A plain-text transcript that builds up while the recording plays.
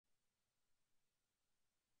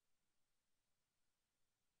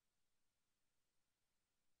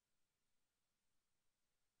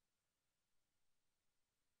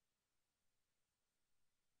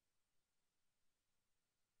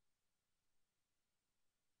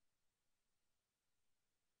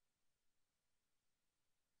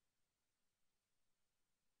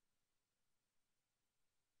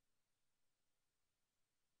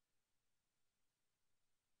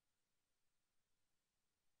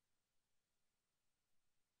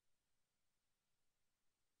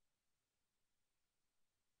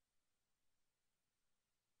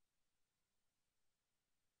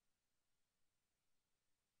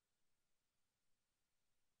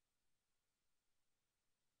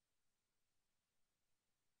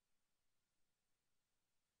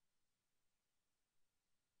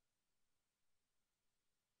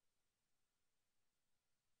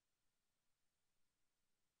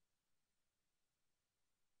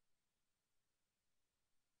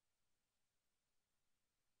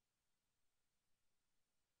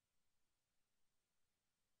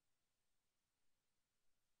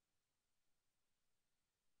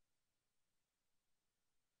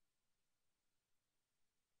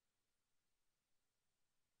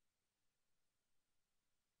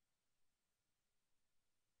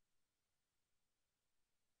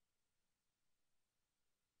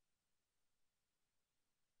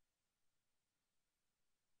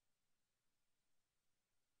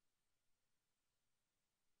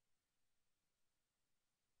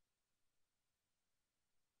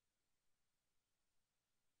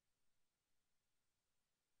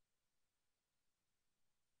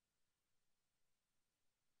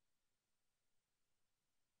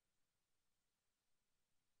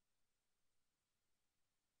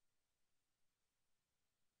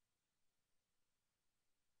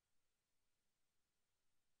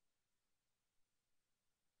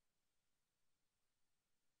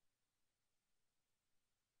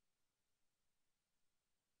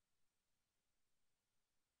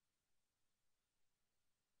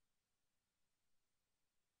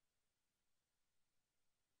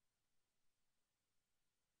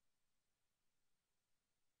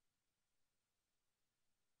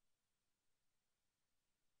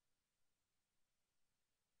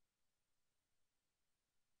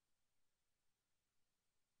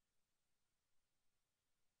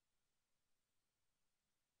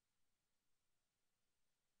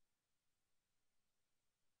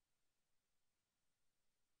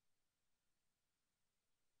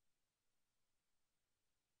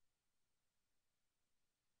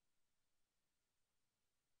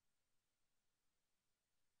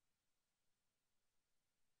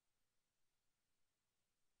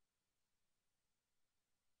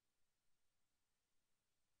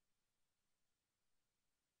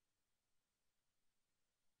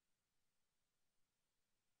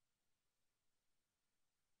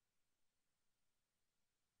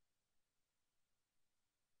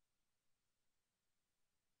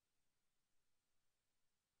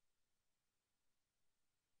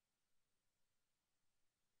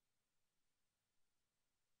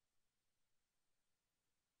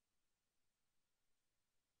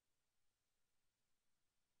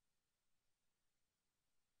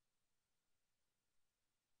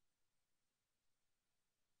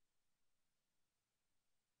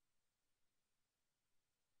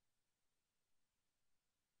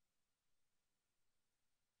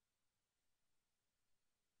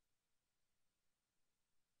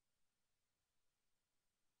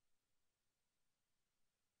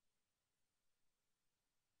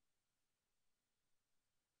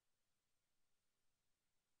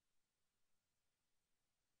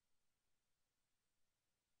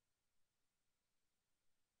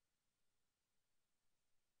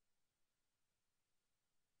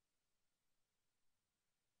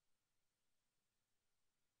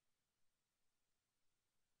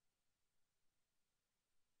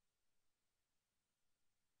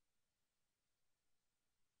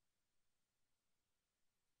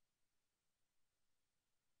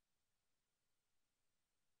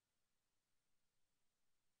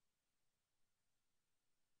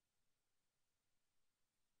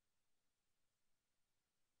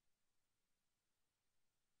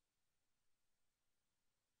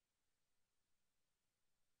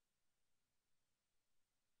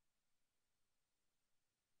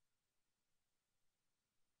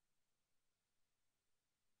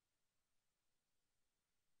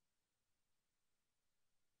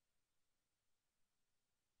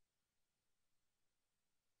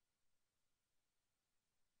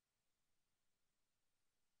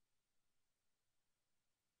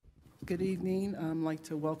Good evening. I'd like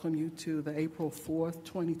to welcome you to the April 4th,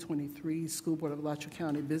 2023 School Board of Alachua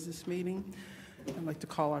County Business Meeting. I'd like to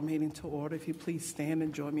call our meeting to order. If you please stand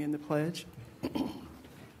and join me in the pledge. I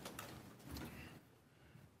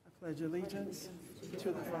pledge allegiance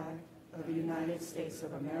to the flag of the United States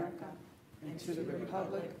of America and to the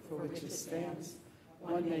republic for which it stands,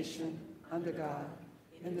 one nation, under God,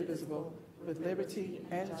 indivisible, with liberty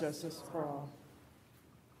and justice for all.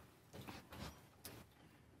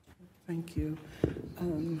 Thank you.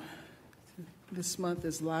 This month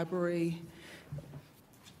is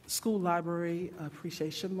School Library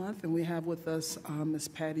Appreciation Month, and we have with us Ms.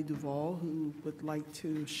 Patty Duvall, who would like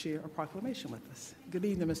to share a proclamation with us. Good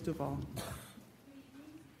evening, Ms. Duvall.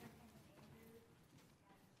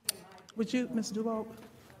 Would you, Ms. Duvall,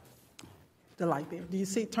 the light there, do you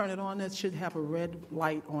see, turn it on? It should have a red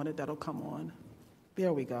light on it that'll come on.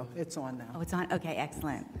 There we go. It's on now. Oh, it's on? Okay,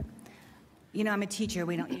 excellent. You know, I'm a teacher.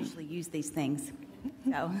 We don't usually use these things.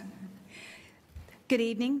 So, good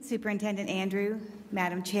evening, Superintendent Andrew,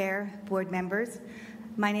 Madam Chair, board members.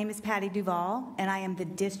 My name is Patty Duvall, and I am the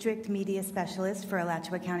District Media Specialist for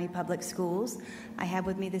Alachua County Public Schools. I have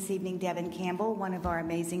with me this evening Devin Campbell, one of our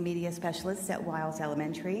amazing media specialists at Wiles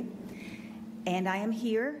Elementary. And I am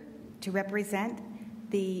here to represent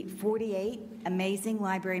the 48 amazing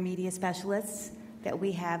library media specialists that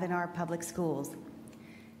we have in our public schools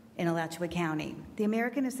in Alachua County. The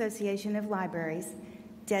American Association of Libraries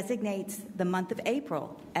designates the month of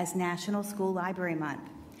April as National School Library Month.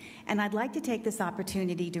 And I'd like to take this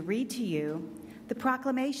opportunity to read to you the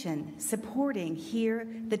proclamation supporting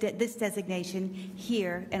this designation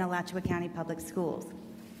here in Alachua County Public Schools.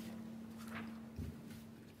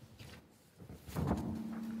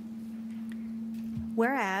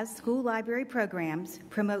 Whereas school library programs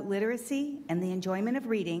promote literacy and the enjoyment of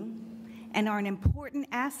reading and are an important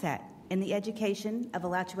asset in the education of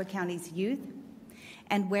Alachua County's youth.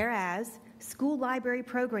 And whereas school library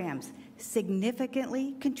programs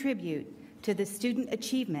significantly contribute to the student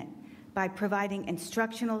achievement by providing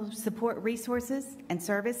instructional support resources and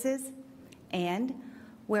services. And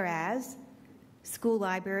whereas school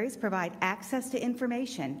libraries provide access to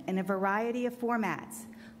information in a variety of formats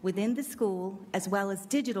within the school as well as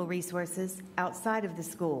digital resources outside of the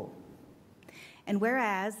school. And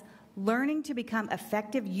whereas learning to become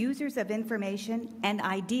effective users of information and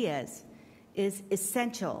ideas is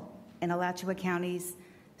essential in Alachua County's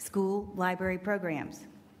school library programs.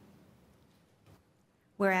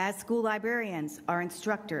 Whereas school librarians are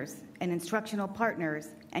instructors and instructional partners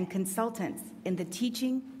and consultants in the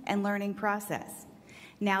teaching and learning process.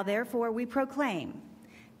 Now, therefore, we proclaim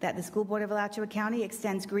that the School Board of Alachua County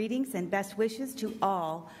extends greetings and best wishes to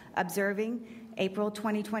all observing April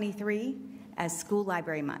 2023 as School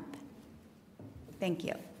Library Month. Thank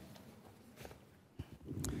you.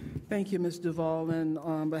 Thank you, Ms. Duvall. And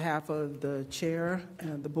on behalf of the chair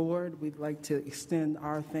and the board, we'd like to extend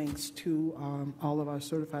our thanks to all of our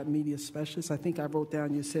certified media specialists. I think I wrote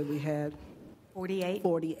down, you said we had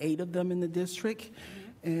 48 of them in the district.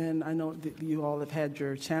 Mm-hmm. And I know that you all have had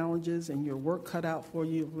your challenges and your work cut out for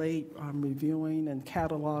you of late, reviewing and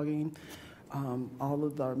cataloging all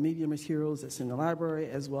of our media materials that's in the library,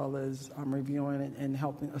 as well as reviewing and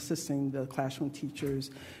assisting the classroom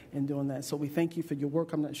teachers in doing that. So we thank you for your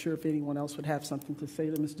work. I'm not sure if anyone else would have something to say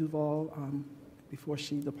to Ms. Duvall before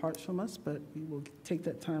she departs from us, but we will take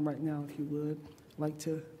that time right now if you would like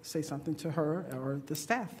to say something to her or the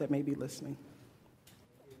staff that may be listening.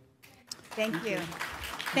 Thank you.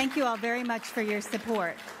 Thank you all very much for your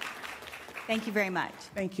support. Thank you very much.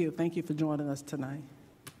 Thank you. Thank you for joining us tonight.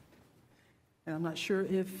 And I'm not sure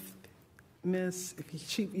if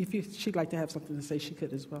she'd like to have something to say, she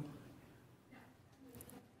could as well.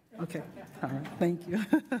 Okay. All right. Thank you.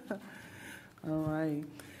 All right.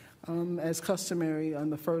 As customary,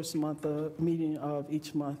 on the first meeting of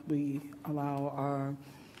each month, we allow our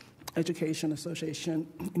Education Association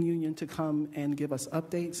and Union to come and give us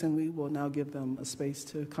updates, and we will now give them a space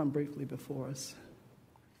to come briefly before us.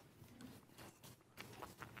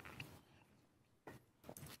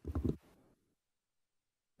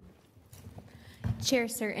 Chair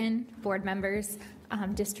Certain, board members,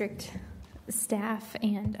 district staff,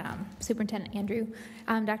 and Superintendent Andrew.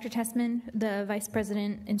 Dr. Tessman, the Vice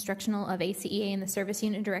President Instructional of ACEA and the Service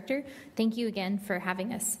Unit Director, thank you again for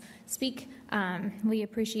having us speak. We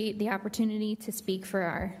appreciate the opportunity to speak for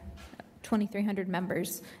our 2,300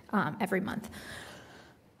 members every month.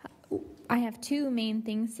 I have two main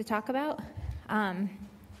things to talk about.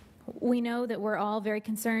 We know that we're all very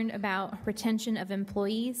concerned about retention of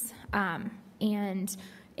employees, and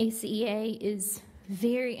ACEA is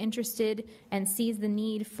very interested and sees the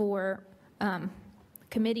need for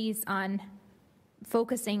committees on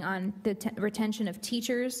focusing on the retention of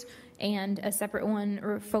teachers and a separate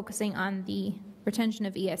one focusing on the retention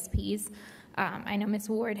of ESPs. I know Ms.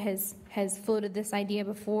 Ward has floated this idea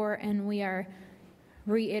before, and we are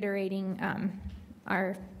reiterating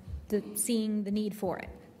seeing the need for it.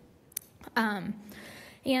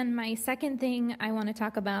 And my second thing I want to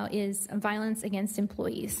talk about is violence against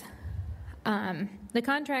employees. The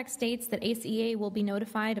contract states that ACEA will be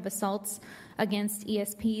notified of assaults against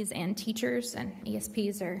ESPs and teachers, and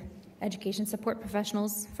ESPs are education support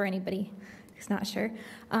professionals for anybody who's not sure.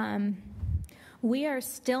 We are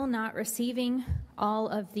still not receiving all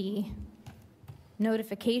of the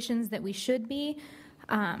notifications that we should be.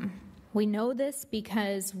 We know this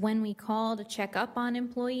because when we call to check up on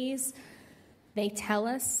employees, they tell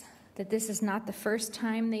us that this is not the first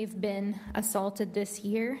time they've been assaulted this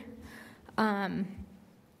year.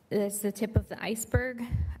 That's the tip of the iceberg.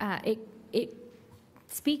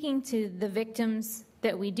 Speaking to the victims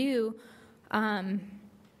that we do,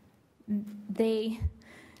 they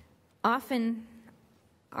often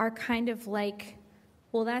are kind of like,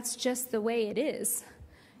 well, that's just the way it is.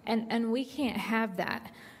 And we can't have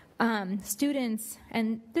that. Students,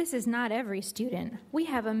 and this is not every student, we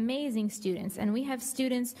have amazing students, and we have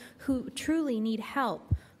students who truly need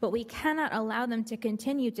help, but we cannot allow them to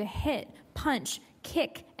continue to hit, punch,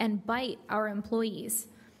 kick, and bite our employees.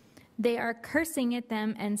 They are cursing at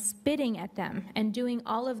them and spitting at them and doing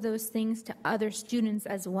all of those things to other students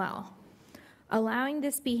as well. Allowing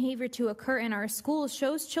this behavior to occur in our schools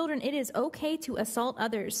shows children it is okay to assault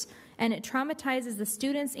others, and it traumatizes the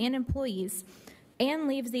students and employees and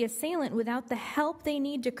leaves the assailant without the help they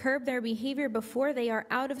need to curb their behavior before they are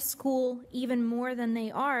out of school even more than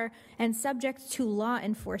they are and subject to law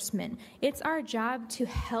enforcement. It's our job to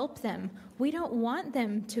help them. We don't want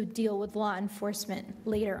them to deal with law enforcement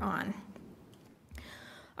later on.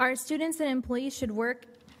 Our students and employees should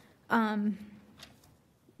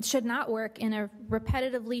not work in a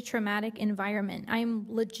repetitively traumatic environment. I'm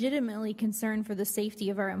legitimately concerned for the safety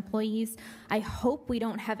of our employees. I hope we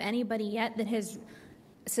don't have anybody yet that has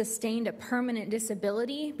sustained a permanent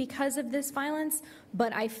disability because of this violence,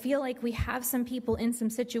 but I feel like we have some people in some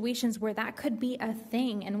situations where that could be a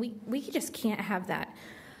thing, and we just can't have that.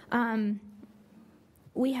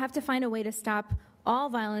 We have to find a way to stop all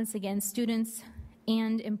violence against students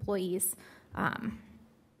and employees,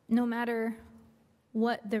 no matter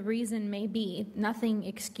what the reason may be. Nothing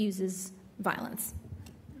excuses violence.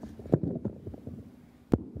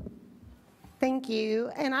 Thank you.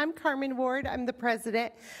 And I'm Carmen Ward. I'm the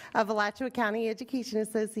president of Alachua County Education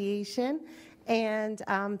Association. And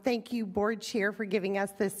thank you, board chair, for giving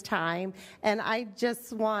us this time. And I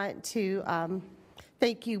just want to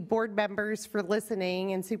thank you, board members, for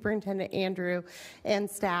listening, and Superintendent Andrew and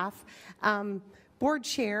staff. Board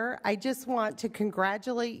chair, I just want to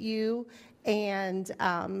congratulate you and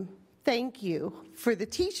thank you for the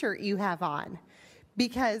t-shirt you have on,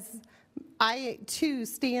 because I too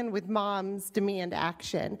stand with Moms Demand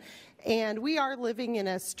Action, and we are living in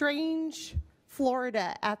a strange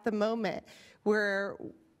Florida at the moment where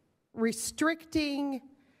restricting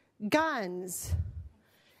guns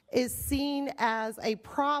is seen as a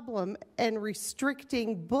problem and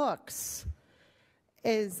restricting books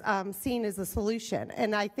is seen as a solution.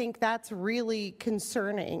 And I think that's really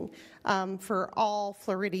concerning for all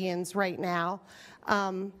Floridians right now.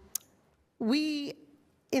 We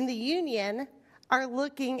in the union are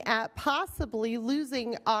looking at possibly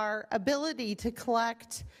losing our ability to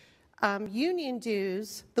collect union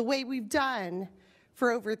dues the way we've done for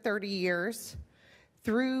over 30 years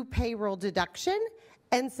through payroll deduction.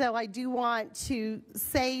 And so I do want to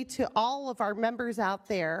say to all of our members out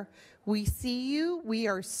there, we see you, we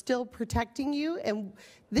are still protecting you, and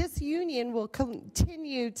this union will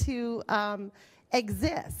continue to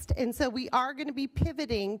exist. And so we are going to be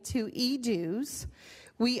pivoting to e-dues.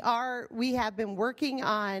 We have been working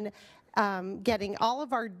on getting all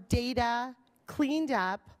of our data cleaned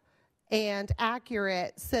up and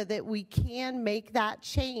accurate so that we can make that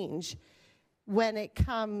change when it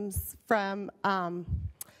comes from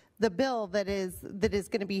the bill that is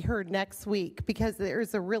going to be heard next week, because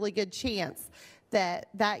there's a really good chance that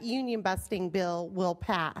that union busting bill will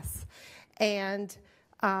pass, and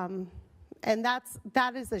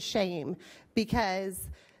that is a shame, because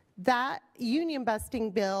that union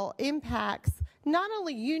busting bill impacts not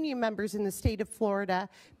only union members in the state of Florida,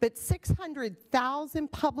 but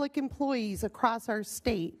 600,000 public employees across our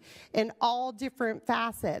state in all different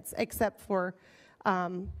facets, except for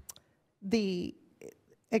the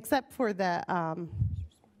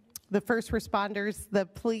The first responders, the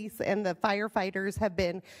police, and the firefighters have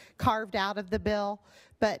been carved out of the bill,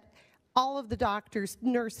 but all of the doctors,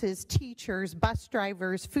 nurses, teachers, bus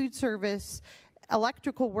drivers, food service,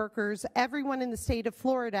 electrical workers, everyone in the state of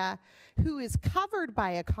Florida who is covered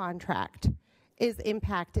by a contract is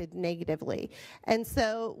impacted negatively. And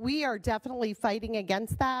so we are definitely fighting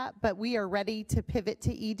against that, but we are ready to pivot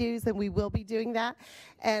to e-dues, and we will be doing that.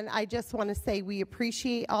 And I just want to say we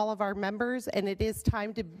appreciate all of our members, and it is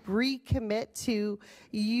time to recommit to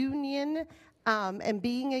union and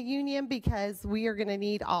being a union, because we are going to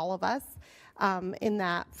need all of us in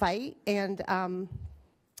that fight. And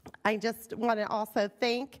I just want to also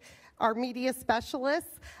thank our media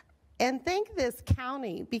specialists and thank this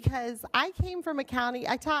county, because I came from a county,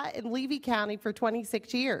 I taught in Levy County for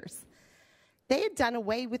 26 years. They had done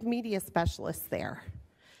away with media specialists there.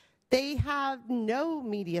 They have no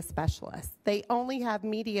media specialists. They only have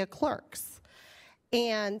media clerks.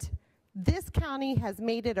 And this county has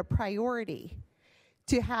made it a priority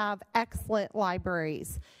to have excellent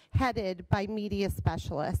libraries headed by media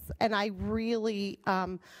specialists. And I really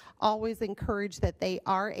always encourage that they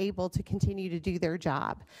are able to continue to do their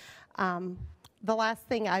job. The last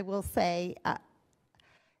thing I will say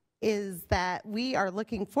is that we are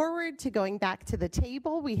looking forward to going back to the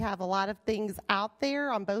table. We have a lot of things out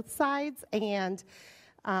there on both sides, and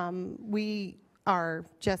we are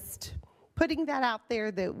just putting that out there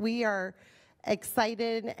that we are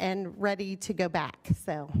excited and ready to go back.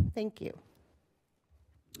 So thank you.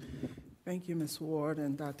 Thank you, Ms. Ward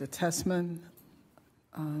and Dr. Tessman.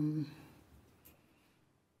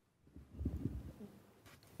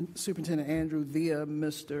 Superintendent Andrew via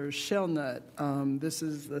Mr. Shelnut. This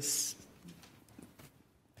is the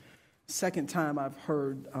second time I've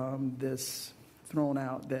heard this thrown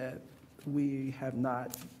out, that we have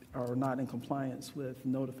not, are not in compliance with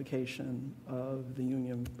notification of the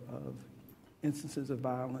union of instances of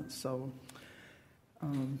violence. So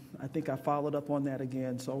I think I followed up on that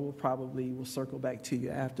again, so we'll circle back to you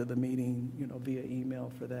after the meeting, via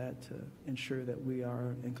email for that, to ensure that we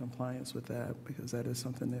are in compliance with that, because that is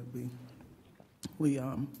something that we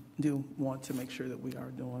do want to make sure that we are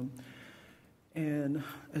doing. And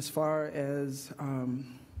as far as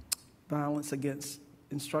violence against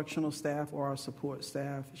instructional staff or our support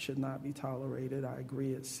staff, it should not be tolerated. I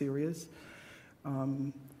agree, it's serious.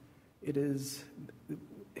 It is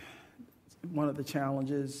one of the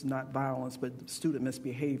challenges, not violence, but student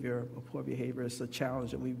misbehavior or poor behavior is a challenge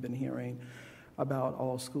that we've been hearing about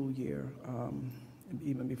all school year,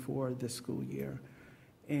 even before this school year.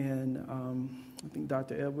 And I think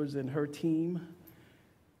Dr. Edwards and her team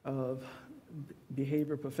of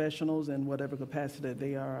behavior professionals, in whatever capacity that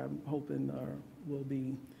they are, I'm hoping will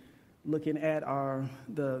be looking at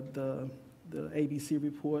the ABC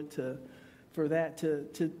report for that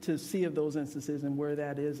to see of those instances and where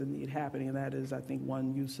that is indeed happening. And that is, I think,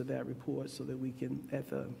 one use of that report, so that we can,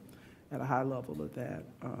 at a high level of that,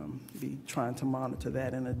 be trying to monitor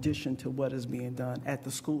that in addition to what is being done at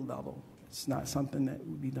the school level. It's not something that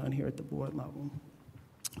would be done here at the board level.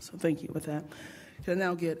 So thank you with that. Can I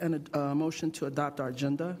now get a motion to adopt our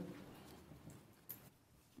agenda?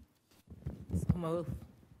 So move.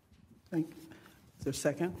 Thank you. Is there a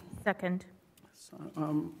second? Second.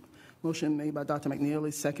 So, motion made by Dr.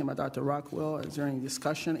 McNeely, second by Dr. Rockwell. Is there any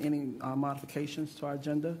discussion, any modifications to our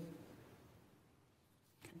agenda?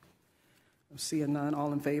 Okay. Seeing none,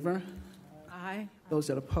 all in favor? Aye. Those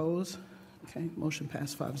that oppose? Okay, motion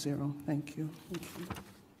passed 5-0. Thank you. Thank you.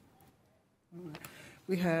 All right.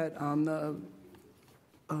 We had the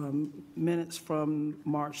minutes from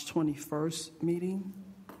March 21st meeting.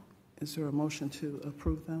 Is there a motion to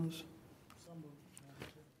approve those?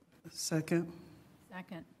 Second?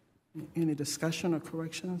 Second. Any discussion or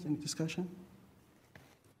corrections? Any discussion?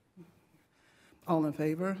 All in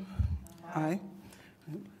favor? Aye.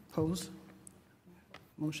 Opposed?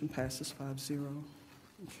 Motion passes 5-0.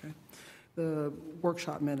 Okay. The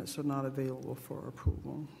workshop minutes are not available for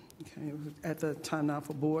approval. Okay. At the time now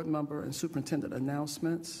for board member and superintendent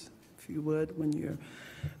announcements. If you would, when your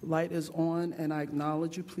light is on and I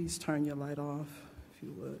acknowledge you, please turn your light off, if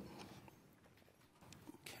you would.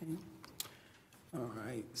 Okay. All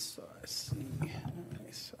right, so I see. All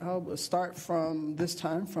right, so I will start from this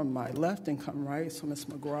time from my left and come right. So Ms.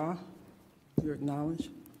 McGraw, you acknowledge.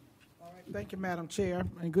 All right, thank you, Madam Chair,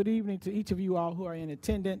 and good evening to each of you all who are in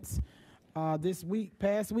attendance. Past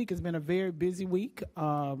week has been a very busy week.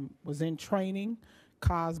 Was in training,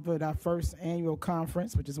 COSBA, our first annual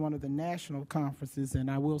conference, which is one of the national conferences,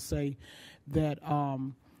 and I will say that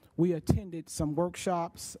we attended some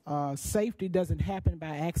workshops. Safety doesn't happen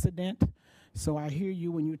by accident. So I hear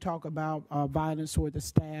you when you talk about violence toward the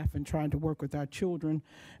staff and trying to work with our children,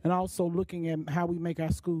 and also looking at how we make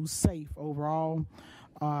our schools safe overall.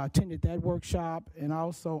 Attended that workshop, and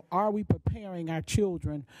also are we preparing our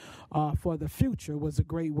children for the future was a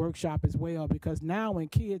great workshop as well, because now when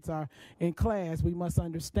kids are in class, we must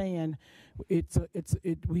understand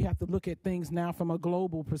we have to look at things now from a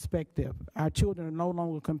global perspective. Our children are no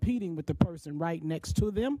longer competing with the person right next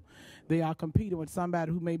to them. They are competing with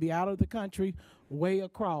somebody who may be out of the country way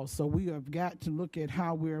across. So we have got to look at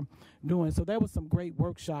how we're doing. So there was some great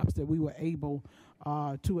workshops that we were able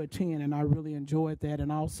to attend, and I really enjoyed that.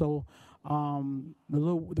 And also,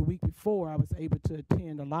 the week before, I was able to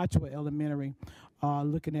attend Alachua Elementary,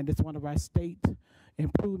 looking at it's one of our state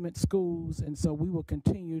improvement schools, and so we will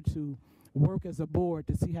continue to work as a board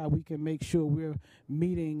to see how we can make sure we're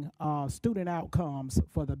meeting student outcomes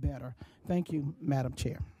for the better. Thank you, Madam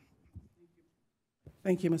Chair.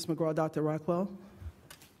 Thank you, Ms. McGraw. Dr. Rockwell,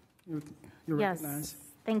 you're recognized.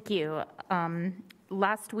 Thank you.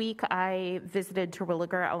 Last week, I visited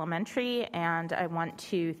Terwilliger Elementary, and I want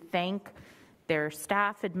to thank their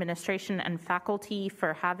staff, administration, and faculty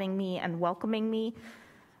for having me and welcoming me.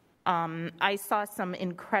 I saw some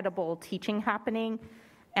incredible teaching happening,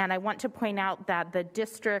 and I want to point out that the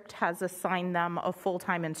district has assigned them a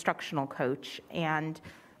full-time instructional coach, and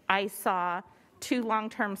I saw 2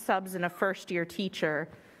 long-term subs and a first-year teacher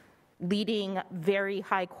leading very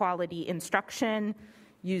high-quality instruction,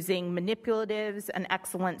 using manipulatives and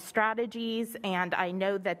excellent strategies, and I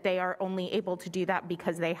know that they are only able to do that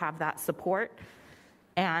because they have that support.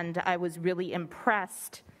 And I was really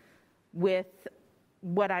impressed with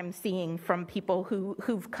what I'm seeing from people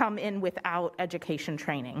who've come in without education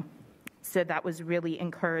training. So that was really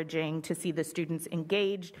encouraging to see the students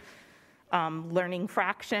engaged, learning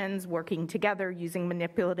fractions, working together, using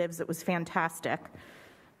manipulatives. It was fantastic.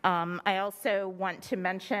 I also want to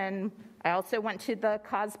mention, I also went to the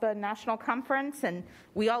COSBA National Conference, and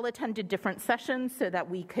we all attended different sessions so that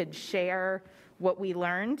we could share what we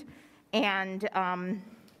learned. And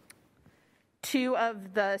 2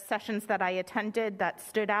 of the sessions that I attended that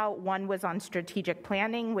stood out, one was on strategic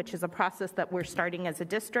planning, which is a process that we're starting as a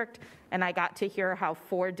district, and I got to hear how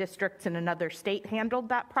 4 districts in another state handled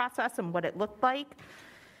that process and what it looked like.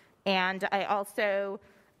 And I also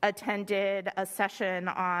attended a session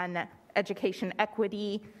on education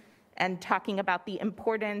equity and talking about the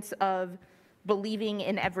importance of believing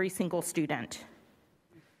in every single student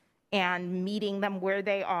and meeting them where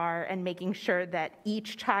they are and making sure that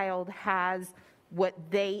each child has what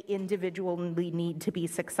they individually need to be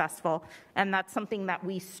successful. And that's something that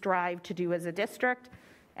we strive to do as a district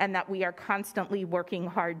and that we are constantly working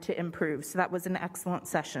hard to improve. So that was an excellent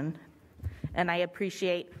session. And I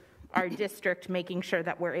appreciate our district making sure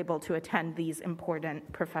that we're able to attend these important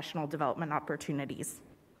professional development opportunities.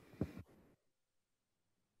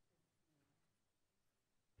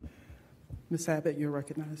 Ms. Abbott, you're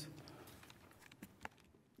recognized.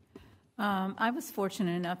 I was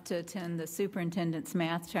fortunate enough to attend the Superintendent's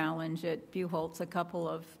Math Challenge at Buchholz a couple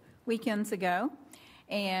of weekends ago,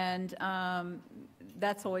 and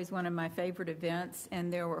that's always one of my favorite events.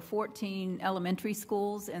 And there were 14 elementary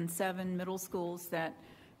schools and 7 middle schools that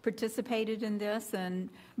participated in this, and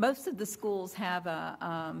most of the schools have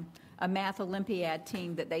a math Olympiad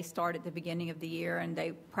team that they start at the beginning of the year, and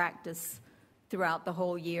they practice throughout the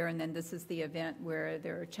whole year, and then this is the event where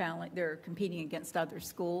they're competing against other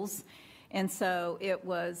schools. And so it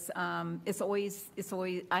was, I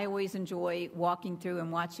always enjoy walking through and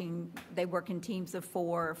watching. They work in teams of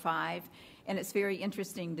 4 or 5, and it's very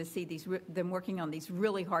interesting to see them working on these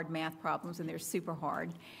really hard math problems, and they're super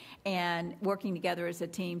hard, and working together as a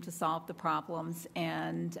team to solve the problems,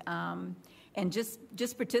 and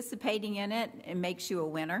just participating in it makes you a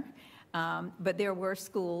winner. But there were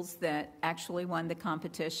schools that actually won the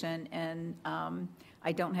competition, and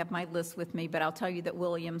I don't have my list with me, but I'll tell you that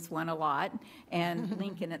Williams won a lot, and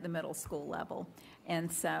Lincoln at the middle school level.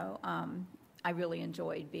 And so I really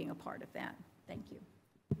enjoyed being a part of that. Thank you.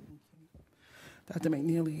 Dr.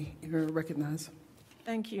 McNeely, you're recognized.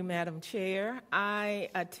 Thank you, Madam Chair. I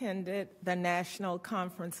attended the national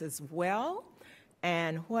conference as well,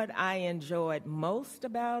 and what I enjoyed most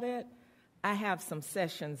about it, I have some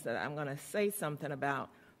sessions that I'm going to say something about,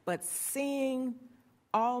 but seeing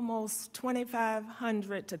almost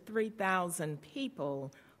 2,500 to 3,000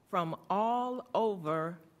 people from all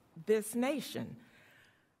over this nation.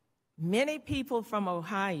 Many people from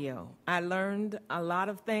Ohio. I learned a lot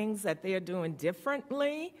of things that they're doing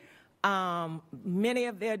differently. Many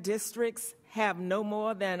of their districts have no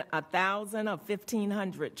more than 1,000 or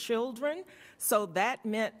 1,500 children, so that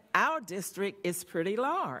meant our district is pretty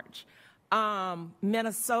large.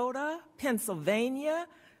 Minnesota, Pennsylvania,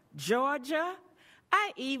 Georgia.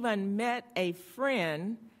 I even met a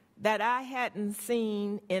friend that I hadn't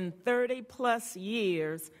seen in 30-plus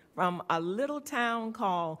years from a little town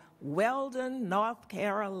called Weldon, North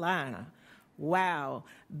Carolina. Wow,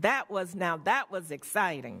 that was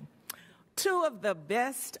exciting. Two of the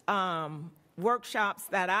best workshops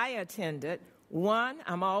that I attended, one,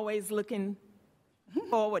 I'm always looking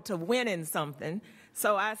forward to winning something,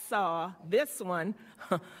 so I saw this one,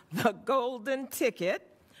 the golden ticket,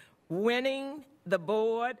 winning the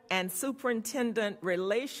board and superintendent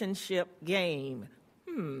relationship game.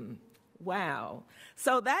 Wow.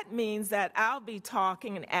 So that means that I'll be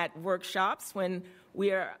talking at workshops when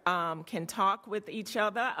we can talk with each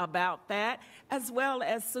other about that, as well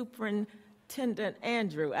as Superintendent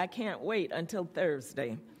Andrew. I can't wait until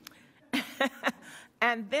Thursday.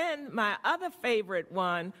 And then my other favorite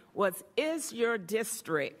one was, is your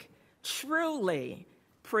district truly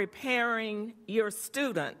preparing your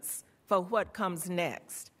students for what comes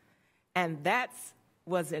next? And that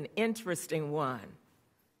was an interesting one.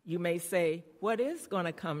 You may say, what is going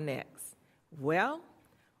to come next? Well,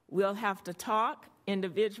 we'll have to talk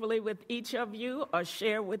individually with each of you or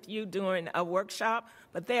share with you during a workshop,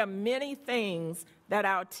 but there are many things that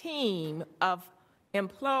our team of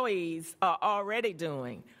employees are already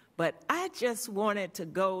doing. But I just wanted to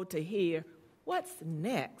go to hear what's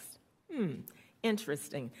next.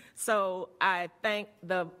 Interesting. So I thank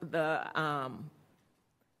the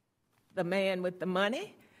man with the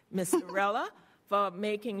money, Mr. Rella, for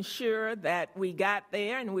making sure that we got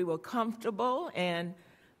there and we were comfortable. And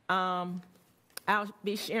I'll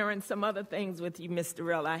be sharing some other things with you, Mr.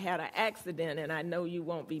 Rella. I had an accident, and I know you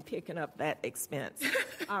won't be picking up that expense.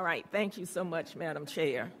 All right. Thank you so much, Madam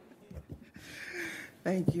Chair.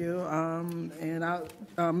 Thank you.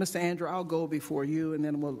 Mr. Andrew, I'll go before you, and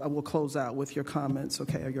then we'll close out with your comments,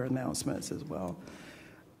 okay, or your announcements as well.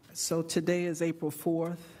 So today is April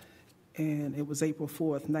 4th, and it was April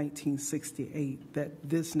 4th, 1968, that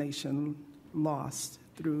this nation lost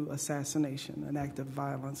through assassination, an act of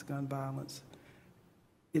violence, gun violence.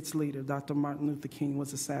 Its leader, Dr. Martin Luther King,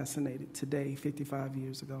 was assassinated today, 55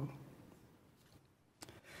 years ago.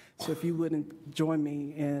 So if you wouldn't join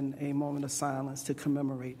me in a moment of silence to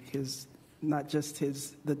commemorate his, not just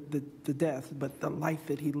the death, but the life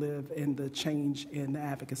that he lived and the change in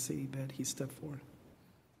advocacy that he stood for.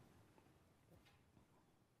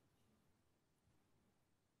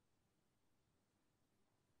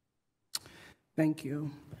 Thank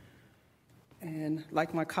you. And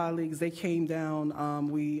like my colleagues, they came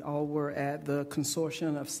down. We all were at the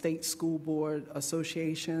Consortium of State School Board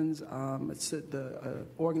Associations. It's the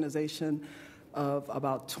organization of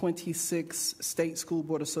about 26 state school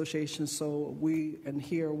board associations. So we're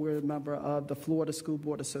a member of the Florida School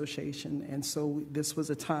Board Association. And so this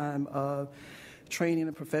was a time of training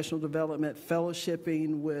and professional development,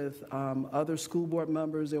 fellowshipping with other school board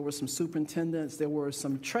members. There were some superintendents. There were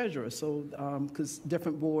some treasurers, so because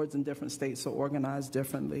different boards in different states are organized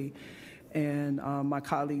differently. And my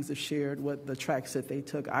colleagues have shared what the tracks that they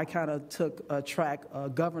took. I kind of took a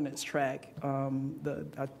governance track.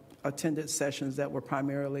 I attended sessions that were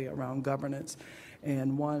primarily around governance.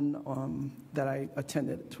 And one that I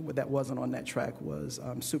attended that wasn't on that track was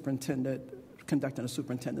conducting a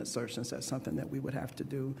superintendent search, since that's something that we would have to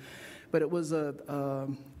do. But it was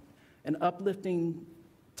an uplifting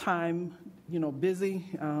time, busy.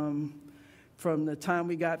 From the time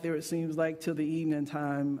we got there, it seems like, till the evening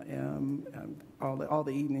time, all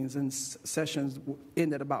the evenings and sessions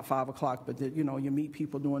ended about 5 o'clock, but you meet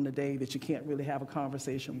people during the day that you can't really have a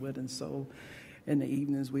conversation with, and so in the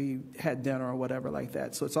evenings we had dinner or whatever like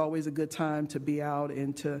that. So it's always a good time to be out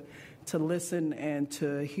and to listen and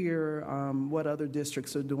to hear what other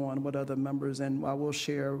districts are doing, what other members. And I will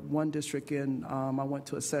share one district I went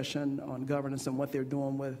to a session on governance and what they're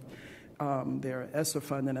doing with their ESSER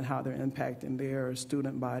funding and how they're impacting their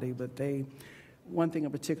student body. But one thing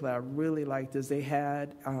in particular I really liked is they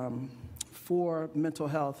had 4 mental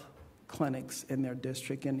health clinics in their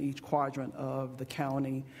district in each quadrant of the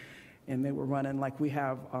county. And they were running, like we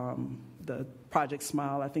have the Project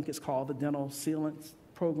Smile, I think it's called, the dental sealants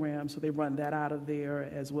program. So they run that out of there,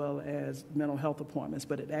 as well as mental health appointments.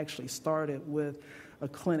 But it actually started with a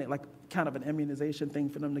clinic, like kind of an immunization thing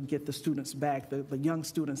for them to get the students back, the young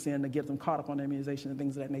students in, to get them caught up on immunization and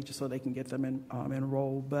things of that nature so they can get them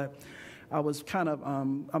enrolled. But I was kind of,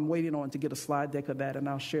 I'm waiting on to get a slide deck of that, and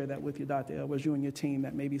I'll share that with you, Dr. Elwes, you and your team.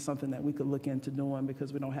 That may be something that we could look into doing,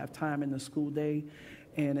 because we don't have time in the school day.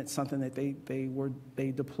 and it's something that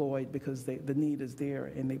they deployed because the need is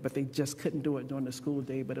there, but they just couldn't do it during the school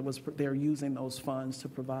day. But they're using those funds to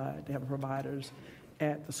provide. They have providers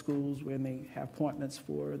at the schools when they have appointments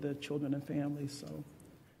for the children and families. So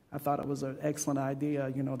I thought it was an excellent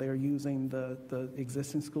idea. You know, they're using the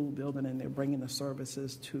existing school building and they're bringing the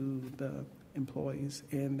services to the employees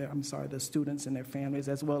and the students and their families,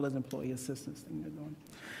 as well as employee assistance thing they're doing.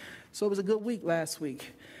 So it was a good week last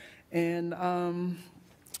week. And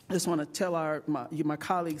I just want to tell my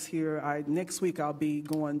colleagues here, next week I'll be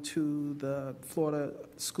going to the Florida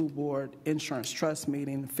School Board Insurance Trust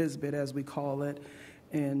meeting, FSBIT as we call it,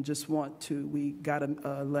 and we got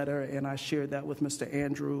a letter, and I shared that with Mr.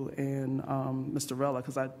 Andrew and Mr. Rella,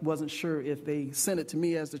 because I wasn't sure if they sent it to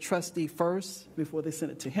me as the trustee first before they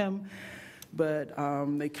sent it to him. But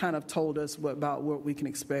they kind of told us about what we can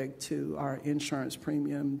expect to our insurance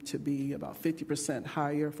premium to be about 50%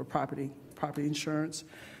 higher for property insurance.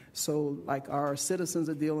 So like our citizens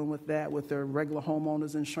are dealing with that with their regular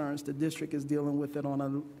homeowners insurance. The district is dealing with it on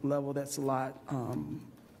a level that's a lot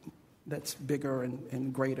that's bigger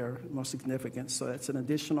and greater, more significant. So that's an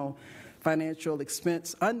additional financial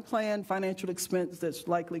expense, unplanned financial expense that's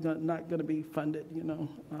likely not going to be funded,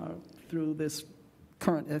 through this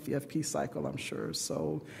current FEFP cycle, I'm sure.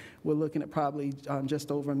 So we're looking at probably just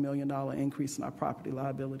over $1 million increase in our property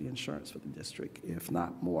liability insurance for the district, if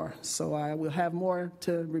not more. So I will have more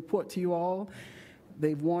to report to you all.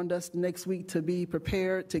 They've warned us next week to be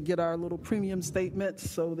prepared to get our little premium statement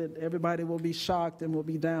so that everybody will be shocked and will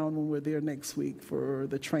be down when we're there next week for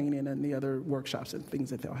the training and the other workshops and things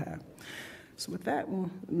that they'll have. So with that,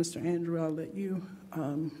 Mr. Andrew, I'll let you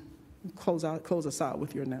close us out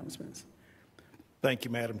with your announcements. Thank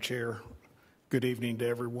you, Madam Chair. Good evening to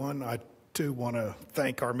everyone. I, too, want to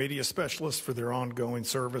thank our media specialists for their ongoing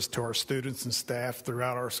service to our students and staff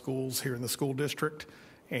throughout our schools here in the school district.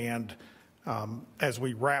 And as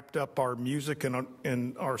we wrapped up our music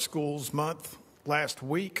in our schools month last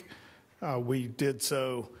week, we did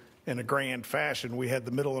so in a grand fashion. We had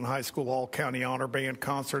the middle and high school all-county honor band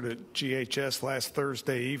concert at GHS last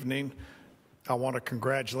Thursday evening. I want to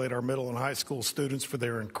congratulate our middle and high school students for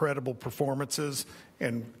their incredible performances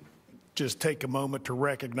and just take a moment to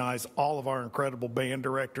recognize all of our incredible band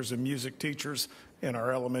directors and music teachers in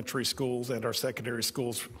our elementary schools and our secondary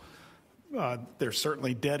schools. They're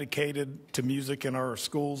certainly dedicated to music in our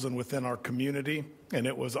schools and within our community, and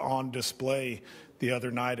it was on display the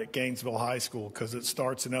other night at Gainesville High School because it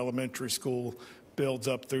starts in elementary school, builds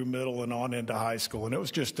up through middle and on into high school, and it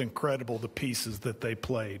was just incredible the pieces that they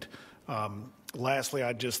played. Lastly,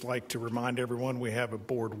 I'd just like to remind everyone we have a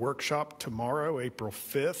board workshop tomorrow, April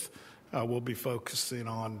 5th. We'll be focusing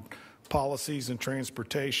on policies and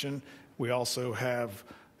transportation. We also have,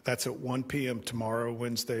 that's at 1 p.m. tomorrow,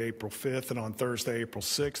 Wednesday, April 5th, and on Thursday, April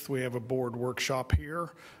 6th, we have a board workshop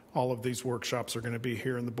here. All of these workshops are going to be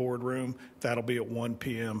here in the boardroom. That'll be at 1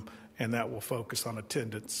 p.m., and that will focus on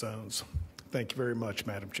attendance zones. Thank you very much,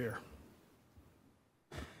 Madam Chair.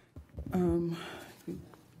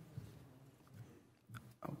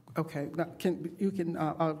 Okay,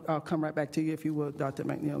 now, I'll come right back to you if you will, Dr.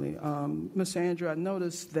 McNeely. Mr. Andrew, I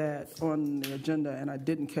noticed that on the agenda, and I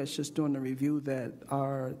didn't catch this during the review, that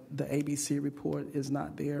the ABC report is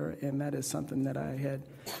not there, and that is something that I had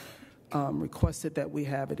requested that we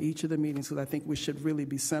have at each of the meetings, because I think we should really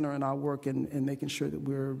be centering our work in making sure that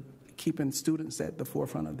we're keeping students at the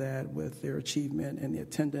forefront of that with their achievement and the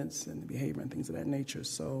attendance and the behavior and things of that nature.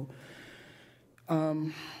 So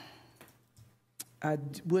I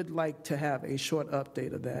would like to have a short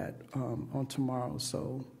update of that on tomorrow,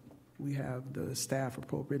 so we have the staff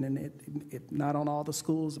appropriate, and it not on all the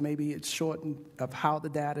schools. Maybe it's short of how the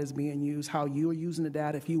data is being used, how you are using the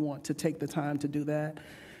data. If you want to take the time to do that,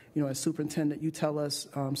 as superintendent, you tell us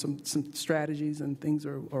some strategies and things,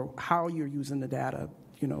 or how you're using the data,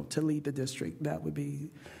 to lead the district. That would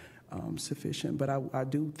be sufficient. But I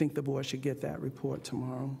do think the board should get that report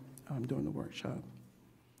tomorrow during the workshop.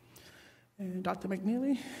 And Dr.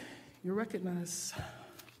 McNeely, you're recognized.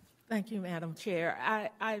 Thank you, Madam Chair.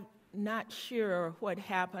 I'm not sure what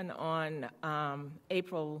happened on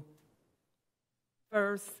April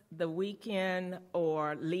 1st, the weekend,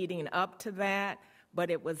 or leading up to that, but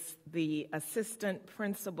it was the Assistant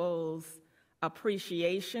Principals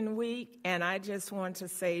Appreciation Week, and I just want to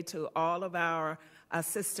say to all of our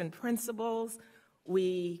assistant principals,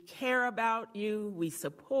 we care about you, we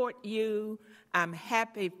support you, I'm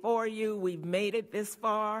happy for you, we've made it this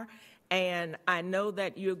far, and I know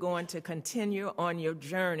that you're going to continue on your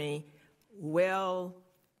journey what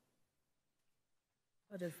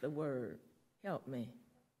is the word? Help me.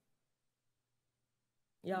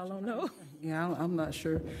 Y'all don't know? Yeah, I'm not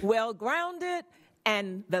sure. Well-grounded,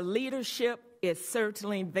 and the leadership is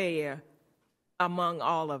certainly there among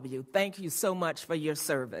all of you. Thank you so much for your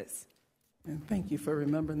service. And thank you for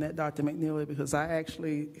remembering that, Dr. McNeely, because I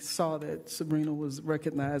actually saw that Sabrina was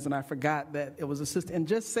recognized, and I forgot that it was assistant, and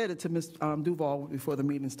just said it to Ms. Duval before the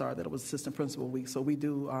meeting started, that it was Assistant Principal Week. So we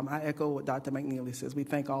do, I echo what Dr. McNeely says. We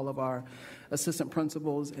thank all of our assistant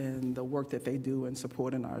principals and the work that they do in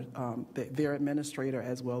supporting our their administrator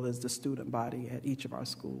as well as the student body at each of our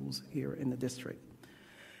schools here in the district.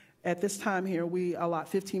 At this time here, we allot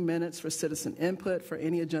 15 minutes for citizen input for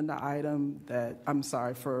any agenda item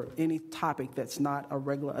for any topic that's not a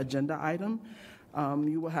regular agenda item.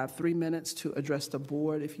 You will have 3 minutes to address the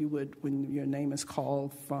board. If you would, when your name is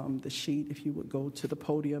called from the sheet, if you would go to the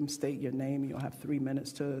podium, state your name, you'll have 3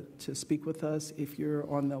 minutes to speak with us. If you're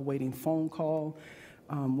on the waiting phone call,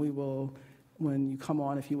 we will, when you come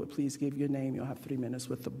on, if you would please give your name, you'll have 3 minutes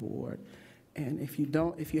with the board. And if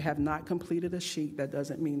you have not completed a sheet, that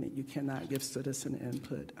doesn't mean that you cannot give citizen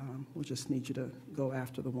input. We'll just need you to go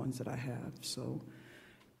after the ones that I have. So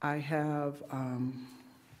I have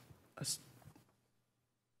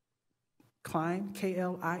Klein,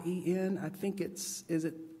 K-L-I-E-N. I think is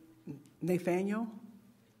it Nathaniel?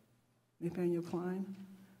 Nathaniel Klein?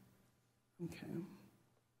 Okay.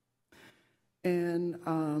 And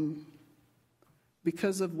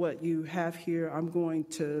because of what you have here, I'm going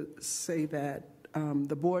to say that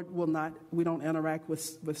the board will not, we don't interact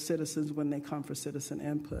with citizens when they come for citizen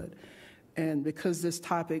input. And because this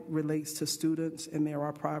topic relates to students and there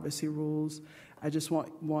are privacy rules, I just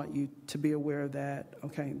want you to be aware that,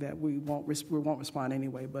 okay, that we won't respond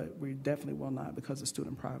anyway, but we definitely will not because of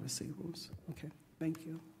student privacy rules. Okay, thank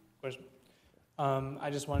you. Question.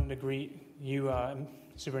 I just wanted to greet you,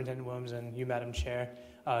 Superintendent Williams, and you, Madam Chair.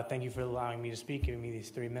 Thank you for allowing me to speak, giving me these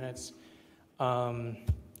 3 minutes. I'm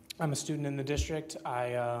a student in the district.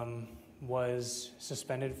 I was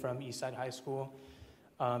suspended from Eastside High School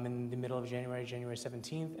in the middle of January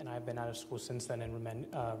 17th, and I've been out of school since then and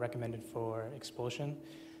recommended for expulsion.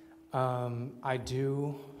 I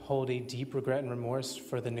do hold a deep regret and remorse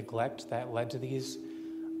for the neglect that led to these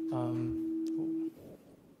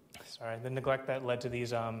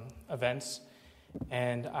events.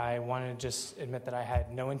 And I want to just admit that I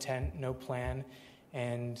had no intent, no plan,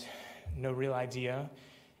 and no real idea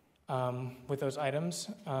with those items.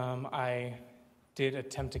 I did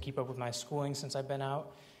attempt to keep up with my schooling since I've been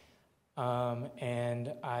out,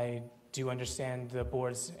 and I do understand the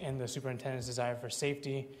board's and the superintendent's desire for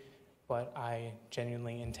safety, but I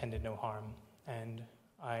genuinely intended no harm. And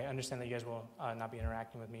I understand that you guys will not be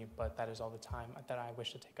interacting with me, but that is all the time that I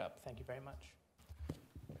wish to take up. Thank you very much.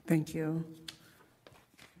 Thank you.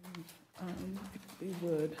 If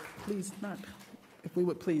we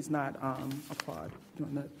would please not applaud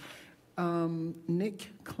doing that. Nick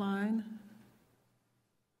Klein.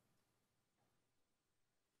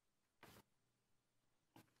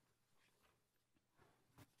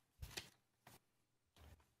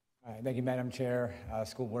 All right, thank you, Madam Chair,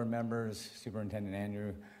 school board members, Superintendent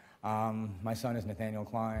Andrew. My son is Nathaniel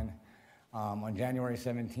Klein. On January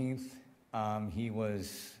 17th, he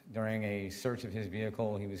was, during a search of his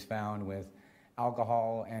vehicle, he was found with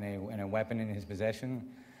alcohol and a weapon in his possession.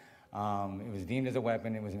 It was deemed as a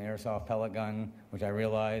weapon. It was an airsoft pellet gun, which I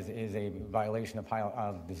realize is a violation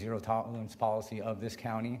of the zero tolerance policy of this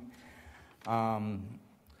county. On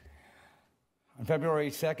February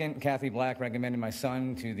 2nd, Kathy Black recommended my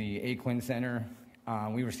son to the Aquin Center.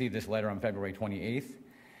 We received this letter on February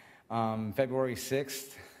 28th. February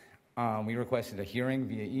 6th, we requested a hearing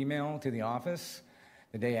via email to the office.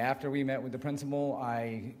 The day after we met with the principal,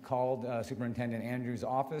 I called Superintendent Andrews'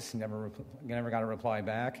 office, never got a reply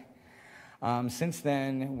back. Since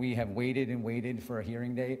then, we have waited and waited for a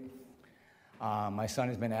hearing date. My son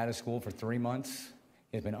has been out of school for 3 months.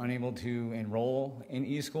 He has been unable to enroll in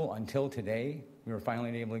e-school until today. We were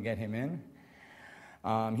finally able to get him in.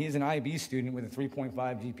 He is an IB student with a 3.5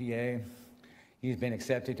 GPA. He's been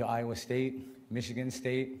accepted to Iowa State, Michigan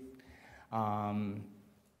State,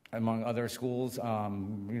 among other schools,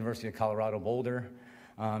 University of Colorado Boulder.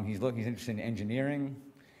 He's interested in engineering.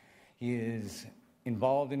 He is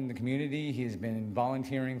involved in the community. He has been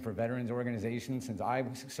volunteering for veterans organizations since I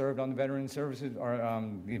served on the Veterans Services or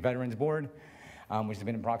the Veterans Board, which has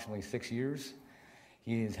been approximately 6 years.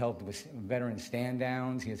 He has helped with veteran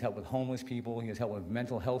stand-downs. He has helped with homeless people. He has helped with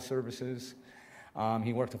mental health services.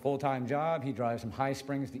 He works a full-time job. He drives from High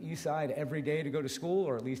Springs to Eastside every day to go to school,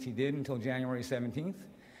 or at least he did until January 17th.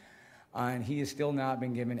 And he has still not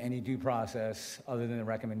been given any due process other than the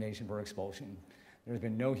recommendation for expulsion. There's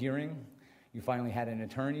been no hearing. you finally had an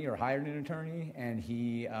attorney or hired an attorney, and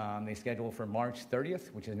they scheduled for March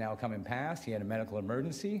 30th, which is now coming past. He had a medical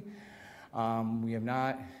emergency. We have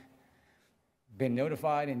not been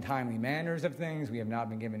notified in timely manners of things. We have not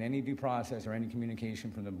been given any due process or any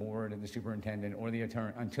communication from the board and the superintendent or the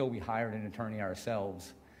attorney until we hired an attorney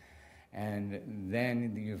ourselves. And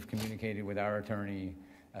then you've communicated with our attorney.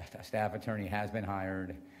 A staff attorney has been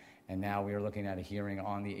hired, and now we are looking at a hearing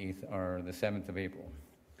on the 8th or the 7th of April.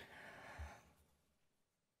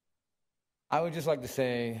 I would just like to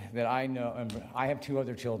say that I have 2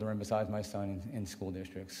 other children besides my son in school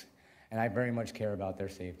districts, and I very much care about their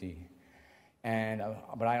safety.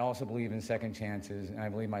 But I also believe in second chances, and I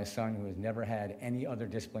believe my son, who has never had any other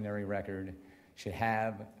disciplinary record, should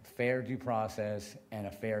have fair due process and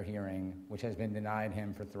a fair hearing, which has been denied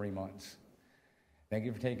him for 3 months. Thank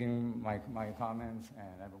you for taking my comments,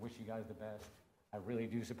 and I wish you guys the best. I really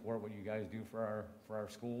do support what you guys do for our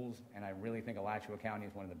schools, and I really think Alachua County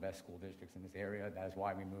is one of the best school districts in this area. That is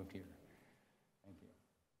why we moved here. Thank you.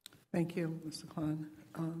 Thank you, Mr.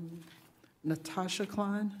 Klein. Natasha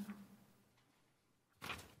Klein.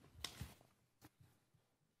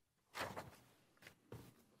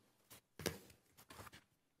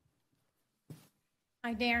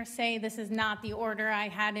 I dare say this is not the order I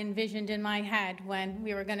had envisioned in my head when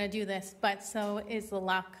we were going to do this, but so is the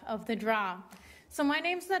luck of the draw. So my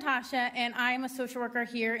name's Natasha, and I am a social worker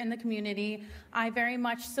here in the community. I very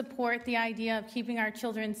much support the idea of keeping our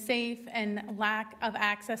children safe, and lack of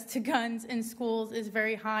access to guns in schools is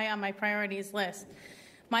very high on my priorities list.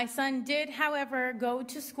 My son did, however, go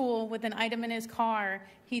to school with an item in his car.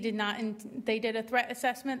 They did a threat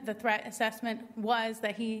assessment. The threat assessment was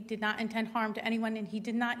that he did not intend harm to anyone, and he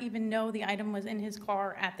did not even know the item was in his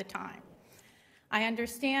car at the time. I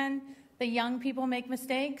understand that young people make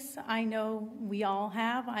mistakes. I know we all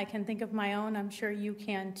have. I can think of my own. I'm sure you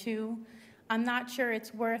can too. I'm not sure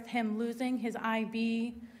it's worth him losing his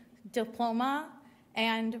IB diploma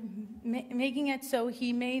and making it so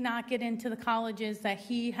he may not get into the colleges that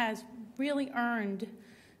he has really earned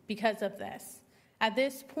because of this. At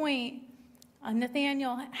this point,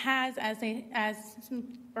 Nathaniel has, as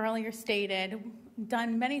earlier stated,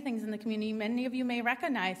 done many things in the community. Many of you may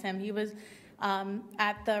recognize him. He was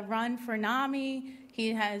at the Run for NAMI.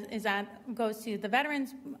 He goes to the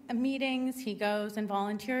veterans meetings. He goes and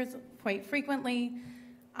volunteers quite frequently.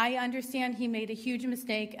 I understand he made a huge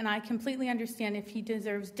mistake, and I completely understand if he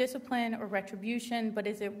deserves discipline or retribution, but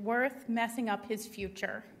is it worth messing up his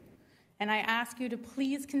future? And I ask you to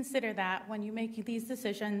please consider that when you make these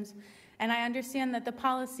decisions. And I understand that the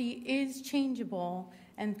policy is changeable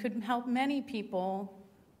and could help many people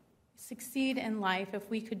succeed in life if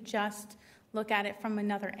we could just look at it from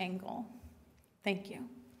another angle. Thank you.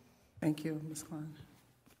 Thank you, Ms. Klein.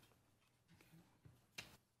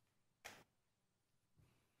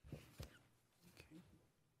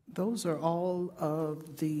 Those are all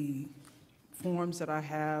of the forms that I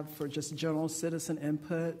have for just general citizen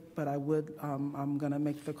input, but I'm going to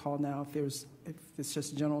make the call now. If it's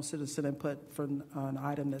just general citizen input for an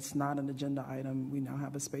item that's not an agenda item, we now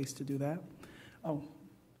have a space to do that. Oh,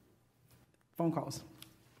 phone calls.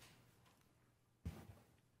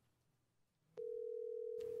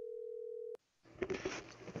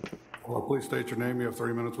 Well, please state your name. You have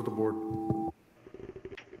 3 minutes with the board.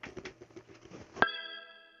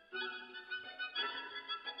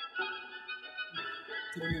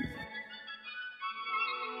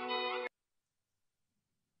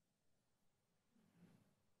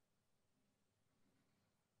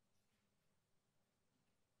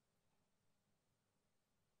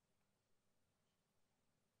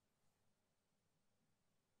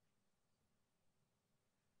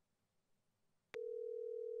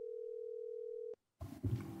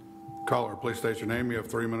 Caller, please state your name. You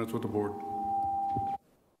have 3 minutes with the board.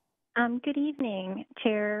 Good evening,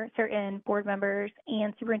 Chair, certain board members,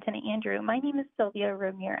 and Superintendent Andrew. My name is Sylvia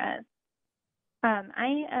Ramirez.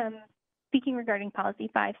 I am speaking regarding Policy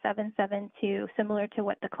 5772, similar to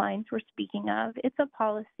what the clients were speaking of. It's a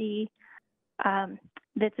policy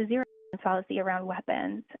that's a zero policy around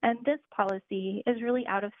weapons, and this policy is really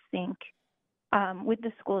out of sync with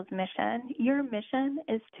the school's mission. Your mission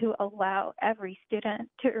is to allow every student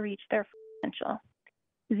to reach their potential.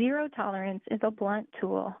 Zero tolerance is a blunt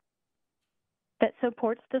tool that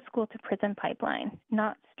supports the school to prison pipeline,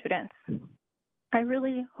 not students. I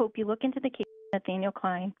really hope you look into the case of Nathaniel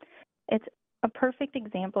Klein. It's a perfect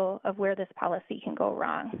example of where this policy can go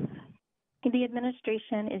wrong. The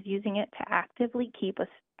administration is using it to actively keep a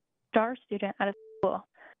star student out of school,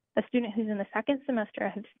 a student who's in the second semester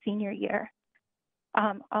of his senior year,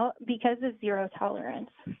 all because of zero tolerance.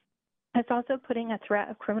 It's also putting a threat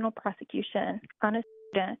of criminal prosecution on a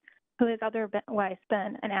student who has otherwise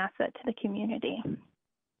been an asset to the community.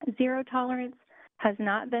 Zero tolerance has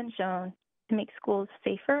not been shown to make schools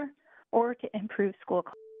safer or to improve school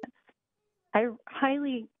climates. I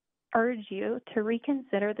highly urge you to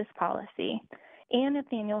reconsider this policy and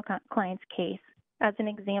Nathaniel Klein's case as an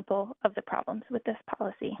example of the problems with this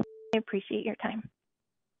policy. I appreciate your time.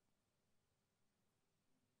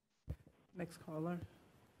 Next caller.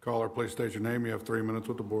 Caller, please state your name. You have 3 minutes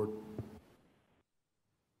with the board.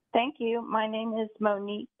 Thank you. My name is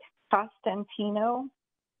Monique Costantino,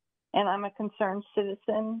 and I'm a concerned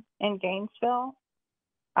citizen in Gainesville.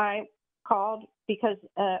 I called because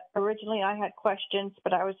originally I had questions,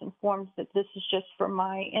 but I was informed that this is just for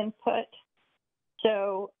my input.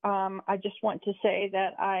 So I just want to say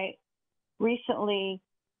that I recently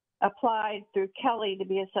applied through Kelly to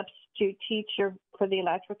be a substitute teacher for the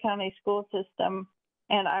Alachua County school system,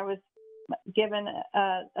 and I was given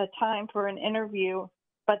a time for an interview,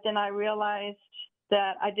 but then I realized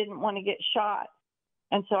that I didn't want to get shot,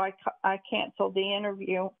 and so I canceled the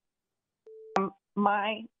interview.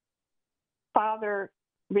 My father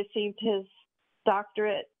received his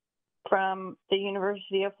doctorate from the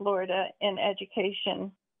University of Florida in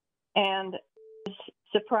education, and was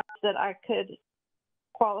surprised that I could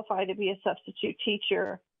qualify to be a substitute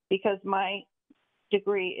teacher because my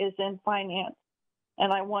degree is in finance.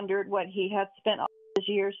 And I wondered what he had spent all his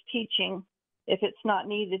years teaching, if it's not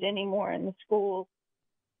needed anymore in the schools.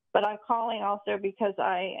 But I'm calling also because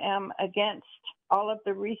I am against all of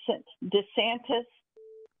the recent DeSantis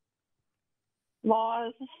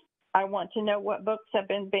laws. I want to know what books have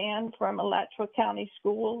been banned from Alachua County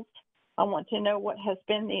schools. I want to know what has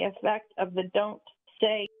been the effect of the Don't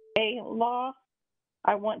Say Gay law.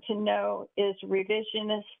 I want to know, is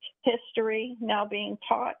revisionist history now being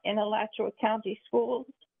taught in Alachua County schools?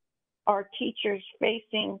 Are teachers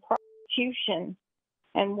facing prosecution?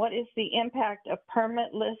 And what is the impact of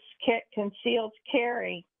permitless concealed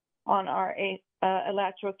carry on our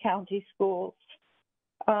Alachua County schools?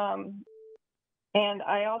 And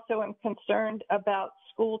I also am concerned about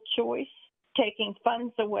school choice, taking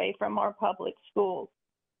funds away from our public schools.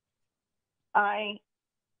 I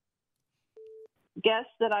guess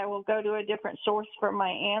that I will go to a different source for my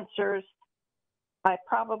answers. I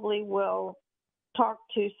probably will talk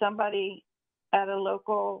to somebody at a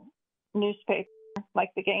local newspaper like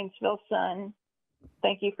the Gainesville Sun.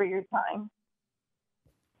 Thank you for your time.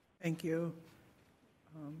 Thank you.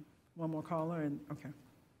 One more caller, and okay.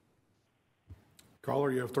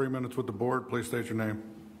 Caller, you have 3 minutes with the board. Please state your name.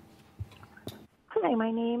 Hi,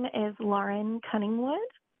 my name is Lauren Cunningwood.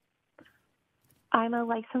 I'm a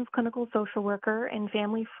licensed clinical social worker and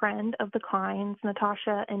family friend of the Kleins.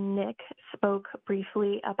 Natasha and Nick spoke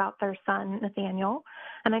briefly about their son, Nathaniel,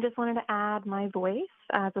 and I just wanted to add my voice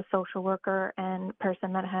as a social worker and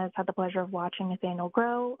person that has had the pleasure of watching Nathaniel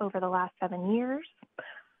grow over the last 7 years.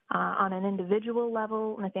 On an individual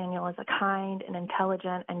level, Nathaniel is a kind and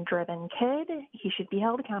intelligent and driven kid. He should be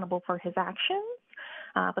held accountable for his actions,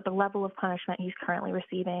 but the level of punishment he's currently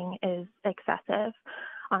receiving is excessive.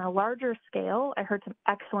 On a larger scale, I heard some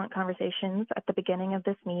excellent conversations at the beginning of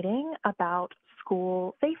this meeting about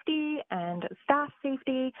school safety and staff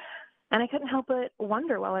safety, and I couldn't help but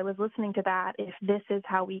wonder while I was listening to that if this is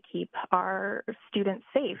how we keep our students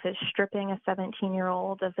safe, is stripping a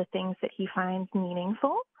 17-year-old of the things that he finds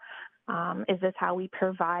meaningful. Is this how we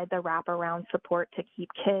provide the wraparound support to keep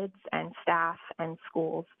kids and staff and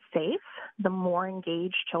schools safe? The more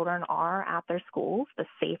engaged children are at their schools, the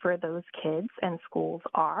safer those kids and schools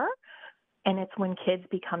are. And it's when kids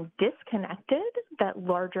become disconnected that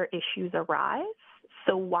larger issues arise.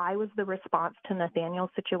 So why was the response to Nathaniel's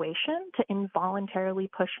situation to involuntarily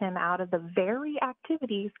push him out of the very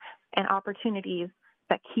activities and opportunities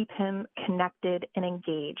that keep him connected and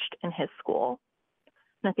engaged in his school?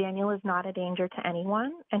 Nathaniel is not a danger to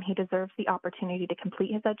anyone, and he deserves the opportunity to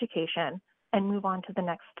complete his education and move on to the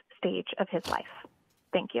next stage of his life.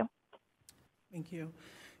 Thank you. Thank you.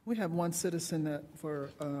 We have one citizen that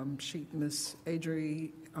for Miss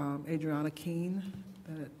Adriana Keene,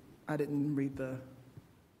 that I didn't read the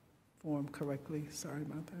form correctly. Sorry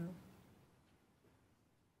about that.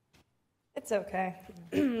 It's okay.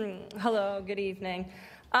 Hello, good evening.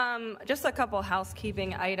 Just a couple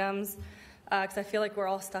housekeeping items, because I feel like we're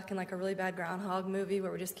all stuck in like a really bad Groundhog movie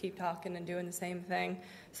where we just keep talking and doing the same thing.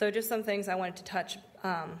 So just some things I wanted to touch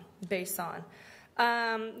base on.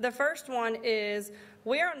 The first one is,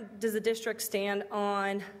 where does the district stand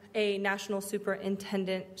on a national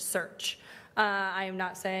superintendent search? I am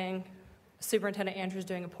not saying Superintendent Andrews is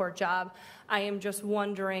doing a poor job. I am just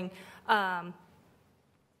wondering,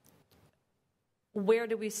 where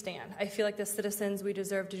do we stand? I feel like the citizens, we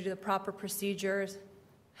deserve to do the proper procedures,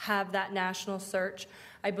 have that national search.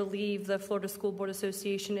 I believe the Florida School Board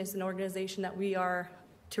Association is an organization that we are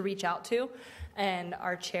to reach out to, and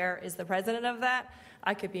our chair is the president of that.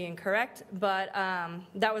 I could be incorrect, but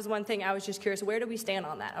that was one thing I was just curious, where do we stand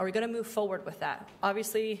on that? Are we going to move forward with that?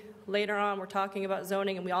 Obviously, later on, we're talking about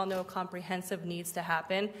zoning, and we all know comprehensive needs to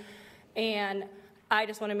happen. And I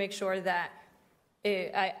just want to make sure that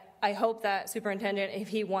I hope that superintendent, if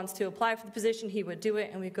he wants to apply for the position, he would do it,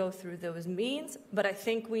 and we go through those means. But I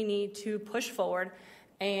think we need to push forward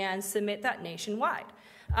and submit that nationwide.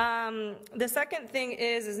 The second thing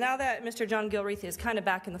is now that Mr. John Gilreath is kind of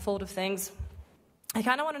back in the fold of things, I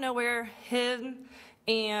kind of want to know where him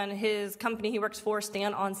and his company he works for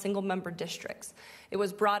stand on single-member districts. It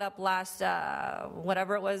was brought up last,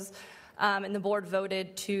 whatever it was, and the board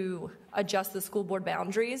voted to adjust the school board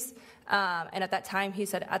boundaries. And at that time, he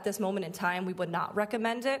said, at this moment in time, we would not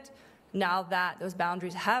recommend it. Now that those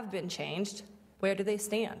boundaries have been changed, where do they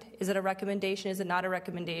stand? Is it a recommendation? Is it not a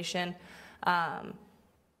recommendation?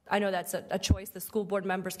 I know that's a choice. The school board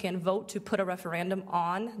members can vote to put a referendum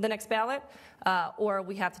on the next ballot, or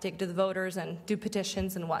we have to take it to the voters and do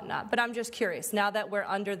petitions and whatnot. But I'm just curious, now that we're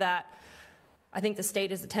under that, I think the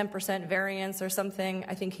state is a 10% variance or something.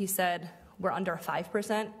 I think he said we're under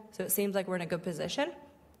 5%, so it seems like we're in a good position.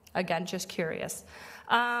 Again, just curious.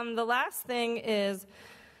 The last thing is,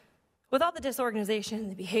 with all the disorganization,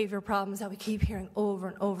 the behavior problems that we keep hearing over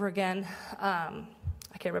and over again,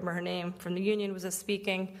 I can't remember her name, from the union was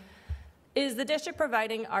speaking, is the district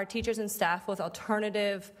providing our teachers and staff with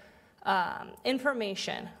alternative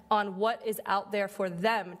information on what is out there for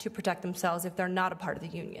them to protect themselves if they're not a part of the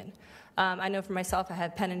union? I know for myself, I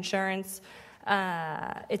have Penn Insurance.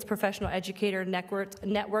 It's Professional Educator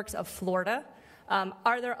Networks of Florida.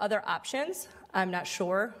 Are there other options? I'm not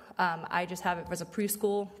sure. I just have it as a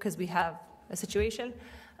preschool because we have a situation.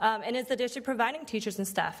 And is the district providing teachers and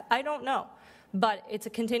staff? I don't know. But it's a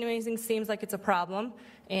continuing thing, seems like it's a problem,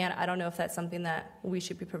 and I don't know if that's something that we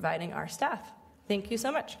should be providing our staff. Thank you so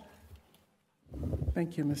much.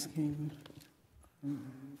 Thank you, Ms. King. All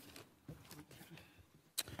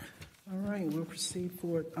right, we'll proceed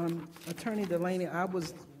forward. Attorney Delaney,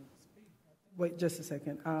 wait just a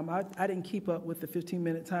second. I didn't keep up with the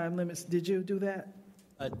 15-minute time limits. Did you do that?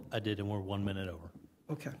 I did, and we're 1 minute over.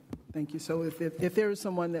 Okay, thank you. So if there is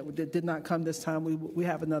someone that did not come this time, we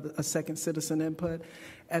have a second citizen input.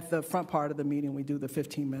 At the front part of the meeting, we do the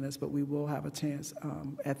 15 minutes, but we will have a chance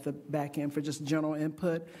at the back end for just general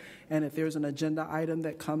input. And if there's an agenda item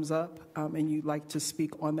that comes up and you'd like to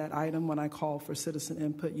speak on that item, when I call for citizen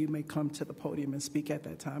input, you may come to the podium and speak at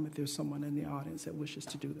that time if there's someone in the audience that wishes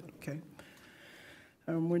to do that, okay?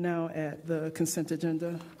 We're now at the consent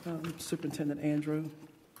agenda. Superintendent Andrew.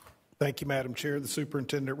 Thank you, Madam Chair. The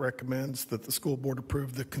superintendent recommends that the school board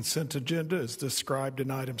approve the consent agenda as described in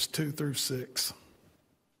items 2 through 6.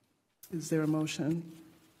 Is there a motion?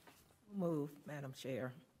 Move, Madam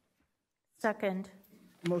Chair. Second.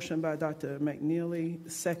 Motion by Dr. McNeely,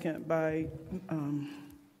 second by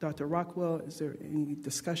Dr. Rockwell. Is there any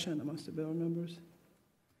discussion amongst the bill members?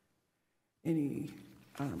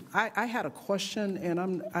 I had a question,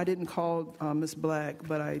 and I didn't call Ms. Black,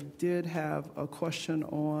 but I did have a question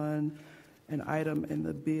on an item in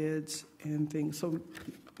the bids and things. So,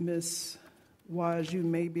 Ms. Wise, you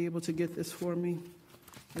may be able to get this for me,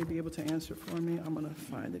 may be able to answer for me. I'm going to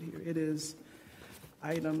find it here. It is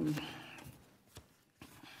item...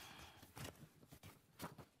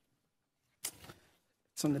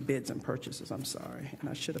 It's on the bids and purchases, I'm sorry. And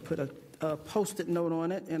I should have put a Post-it note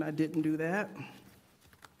on it, and I didn't do that.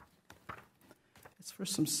 It's for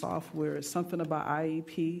some software. It's something about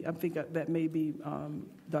IEP. I think that may be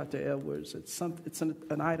Dr. Edwards. It's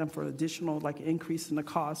an item for additional, like, increase in the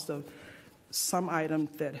cost of some item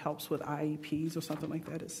that helps with IEPs or something like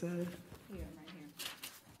that, it said. Yeah, right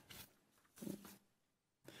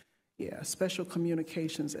here. Yeah, Special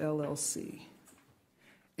Communications, LLC.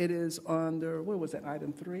 It is under, what was that,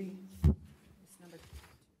 item 3?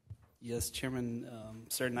 Yes, Chairman,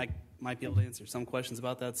 certain I might be able to answer some questions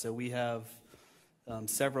about that. So we have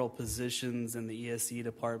several positions in the ESE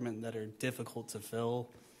department that are difficult to fill,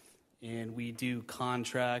 and we do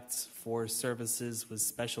contracts for services with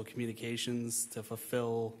Special Communications to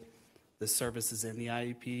fulfill the services in the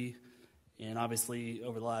IEP. And obviously,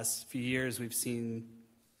 over the last few years, we've seen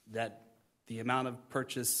that the amount of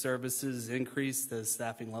purchased services increase, the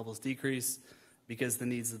staffing levels decrease, because the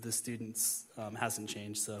needs of the students hasn't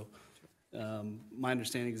changed. So my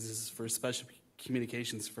understanding is this is for Special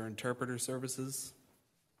Communications for interpreter services.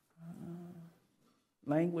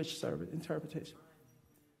 Language service, interpretation.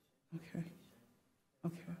 Okay.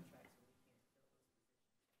 Okay.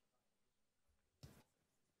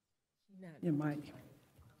 Your mic.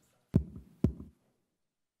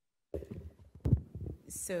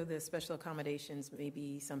 So the special accommodations may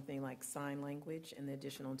be something like sign language and the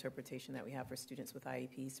additional interpretation that we have for students with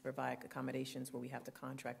IEPs to provide accommodations where we have to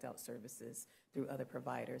contract out services through other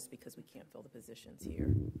providers because we can't fill the positions here.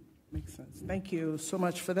 Makes sense. Thank you so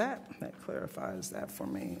much for that. That clarifies that for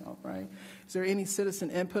me. All right. Is there any citizen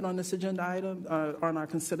input on this agenda item, on our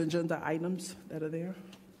consent agenda items that are there?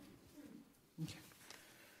 Okay.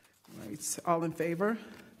 All right. All in favor?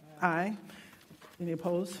 Aye. Any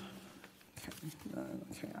opposed? Okay.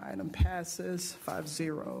 Okay. Item passes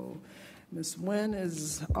 5-0. Ms. Nguyen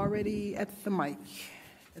is already at the mic,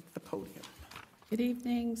 at the podium. Good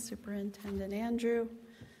evening, Superintendent Andrew,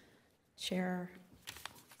 Chair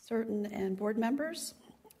Certain, and board members.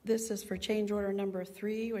 This is for change order number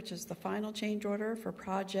 3, which is the final change order for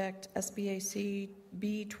project SBAC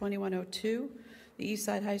B2102, the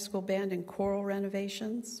Eastside High School Band and Choral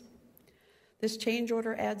renovations. This change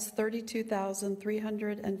order adds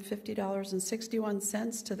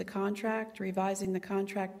 $32,350.61 to the contract, revising the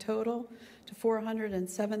contract total to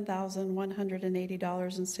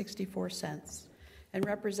 $407,180.64, and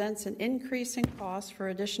represents an increase in cost for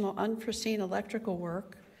additional unforeseen electrical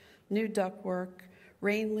work, new ductwork,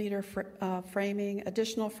 rain leader framing,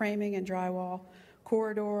 additional framing and drywall,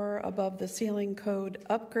 corridor above the ceiling code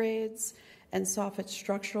upgrades, and soffit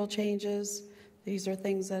structural changes. These are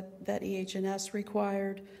things that EH&S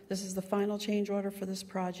required. This is the final change order for this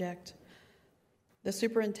project. The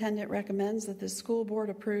superintendent recommends that the school board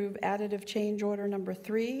approve additive change order number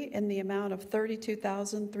 3 in the amount of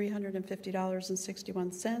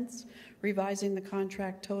 $32,350.61, revising the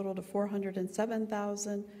contract total to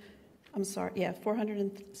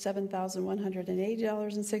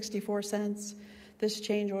 $407,180.64. This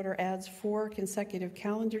change order adds 4 consecutive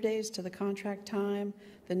calendar days to the contract time.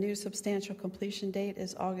 The new substantial completion date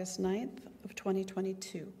is August 9th of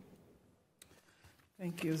 2022.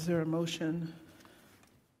 Thank you. Is there a motion?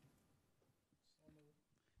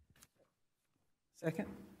 Second?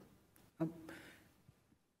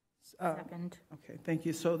 Second. Okay, thank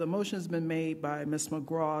you. So the motion has been made by Ms.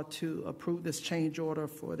 McGraw to approve this change order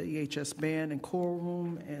for the EHS band and choral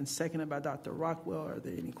room, and seconded by Dr. Rockwell. Are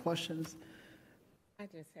there any questions? I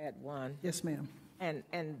just had one. Yes, ma'am. And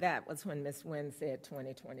that was when Ms. Nguyen said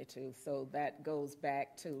 2022. So that goes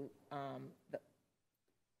back to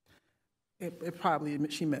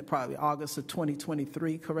She meant probably August of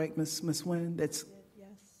 2023, correct, Ms. Nguyen? Yes.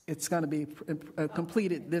 It's going to be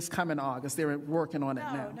completed this coming August. They're working on it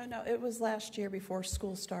now. No. It was last year before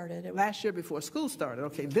school started. Last year before school started.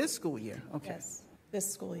 Okay, this school year. Okay. Yes,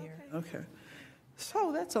 this school year. Okay.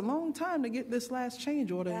 So that's a long time to get this last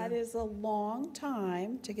change order. That is a long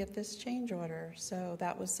time to get this change order. So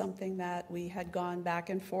that was something that we had gone back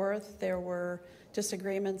and forth. There were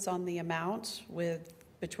disagreements on the amount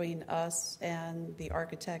between us and the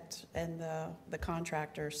architect and the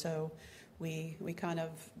contractor. So we kind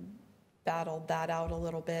of battled that out a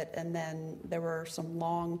little bit, and then there were some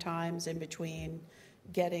long times in between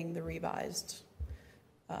getting the revised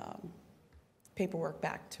paperwork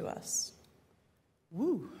back to us.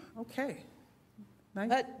 Woo, okay. Nice.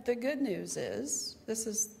 But the good news is this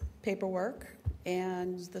is paperwork,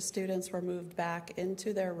 and the students were moved back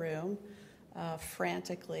into their room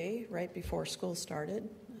frantically right before school started,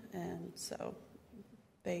 and so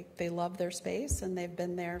they love their space, and they've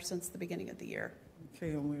been there since the beginning of the year.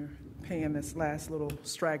 Okay, and we're paying this last little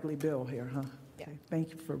straggly bill here, huh? Yeah. Okay,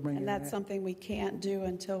 thank you for bringing that. And that's something we can't do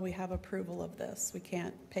until we have approval of this. We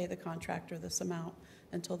can't pay the contractor this amount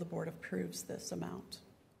until the board approves this amount.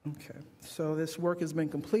 Okay, so this work has been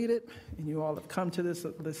completed, and you all have come to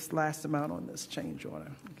this last amount on this change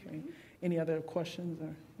order. Okay. Any other questions?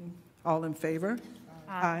 All in favor?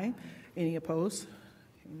 Aye. Any opposed?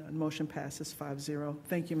 Okay, none. Motion passes 5-0.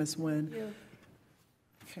 Thank you, Ms. Nguyen. Thank you.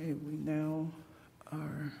 Okay, we now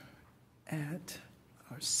are at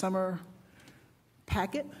our summer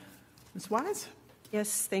packet. Ms. Wise?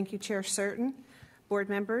 Yes, thank you, Chair Certain. Board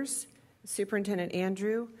members, Superintendent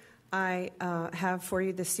Andrew, I have for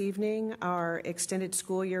you this evening our extended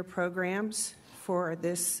school year programs for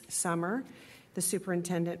this summer. The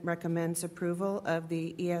superintendent recommends approval of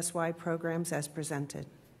the ESY programs as presented.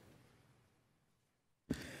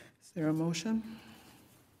 Is there a motion?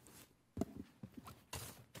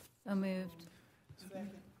 So moved.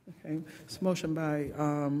 Okay, it's motion by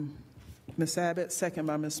Ms. Abbott, second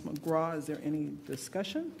by Ms. McGraw. Is there any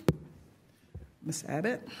discussion? Ms.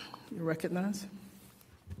 Abbott, you're recognized.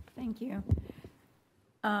 Thank you.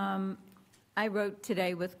 I wrote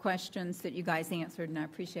today with questions that you guys answered, and I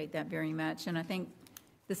appreciate that very much. And I think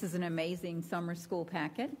This is an amazing summer school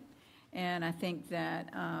packet, and I think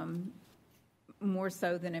that more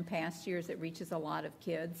so than in past years, it reaches a lot of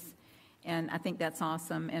kids, and I think that's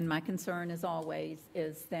awesome. And my concern, as always,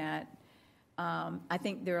 is that I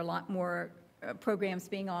think there are a lot more programs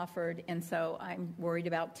being offered, and so I'm worried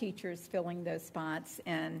about teachers filling those spots,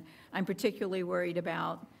 and I'm particularly worried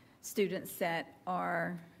about students that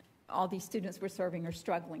are, all these students we're serving are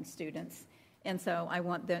struggling students, and so I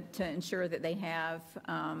want them to ensure that they have,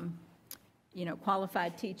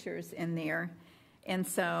 qualified teachers in there. And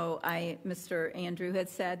so Mr. Andrew had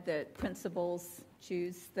said that principals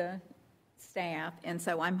choose the staff, and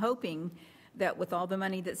so I'm hoping that with all the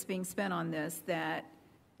money that's being spent on this, that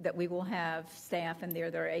we will have staff in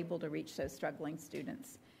there that are able to reach those struggling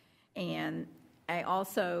students. And I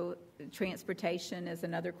also, transportation is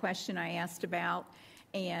another question I asked about,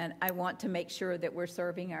 and I want to make sure that we're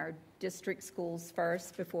serving our district schools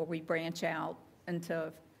first before we branch out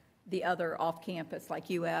into the other off-campus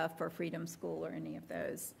like UF or Freedom School or any of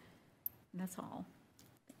those. And that's all.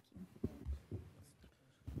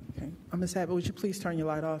 Okay. Ms. Abbott, would you please turn your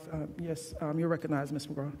light off? Yes, you're recognized, Ms.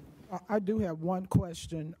 McGraw. I do have one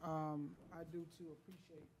question. I do too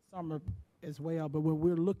appreciate summer as well, but when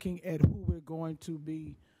we're looking at who we're going to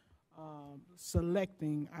be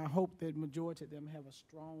selecting, I hope that majority of them have a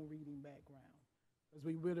strong reading background, because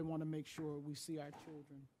we really want to make sure we see our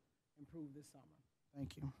children improve this summer.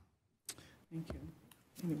 Thank you. Thank you.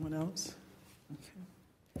 Anyone else?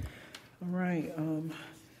 Okay. All right.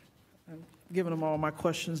 I've given them all my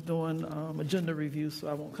questions during agenda review, so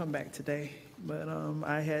I won't come back today. But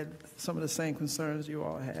I had some of the same concerns you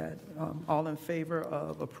all had. All in favor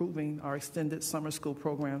of approving our extended summer school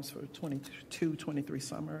programs for 22-23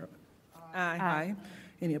 summer? Aye.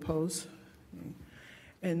 Any opposed?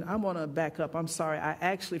 And I want to back up. I'm sorry. I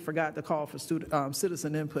actually forgot to call for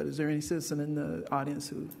citizen input. Is there any citizen in the audience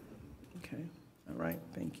who? Okay. All right.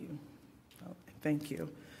 Thank you. Thank you.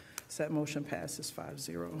 So that motion passes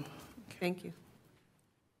 5-0. Okay. Thank you.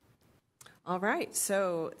 All right,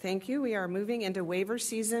 so thank you. We are moving into waiver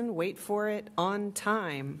season. Wait for it, on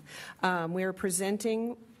time. We are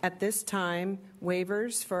presenting at this time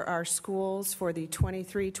waivers for our schools for the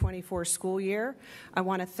 23-24 school year. I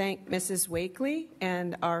want to thank Mrs. Wakely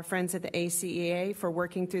and our friends at the ACEA for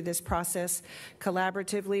working through this process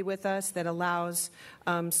collaboratively with us that allows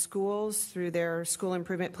schools through their school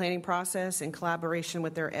improvement planning process in collaboration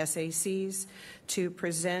with their SACs to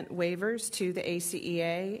present waivers to the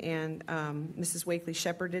ACEA, and Mrs. Wakely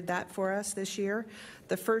shepherded that for us this year.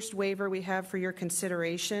 The first waiver we have for your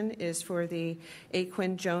consideration is for the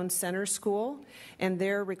Aquin Jones Center School, and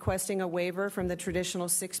they're requesting a waiver from the traditional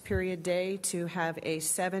 6-period day to have a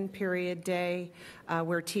 7-period day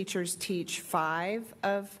where teachers teach 5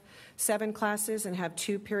 of 7 classes and have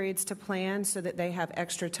 2 periods to plan so that they have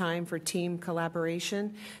extra time for team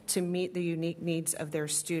collaboration to meet the unique needs of their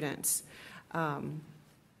students.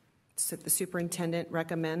 So the superintendent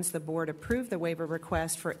recommends the board approve the waiver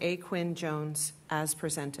request for Aquin Jones as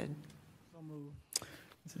presented. So moved.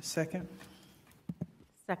 Is there a second?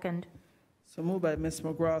 Second. So moved by Ms.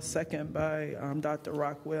 McGraw, second by Dr.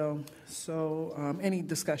 Rockwell. So any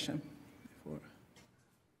discussion? Before? Okay.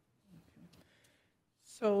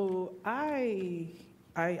 So I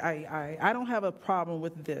don't have a problem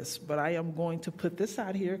with this, but I am going to put this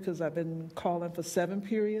out here because I've been calling for 7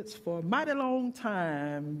 periods for a mighty long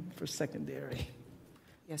time for secondary.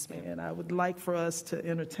 Yes, ma'am. And I would like for us to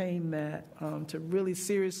entertain that, to really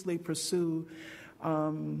seriously pursue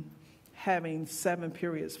having 7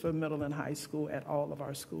 periods for middle and high school at all of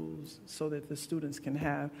our schools so that the students can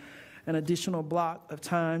have an additional block of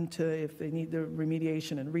time to, if they need the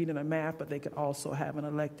remediation and reading and math, but they could also have an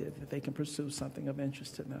elective that they can pursue something of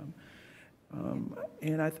interest to them.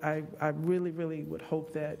 And I really, really would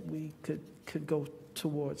hope that we could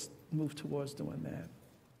move towards doing that.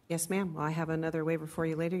 Yes, ma'am. Well, I have another waiver for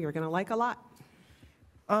you later. You're going to like a lot.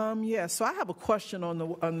 Yeah, so I have a question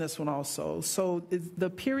on this one also. So the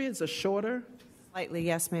periods are shorter? Slightly,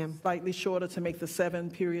 yes, ma'am. Slightly shorter to make the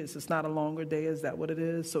 7 periods. It's not a longer day. Is that what it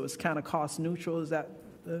is? So it's kind of cost neutral. Is that?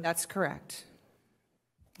 That's correct.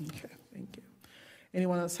 Okay, thank you.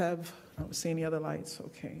 Anyone else have? I don't see any other lights.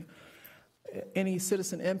 Okay. Any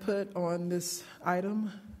citizen input on this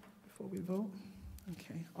item before we vote?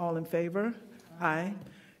 Okay. All in favor? Aye.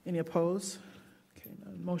 Any opposed? Okay.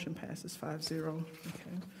 Motion passes 5-0. Okay.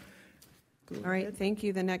 All right, thank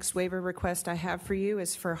you. The next waiver request I have for you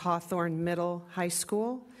is for Hawthorne Middle High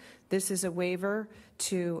School. This is a waiver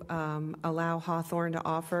to allow Hawthorne to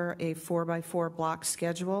offer a 4x4 block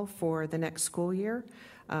schedule for the next school year.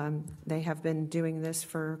 They have been doing this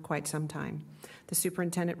for quite some time. The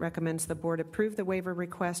superintendent recommends the board approve the waiver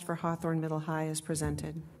request for Hawthorne Middle High as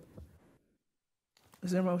presented.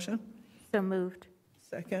 Is there a motion? So moved.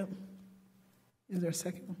 Second? Is there a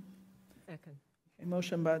second? Second. A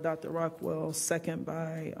motion by Dr. Rockwell, second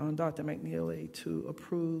by Dr. McNeely to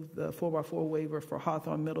approve the 4x4 waiver for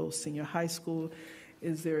Hawthorne Middle Senior High School.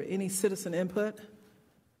 Is there any citizen input?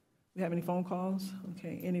 We have any phone calls?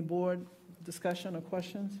 Okay, any board discussion or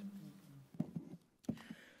questions?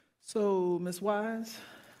 So, Ms. Wise?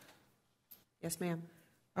 Yes, ma'am.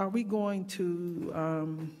 Are we going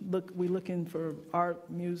to we looking for art,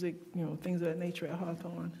 music, things of that nature at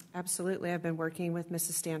Hawthorne? Absolutely. I've been working with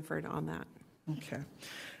Mrs. Stanford on that. Okay.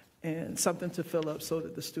 And something to fill up so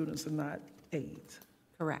that the students are not aides?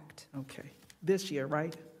 Correct. Okay. This year,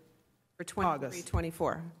 right? For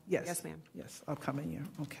 23-24. Yes. Yes, ma'am. Yes, upcoming year.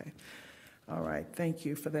 Okay. All right. Thank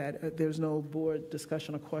you for that. There's no board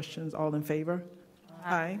discussion or questions. All in favor?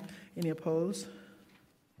 Aye. Any opposed?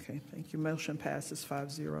 Okay, thank you. Motion passes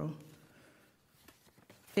 5-0.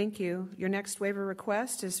 Thank you. Your next waiver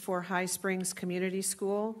request is for High Springs Community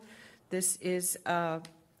School. This is a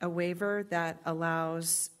waiver that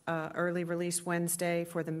allows early release Wednesday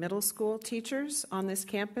for the middle school teachers on this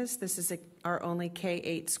campus. This is our only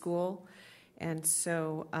K-8 school, and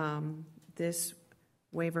so this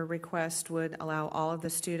waiver request would allow all of the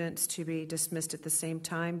students to be dismissed at the same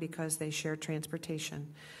time because they share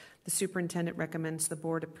transportation. The superintendent recommends the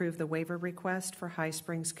board approve the waiver request for High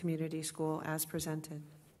Springs Community School as presented.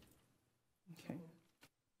 Okay.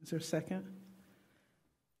 Is there a second?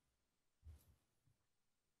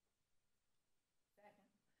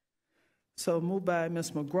 So moved by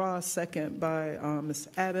Ms. McGraw, second by Ms.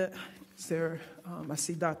 Abbott. Is there, I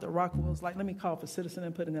see Dr. Rockwell's like, let me call for citizen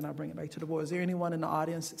input and then I'll bring it back to the board. Is there anyone in the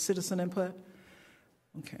audience, citizen input?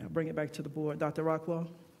 Okay, I'll bring it back to the board. Dr. Rockwell?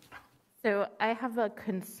 So I have a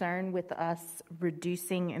concern with us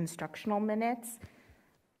reducing instructional minutes.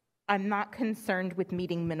 I'm not concerned with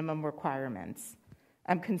meeting minimum requirements.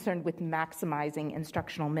 I'm concerned with maximizing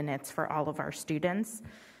instructional minutes for all of our students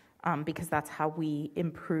because that's how we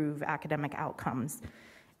improve academic outcomes.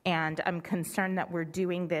 And I'm concerned that we're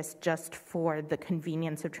doing this just for the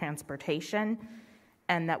convenience of transportation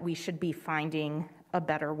and that we should be finding a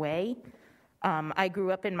better way. I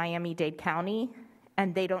grew up in Miami-Dade County,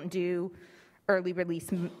 and they don't do early release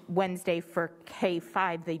Wednesday for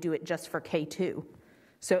K-5, they do it just for K-2.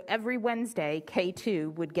 So every Wednesday,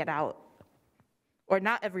 K-2 would get out, or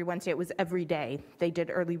not every Wednesday, it was every day. They did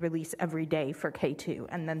early release every day for K-2,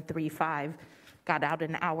 and then 3-5 got out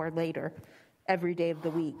an hour later every day of the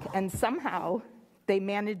week. And somehow they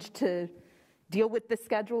managed to deal with the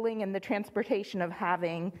scheduling and the transportation of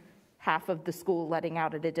having half of the school letting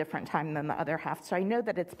out at a different time than the other half. So I know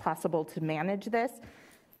that it's possible to manage this.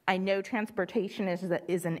 I know transportation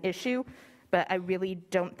is an issue, but I really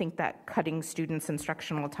don't think that cutting students'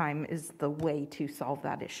 instructional time is the way to solve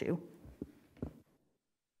that issue.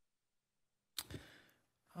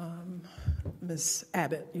 Ms.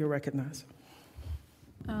 Abbott, you're recognized.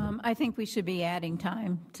 I think we should be adding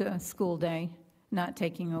time to a school day, not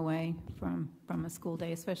taking away from a school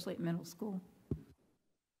day, especially at middle school.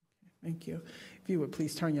 Thank you. If you would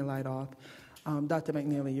please turn your light off. Dr.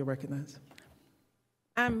 McNeely, you're recognized.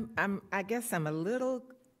 I guess I'm a little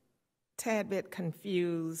tad bit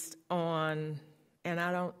confused on, and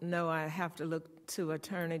I don't know, I have to look to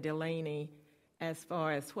Attorney Delaney as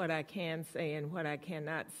far as what I can say and what I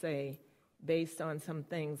cannot say based on some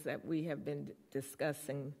things that we have been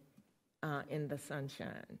discussing in the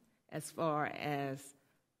sunshine. As far as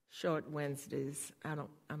short Wednesdays,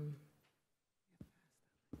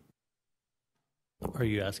 Are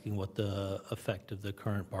you asking what the effect of the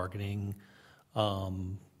current bargaining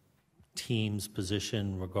team's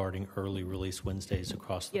position regarding early release Wednesdays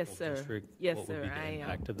across the whole district? Yes, what sir. would be the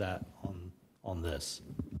impact of that on this?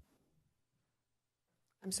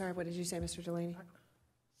 I'm sorry, what did you say, Mr. Delaney?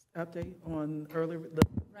 Update on early.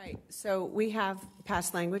 Right. So we have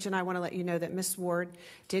passed language, and I want to let you know that Ms. Ward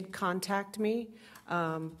did contact me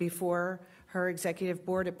before her executive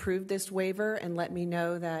board approved this waiver and let me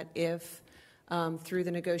know that if through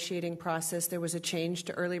the negotiating process there was a change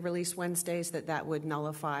to early release Wednesdays, that would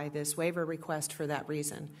nullify this waiver request for that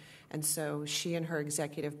reason. And so she and her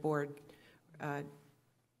executive board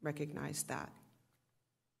recognized that.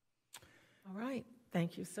 All right.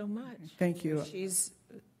 Thank you so much. Thank you.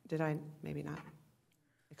 Did I maybe not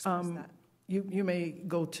express that? You may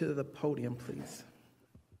go to the podium, please.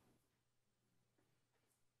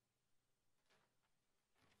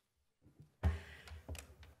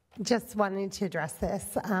 Just wanted to address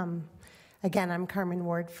this. Again, I'm Carmen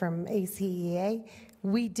Ward from ACEA.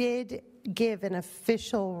 We did give an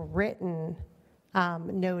official written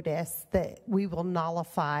notice that we will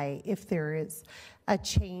nullify if there is a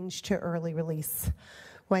change to early release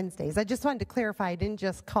Wednesdays. I just wanted to clarify, I didn't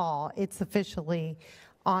just call. It's officially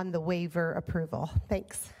on the waiver approval.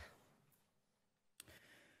 Thanks.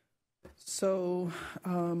 So,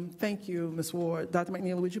 thank you, Ms. Ward. Dr.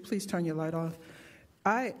 McNeil, would you please turn your light off?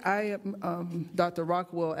 Dr.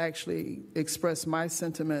 Rockwell actually expressed my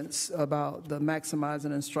sentiments about the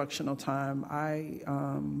maximizing instructional time.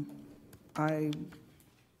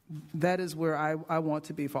 That is where I want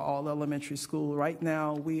to be for all elementary school. Right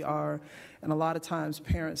now, we are, and a lot of times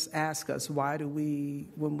parents ask us,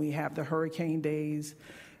 when we have the hurricane days,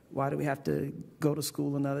 why do we have to go to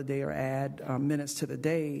school another day or add minutes to the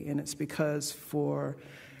day? And it's because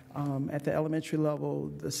at the elementary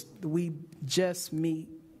level, we just meet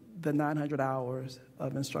the 900 hours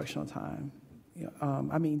of instructional time.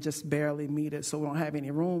 Just barely meet it, so we don't have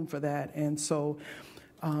any room for that. And so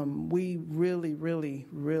we really, really,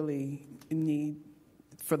 really need,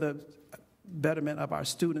 for the betterment of our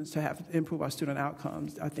students, to improve our student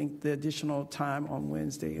outcomes. I think the additional time on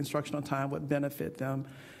Wednesday, instructional time, would benefit them.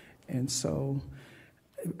 And so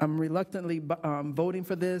I'm reluctantly voting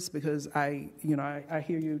for this because I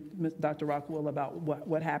hear you, Dr. Rockwell, about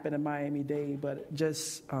what happened in Miami-Dade, but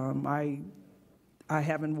just I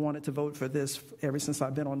haven't wanted to vote for this ever since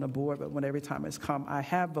I've been on the board, but every time it's come, I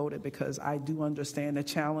have voted because I do understand the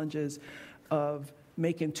challenges of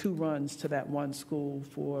making 2 runs to that one school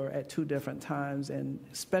at 2 different times, and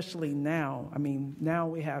especially now. Now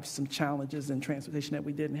we have some challenges in transportation that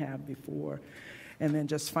we didn't have before. And then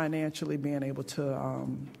just financially being able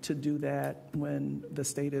to do that when the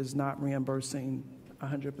state is not reimbursing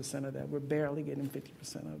 100% of that. We're barely getting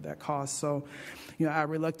 50% of that cost. So, I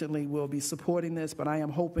reluctantly will be supporting this, but I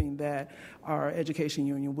am hoping that our education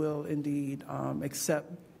union will indeed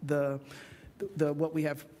accept what we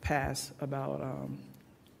have passed about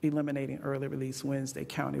eliminating early release Wednesday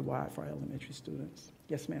countywide for our elementary students.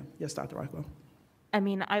 Yes, ma'am. Yes, Dr. Rockwell.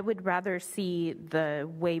 I would rather see the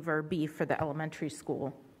waiver be for the elementary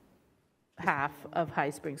school half of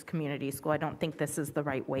High Springs Community School. I don't think this is the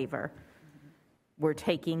right waiver. We're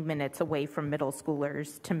taking minutes away from middle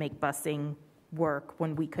schoolers to make busing work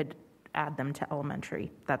when we could add them to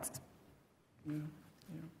elementary. That's. Yeah.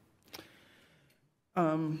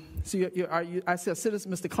 So I see a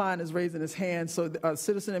citizen, Mr. Klein is raising his hand. So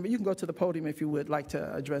citizen, you can go to the podium if you would like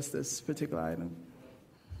to address this particular item.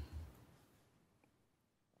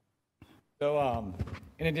 So,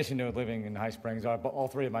 in addition to living in High Springs, all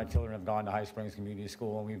 3 of my children have gone to High Springs Community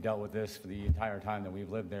School, and we've dealt with this for the entire time that we've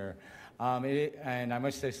lived there. And I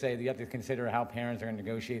must just say that you have to consider how parents are going to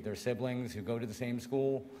negotiate their siblings who go to the same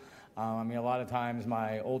school. A lot of times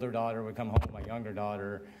my older daughter would come home with my younger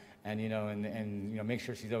daughter, and make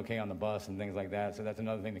sure she's okay on the bus and things like that. So that's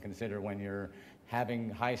another thing to consider when you're having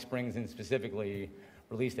High Springs and specifically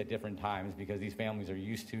released at different times, because these families are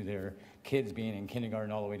used to their kids being in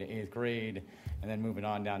kindergarten all the way to 8th grade and then moving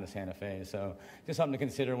on down to Santa Fe. So just something to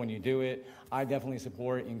consider when you do it. I definitely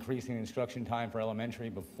support increasing instruction time for elementary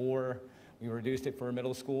before we reduced it for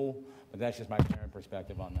middle school, but that's just my parent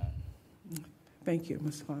perspective on that. Thank you,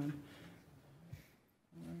 Ms. Klein.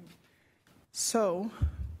 All right. So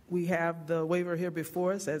we have the waiver here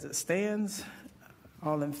before us as it stands.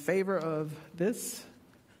 All in favor of this?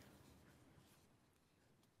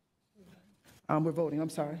 We're voting, I'm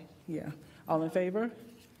sorry. Yeah. All in favor?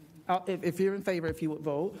 If you're in favor, if you would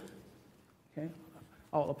vote. Okay.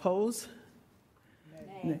 All opposed?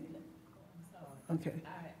 Nay. Okay.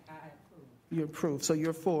 I approve. You approve. So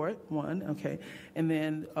you're for it, 1. Okay. And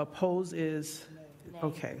then oppose is? Nay.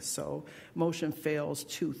 Okay. So motion fails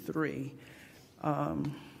 2-3.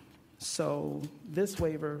 So this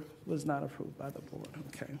waiver was not approved by the board.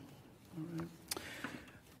 Okay.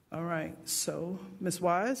 All right. So, Ms.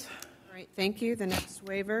 Wise? All right, thank you. The next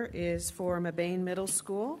waiver is for Mabane Middle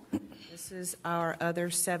School. This is our other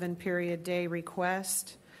 7-period day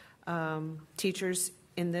request. Teachers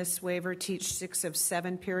in this waiver teach 6 of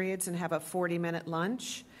 7 periods and have a 40-minute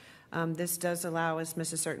lunch. This does allow, as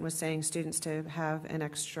Mrs. Certain was saying, students to have an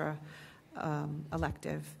extra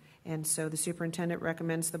elective. And so the superintendent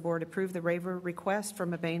recommends the board approve the waiver request for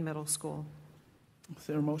Mabane Middle School. Is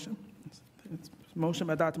there a motion? Motion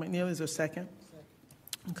by Dr. McNeil. Is there a second?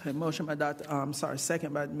 Okay, motion by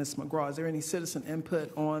second by Ms. McGraw. Is there any citizen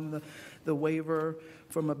input on the waiver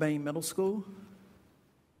for Mabane Middle School?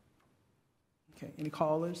 Okay, any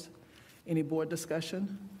callers? Any board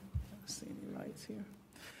discussion? I don't see any lights here.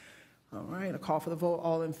 All right, a call for the vote.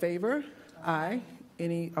 All in favor? Aye.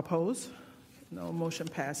 Any opposed? No, motion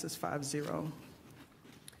passes 5-0.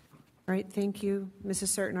 All right, thank you, Mrs.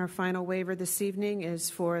 Certain. Our final waiver this evening is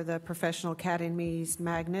for the Professional Academies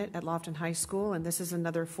Magnet at Lofton High School, and this is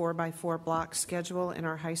another 4x4 block schedule in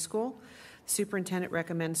our high school. Superintendent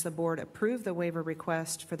recommends the board approve the waiver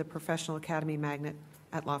request for the Professional Academy Magnet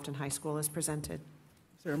at Lofton High School as presented.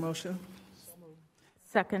 Is there a motion?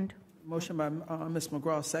 Second. Motion by Ms.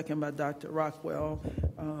 McGraw, second by Dr. Rockwell.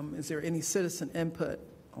 Is there any citizen input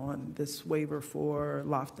on this waiver for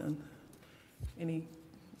Lofton? Any?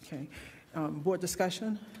 Okay. Board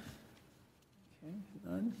discussion? Okay,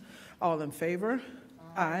 none. All in favor?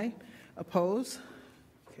 Aye. Opposed?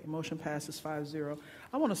 Okay, motion passes 5-0.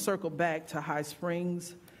 I want to circle back to High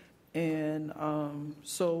Springs. And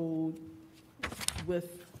so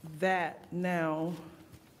with that now.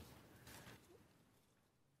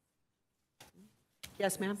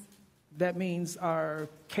 Yes, ma'am. That means our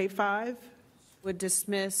K-5 would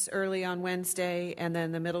dismiss early on Wednesday, and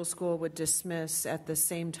then the middle school would dismiss at the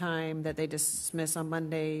same time that they dismiss on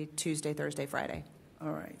Monday, Tuesday, Thursday, Friday.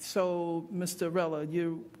 All right. So, Mr. Rella,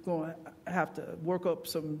 you're going to have to work up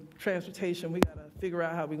some transportation. We got to figure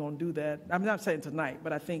out how we're going to do that. I'm not saying tonight,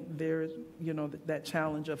 but I think there's, that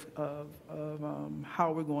challenge of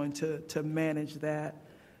how we're going to manage that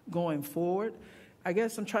going forward. I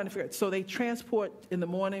guess I'm trying to figure out. So they transport in the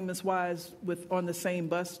morning, Ms. Wise, on the same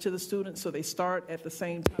bus to the students, so they start at the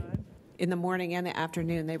same time? In the morning and the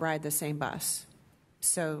afternoon, they ride the same bus.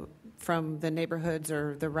 So from the neighborhoods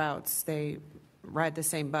or the routes, they ride the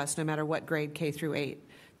same bus, no matter what grade K through 8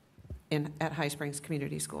 at High Springs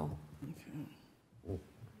Community School. Okay.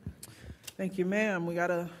 Thank you, ma'am. We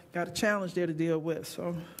got a challenge there to deal with.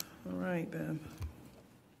 So, all right then.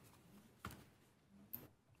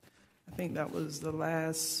 I think that was the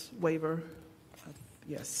last waiver.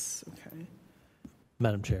 Yes, okay.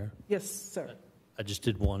 Madam Chair? Yes, sir. I just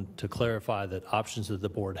did want to clarify that options that the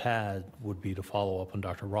board had would be to follow up on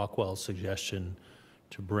Dr. Rockwell's suggestion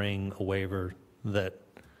to bring a waiver that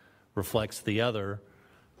reflects the other.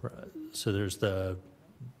 So there's the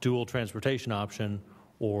dual transportation option,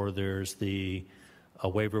 or there's a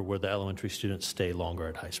waiver where the elementary students stay longer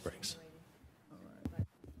at High Springs.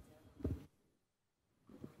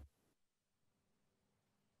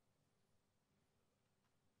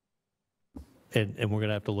 And we're going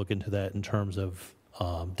to have to look into that in terms of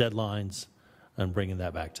deadlines and bringing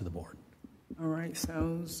that back to the board. All right,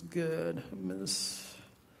 sounds good, Ms.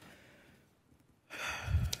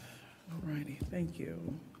 All righty, thank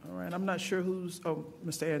you. All right, I'm not sure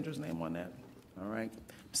Mr. Andrews' name on that. All right,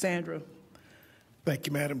 Sandra. Thank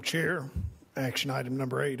you, Madam Chair. Action item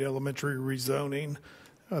number 8, elementary rezoning.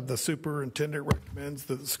 The superintendent recommends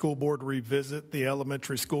that the school board revisit the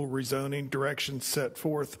elementary school rezoning directions set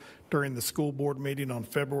forth during the school board meeting on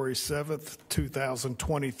February 7th,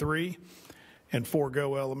 2023, and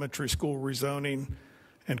forego elementary school rezoning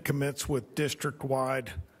and commence with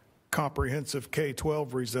district-wide comprehensive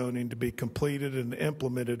K-12 rezoning to be completed and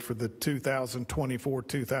implemented for the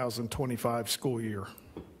 2024-2025 school year.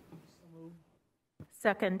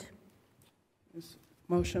 Second.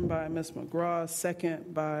 Motion by Ms. McGraw,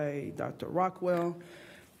 second by Dr. Rockwell.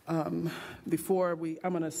 I'm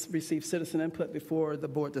going to receive citizen input before the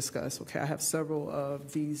board discuss. Okay, I have several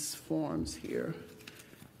of these forms here.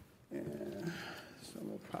 And so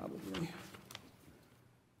we'll probably,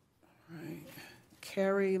 all right.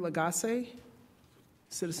 Carrie Lagasse,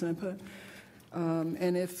 citizen input.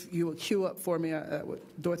 And if you would queue up for me,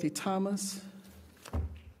 Dorothy Thomas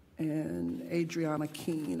and Adriana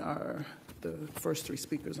Keene are the first 3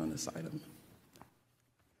 speakers on this item.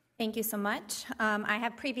 Thank you so much. I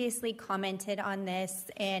have previously commented on this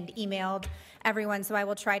and emailed everyone, so I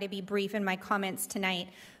will try to be brief in my comments tonight.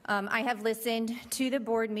 I have listened to the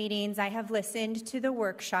board meetings. I have listened to the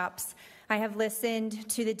workshops. I have listened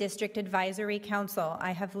to the District Advisory Council.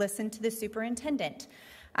 I have listened to the superintendent.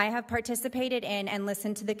 I have participated in and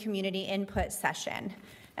listened to the community input session.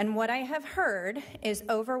 And what I have heard is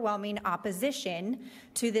overwhelming opposition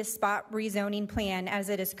to this spot rezoning plan as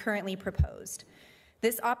it is currently proposed.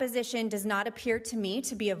 This opposition does not appear to me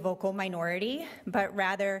to be a vocal minority, but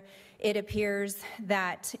rather it appears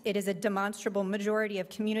that it is a demonstrable majority of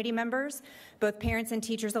community members, both parents and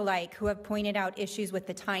teachers alike, who have pointed out issues with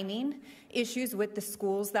the timing, issues with the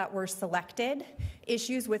schools that were selected,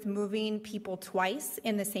 issues with moving people twice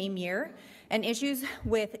in the same year, and issues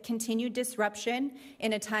with continued disruption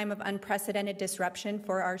in a time of unprecedented disruption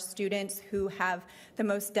for our students who have the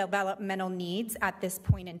most developmental needs at this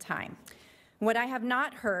point in time. What I have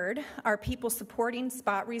not heard are people supporting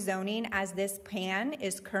spot rezoning as this plan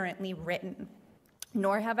is currently written,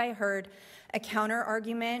 nor have I heard a counter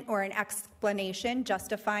argument or an explanation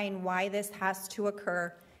justifying why this has to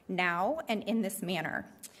occur now and in this manner.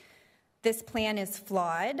 This plan is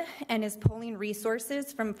flawed and is pulling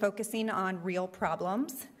resources from focusing on real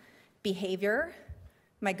problems, behavior.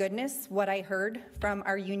 My goodness, what I heard from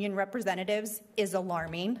our union representatives is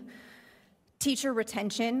alarming. Teacher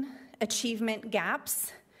retention, achievement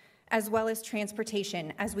gaps, as well as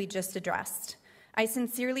transportation, as we just addressed. I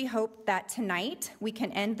sincerely hope that tonight we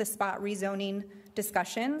can end the spot rezoning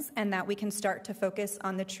discussions and that we can start to focus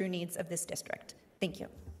on the true needs of this district. Thank you.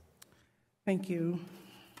 Thank you.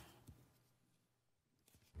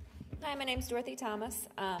 Hi, my name is Dorothy Thomas.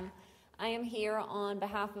 I am here on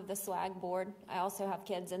behalf of the SWAG board. I also have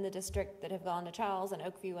kids in the district that have gone to Charles and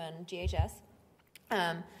Oakview and GHS.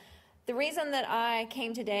 The reason that I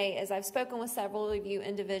came today is I've spoken with several of you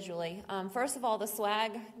individually. First of all, the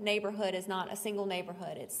SWAG neighborhood is not a single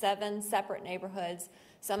neighborhood. It's 7 separate neighborhoods.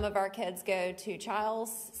 Some of our kids go to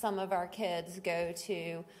Charles, some of our kids go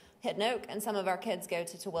to Hidden Oak, and some of our kids go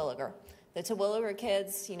to Terwilliger. The Terwilliger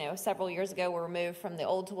kids, several years ago were removed from the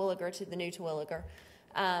old Terwilliger to the new Terwilliger.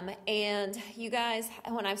 And you guys,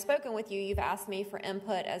 when I've spoken with you, you've asked me for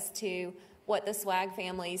input as to what the SWAG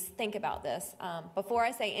families think about this. Before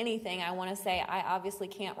I say anything, I want to say I obviously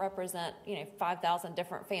can't represent 5,000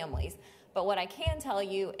 different families. But what I can tell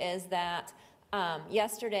you is that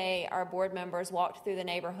yesterday our board members walked through the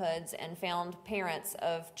neighborhoods and found parents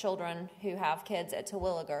of children who have kids at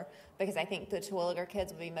Terwilliger, because I think the Terwilliger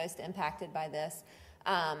kids will be most impacted by this.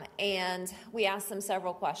 And we asked them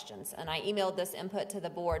several questions, and I emailed this input to the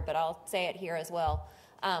board, but I'll say it here as well.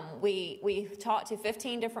 We talked to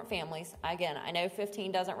 15 different families. Again, I know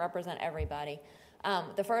 15 doesn't represent everybody.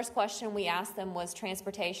 The first question we asked them was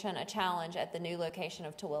transportation a challenge at the new location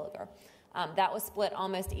of Terwilliger. That was split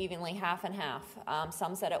almost evenly, half and half.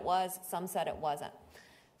 Some said it was, some said it wasn't.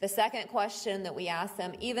 The second question that we asked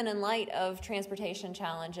them, even in light of transportation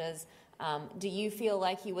challenges, do you feel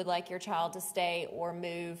like you would like your child to stay or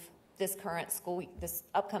move this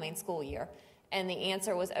upcoming school year? And the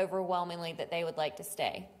answer was overwhelmingly that they would like to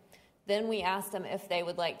stay. Then we asked them if they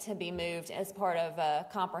would like to be moved as part of a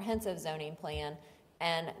comprehensive zoning plan,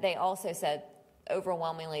 and they also said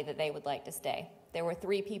overwhelmingly that they would like to stay. There were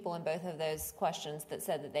 3 people in both of those questions that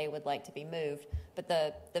said that they would like to be moved, but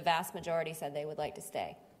the vast majority said they would like to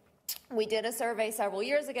stay. We did a survey several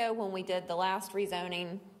years ago when we did the last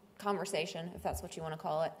rezoning conversation, if that's what you want to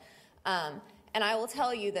call it. And I will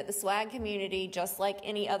tell you that the SWAG community, just like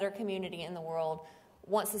any other community in the world,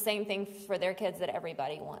 wants the same thing for their kids that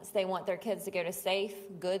everybody wants. They want their kids to go to safe,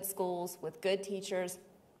 good schools with good teachers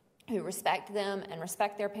who respect them and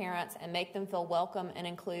respect their parents and make them feel welcome and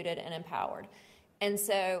included and empowered. And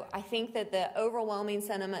so I think that the overwhelming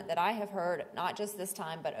sentiment that I have heard, not just this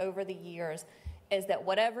time, but over the years, is that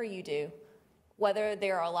whatever you do, whether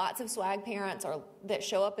there are lots of SWAG parents that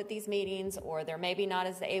show up at these meetings or they're maybe not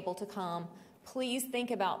as able to come, please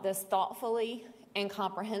think about this thoughtfully and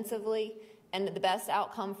comprehensively and the best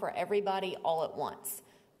outcome for everybody all at once.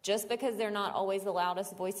 Just because they're not always the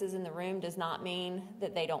loudest voices in the room does not mean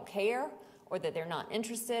that they don't care or that they're not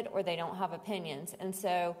interested or they don't have opinions. And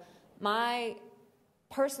so my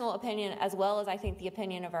personal opinion, as well as I think the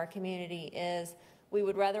opinion of our community, is we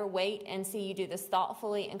would rather wait and see you do this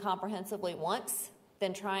thoughtfully and comprehensively once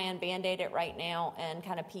than try and Band-Aid it right now and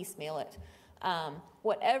kind of piecemeal it.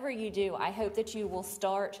 Whatever you do, I hope that you will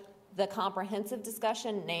start the comprehensive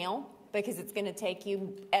discussion now, because it's going to take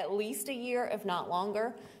you at least a year, if not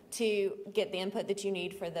longer, to get the input that you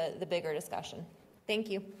need for the bigger discussion. Thank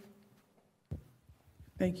you.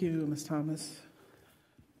 Thank you, Ms. Thomas.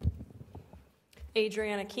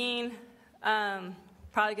 Adriana Keene,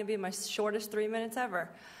 probably going to be my shortest 3 minutes ever.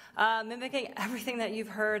 Mimicking everything that you've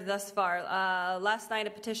heard thus far. Last night, a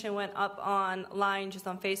petition went up online, just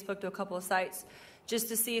on Facebook, to a couple of sites, just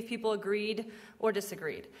to see if people agreed or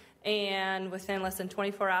disagreed. And within less than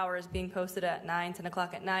 24 hours, being posted at 9, 10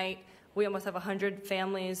 o'clock at night, we almost have 100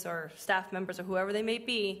 families or staff members or whoever they may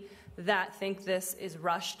be that think this is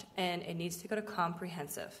rushed and it needs to go to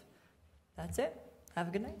comprehensive. That's it. Have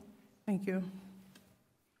a good night. Thank you.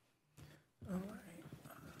 All right.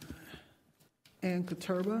 Ann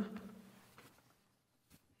Katurba.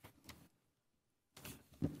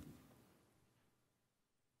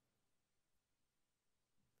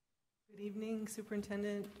 Good evening,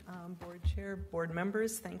 Superintendent, Board Chair, Board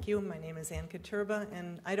members. Thank you. My name is Ann Katurba,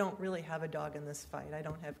 and I don't really have a dog in this fight. I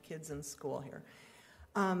don't have kids in school here.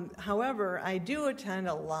 However, I do attend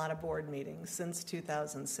a lot of board meetings since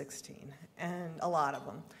 2016, and a lot of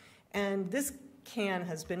them. And this can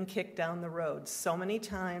has been kicked down the road so many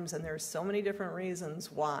times, and there's so many different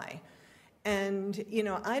reasons why. And, you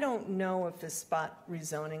know, I don't know if this spot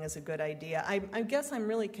rezoning is a good idea. I guess I'm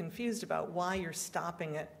really confused about why you're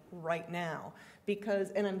stopping it right now. Because,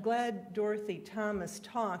 and I'm glad Dorothy Thomas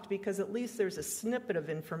talked, because at least there's a snippet of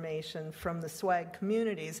information from the SWAG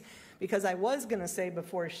communities. Because I was going to say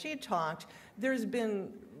before she talked, there's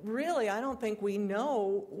been really, I don't think we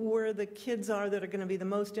know where the kids are that are going to be the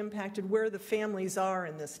most impacted, where the families are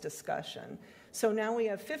in this discussion. So now we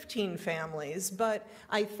have 15 families, but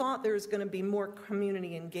I thought there was going to be more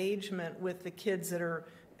community engagement with the kids that are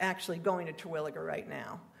actually going to Terwilliger right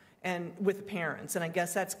now, and with the parents, and I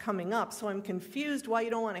guess that's coming up. So I'm confused why you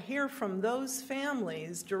don't want to hear from those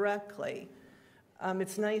families directly.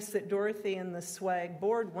 It's nice that Dorothy and the SWAG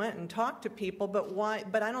board went and talked to people, but why?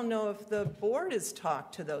 But I don't know if the board has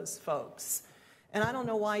talked to those folks, and I don't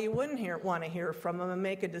know why you wouldn't want to hear from them and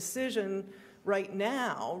make a decision right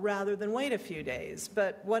now rather than wait a few days.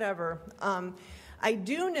 But whatever. I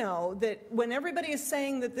do know that when everybody is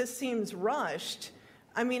saying that this seems rushed,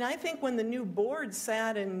 I mean, I think when the new board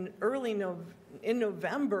sat in in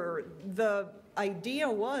November, the idea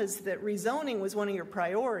was that rezoning was one of your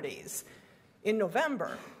priorities in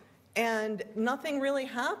November, and nothing really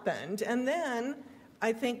happened. And then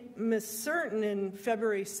I think Ms. Certain in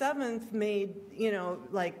February 7th made, you know,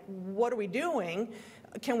 like, what are we doing?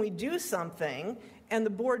 Can we do something? And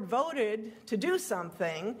the board voted to do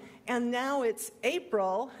something, and now it's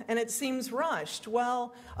April, and it seems rushed.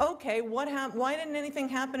 Well, okay, why didn't anything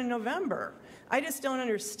happen in November? I just don't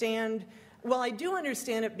understand. Well, I do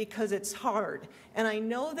understand it because it's hard, and I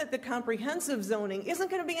know that the comprehensive zoning isn't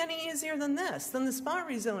going to be any easier than this, than the spot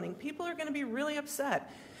rezoning. People are going to be really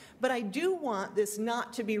upset. But I do want this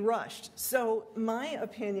not to be rushed. So my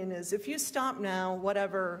opinion is, if you stop now,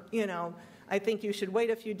 whatever, you know, I think you should wait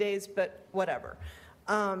a few days, but whatever,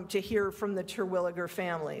 to hear from the Terwilliger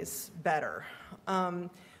families better.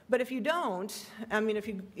 But if you don't, I mean,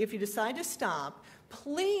 if you decide to stop,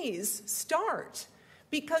 please start,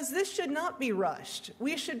 because this should not be rushed.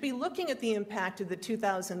 We should be looking at the impact of the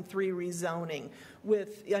 2003 rezoning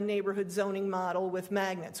with a neighborhood zoning model with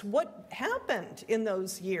magnets. What happened in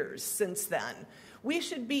those years since then? We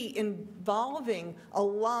should be involving a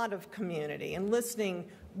lot of community and listening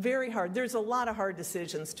very hard. There's a lot of hard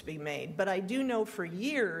decisions to be made, but I do know for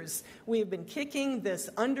years we have been kicking this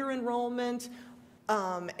under-enrollment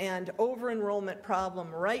and over-enrollment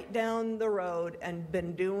problem right down the road and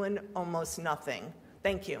been doing almost nothing.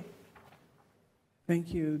 Thank you.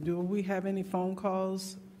 Thank you. Do we have any phone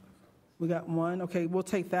calls? We got one. Okay, we'll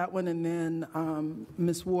take that one, and then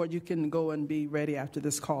Ms. Ward, you can go and be ready after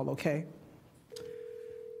this call, okay?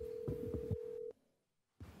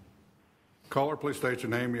 Caller, please state your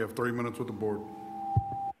name. You have 3 minutes with the board.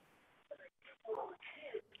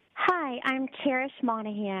 Hi, I'm Cherish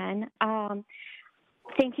Monahan.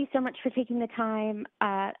 Thank you so much for taking the time.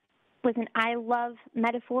 Listen, I love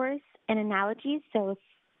metaphors and analogies, so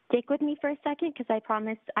stick with me for a second, because I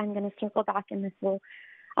promise I'm going to circle back and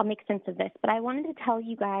I'll make sense of this. But I wanted to tell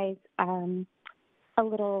you guys a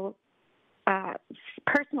little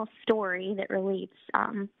personal story that relates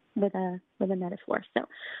with a metaphor. So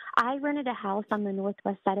I rented a house on the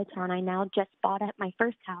northwest side of town. I now just bought up my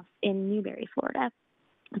first house in Newberry, Florida.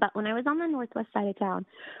 But when I was on the northwest side of town,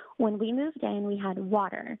 when we moved in, we had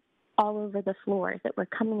water all over the floors that were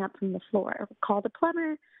coming up from the floor. We called a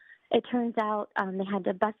plumber. It turns out they had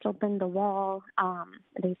to bust open the wall.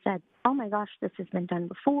 They said, oh my gosh, this has been done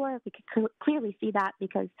before. We could clearly see that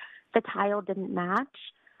because the tile didn't match.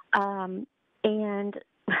 And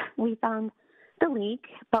we found the leak,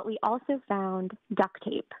 but we also found duct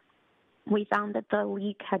tape. We found that the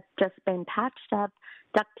leak had just been patched up,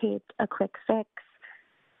 duct taped, a quick fix.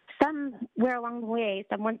 Somewhere along the way,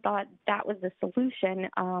 someone thought that was the solution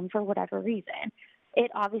for whatever reason. It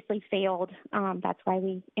obviously failed. That's why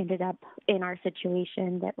we ended up in our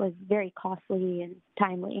situation that was very costly and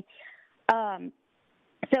timely.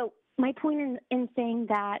 So my point in saying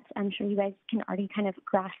that, I'm sure you guys can already kind of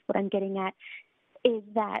grasp what I'm getting at, is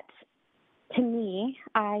that to me,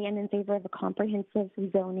 I am in favor of a comprehensive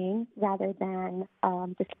rezoning rather than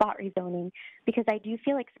the spot rezoning, because I do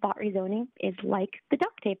feel like spot rezoning is like the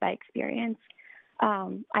duct tape I experienced.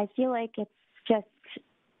 I feel like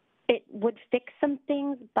it would fix some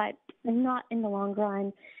things, but not in the long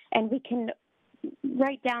run. And we can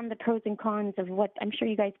write down the pros and cons of what I'm sure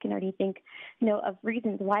you guys can already think, of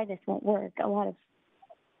reasons why this won't work. A lot of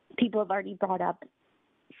people have already brought up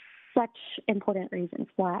such important reasons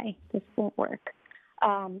why this won't work.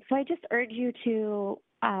 So I just urge you to,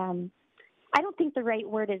 I don't think the right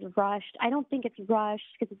word is rushed. I don't think it's rushed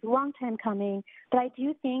because it's a long time coming, but I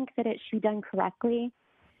do think that it should be done correctly.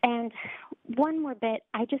 And one more bit,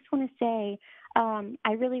 I just want to say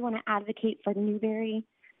I really want to advocate for Newberry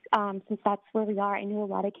since that's where we are. I know a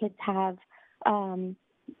lot of kids have,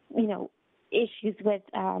 issues with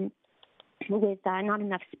not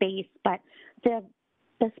enough space, but the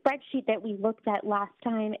spreadsheet that we looked at last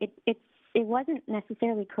time, it wasn't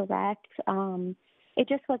necessarily correct. It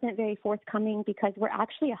just wasn't very forthcoming because we're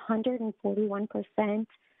actually 141%.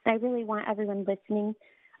 I really want everyone listening,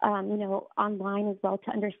 online as well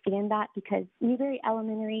to understand that, because Newberry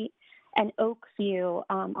Elementary and Oakview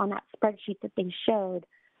on that spreadsheet that they showed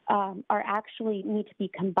are actually need to be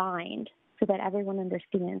combined so that everyone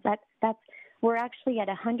understands. We're actually at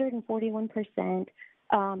 141%.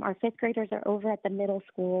 Our fifth graders are over at the middle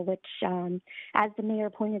school, which, as the mayor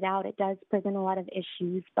pointed out, it does present a lot of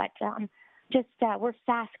issues, but we're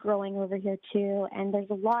fast growing over here too, and there's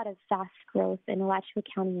a lot of fast growth in Alachua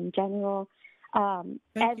County in general.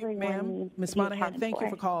 Thank you, ma'am. Ms. Monahan, thank you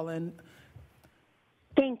for calling.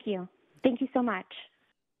 Thank you. Thank you so much.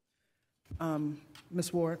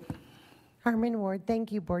 Ms. Ward. Harmon Ward,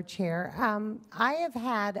 thank you, Board Chair. I have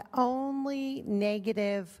had only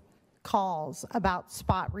negative calls about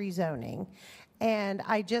spot rezoning, and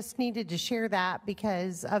I just needed to share that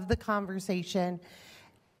because of the conversation.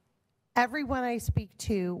 Everyone I speak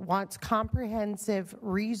to wants comprehensive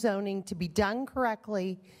rezoning to be done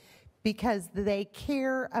correctly because they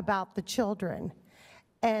care about the children.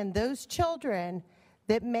 And those children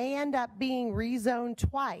that may end up being rezoned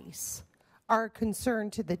twice are a concern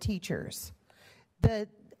to the teachers.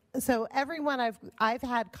 So everyone I've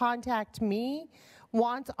had contact me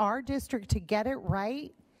wants our district to get it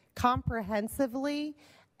right comprehensively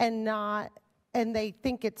and they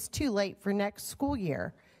think it's too late for next school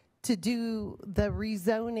year to do the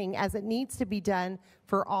rezoning as it needs to be done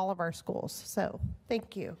for all of our schools. So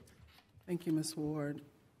thank you. Thank you, Ms. Ward.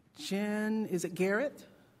 Jen, is it Garrett?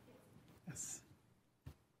 Yes.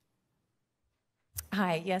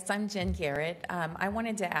 Hi, yes, I'm Jen Garrett. I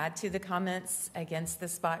wanted to add to the comments against the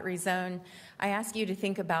spot rezone. I ask you to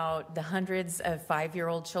think about the hundreds of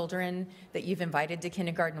 5-year-old children that you've invited to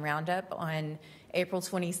Kindergarten Roundup on April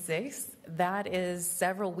 26th. That is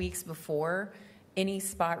several weeks before any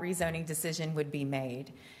spot rezoning decision would be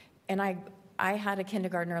made. And I had a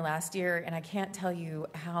kindergartner last year, and I can't tell you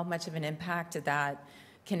how much of an impact that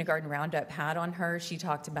Kindergarten Roundup had on her. She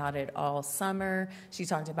talked about it all summer. She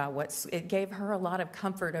talked about it gave her a lot of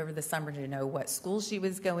comfort over the summer to know what school she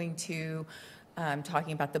was going to,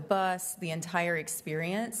 talking about the bus, the entire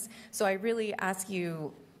experience. So I really ask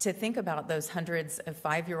you to think about those hundreds of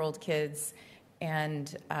 5-year-old kids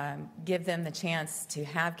and give them the chance to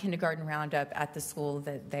have Kindergarten Roundup at the school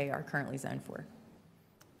that they are currently zoned for.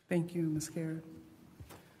 Thank you, Ms. Garrett.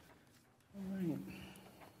 All right.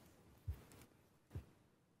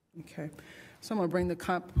 Okay, so I'm going to bring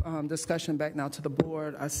the discussion back now to the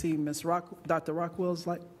board. I see Dr. Rockwell's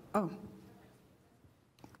like, oh,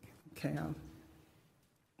 okay.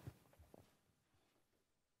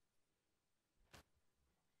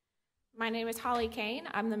 My name is Holly Kane.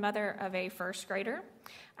 I'm the mother of a first grader.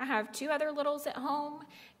 I have 2 other littles at home,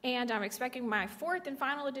 and I'm expecting my 4th and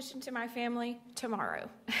final addition to my family tomorrow.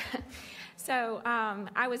 So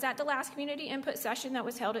I was at the last community input session that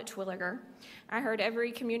was held at Twilliger. I heard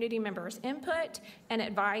every community member's input and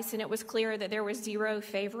advice, and it was clear that there was 0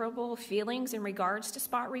 favorable feelings in regards to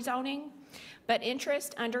spot rezoning, but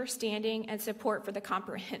interest, understanding, and support for the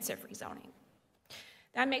comprehensive rezoning.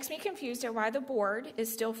 That makes me confused at why the board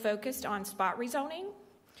is still focused on spot rezoning.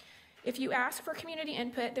 If you ask for community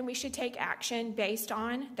input, then we should take action based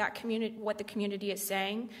on that what the community is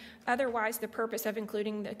saying. Otherwise, the purpose of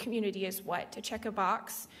including the community is what? To check a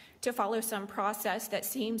box, to follow some process that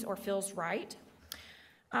seems or feels right.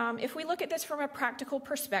 If we look at this from a practical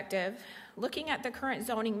perspective, looking at the current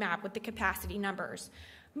zoning map with the capacity numbers,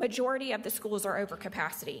 majority of the schools are over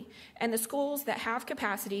capacity, and the schools that have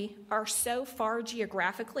capacity are so far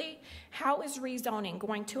geographically. How is rezoning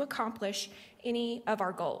going to accomplish any of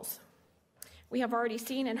our goals? We have already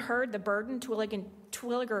seen and heard the burden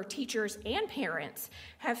Twilliger teachers and parents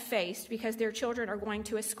have faced because their children are going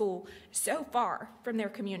to a school so far from their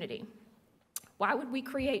community. Why would we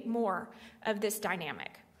create more of this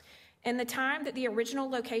dynamic? In the time that the original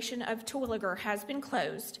location of Twilliger has been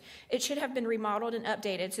closed, it should have been remodeled and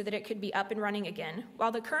updated so that it could be up and running again,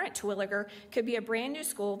 while the current Twilliger could be a brand new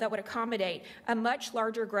school that would accommodate a much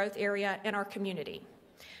larger growth area in our community.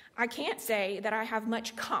 I can't say that I have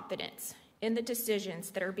much confidence in the decisions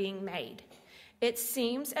that are being made. It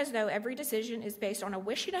seems as though every decision is based on a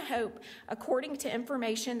wish and a hope according to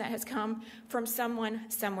information that has come from someone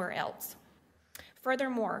somewhere else.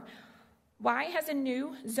 Furthermore, Why has a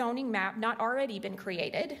new zoning map not already been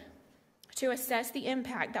created to assess the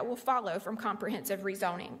impact that will follow from comprehensive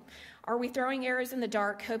rezoning? Are we throwing arrows in the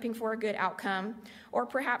dark, hoping for a good outcome, or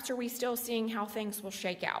perhaps are we still seeing how things will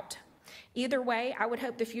shake out? Either way, I would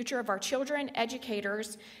hope the future of our children,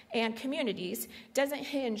 educators, and communities doesn't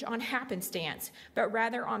hinge on happenstance, but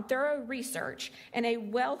rather on thorough research and a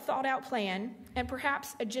well-thought-out plan, and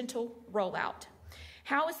perhaps a gentle rollout.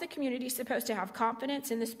 How is the community supposed to have confidence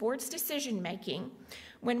in this board's decision-making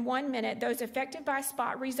when 1 minute those affected by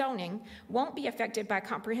spot rezoning won't be affected by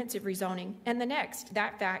comprehensive rezoning, and the next,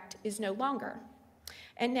 that fact is no longer?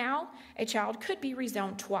 And now, a child could be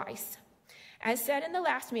rezoned twice. As said in the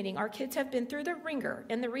last meeting, our kids have been through the ringer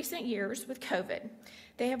in the recent years with COVID.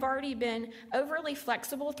 They have already been overly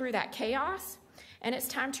flexible through that chaos, and it's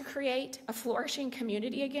time to create a flourishing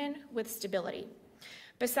community again with stability.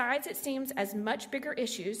 Besides, it seems as much bigger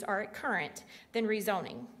issues are at current than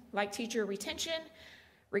rezoning, like teacher retention,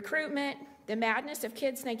 recruitment, the madness of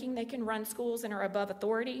kids thinking they can run schools and are above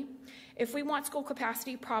authority. If we want school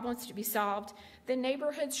capacity problems to be solved, then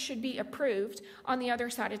neighborhoods should be approved on the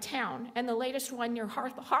other side of town, and the latest one near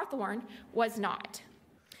Hawthorne was not.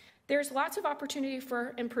 There's lots of opportunity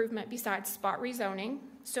for improvement besides spot rezoning.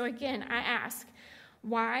 So again, I ask,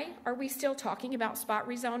 why are we still talking about spot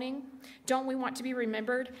rezoning? Don't we want to be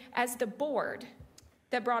remembered as the board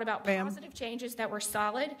that brought about positive changes that were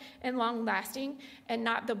solid and long-lasting, and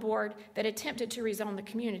not the board that attempted to rezone the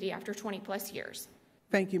community after 20-plus years?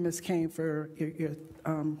 Thank you, Ms. Kane, for your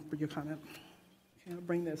comment. Okay, I'll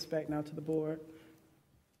bring this back now to the board.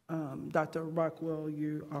 Dr. Rockwell,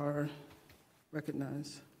 you are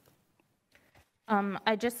recognized.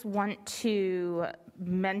 I just want to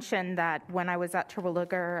mention that when I was at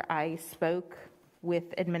Terwilliger, I spoke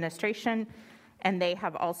with administration, and they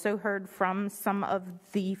have also heard from some of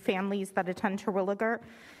the families that attend Terwilliger,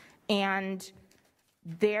 and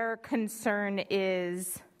their concern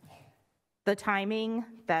is the timing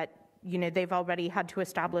that, they've already had to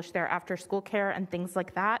establish their after-school care and things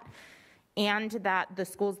like that, and that the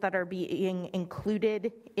schools that are being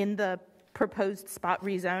included in the proposed spot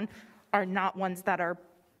rezone are not ones that are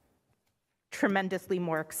tremendously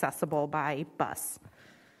more accessible by bus.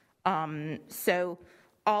 So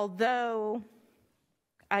although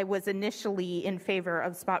I was initially in favor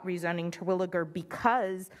of spot rezoning Terwilliger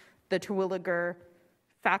because the Terwilliger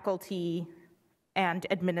faculty and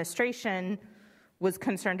administration was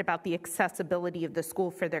concerned about the accessibility of the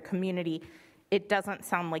school for their community, it doesn't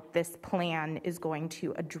sound like this plan is going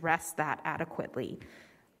to address that adequately.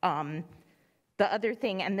 The other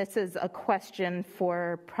thing, and this is a question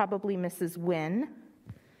for probably Mrs. Wynn,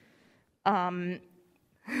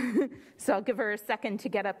 so I'll give her a second to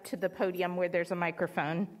get up to the podium where there's a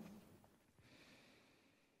microphone.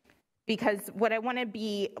 Because what I want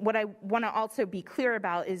to also be clear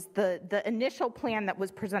about is the initial plan that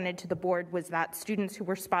was presented to the board was that students who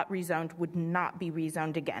were spot rezoned would not be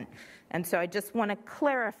rezoned again. And so I just want to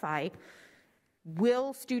clarify,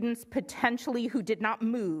 will students potentially who did not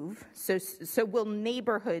move, so will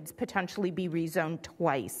neighborhoods potentially be rezoned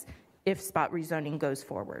twice if spot rezoning goes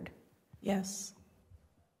forward? Yes.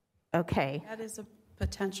 Okay. That is a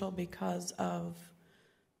potential because of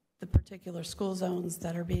the particular school zones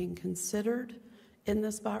that are being considered in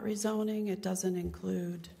the spot rezoning. It doesn't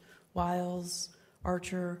include Wiles,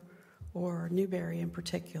 Archer, or Newberry in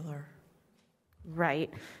particular.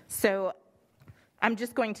 Right. So I'm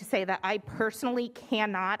just going to say that I personally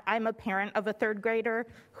cannot. I'm a parent of a third grader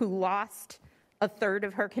who lost a third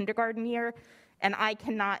of her kindergarten year, and I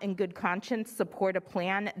cannot in good conscience support a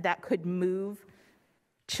plan that could move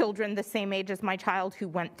children the same age as my child who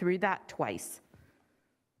went through that twice.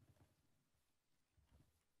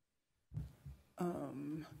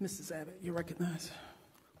 Mrs. Abbott, you're recognized.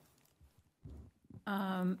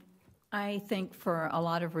 I think for a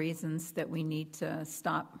lot of reasons that we need to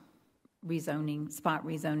stop rezoning, spot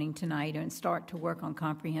rezoning tonight and start to work on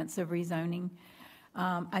comprehensive rezoning.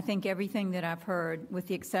 I think everything that I've heard, with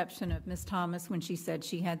the exception of Ms. Thomas when she said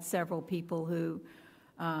she had several people who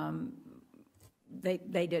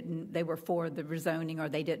they were for the rezoning or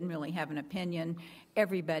they didn't really have an opinion.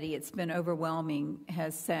 Everybody, it's been overwhelming,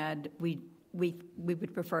 has said we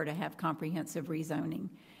would prefer to have comprehensive rezoning.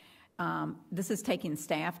 This is taking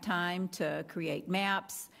staff time to create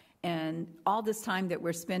maps, and all this time that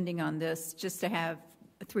we're spending on this just to have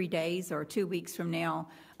 3 days or 2 weeks from now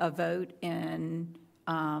a vote and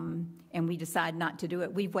we decide not to do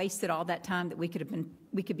it. We've wasted all that time that we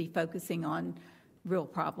could be focusing on real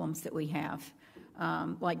problems that we have,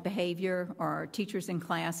 like behavior or teachers in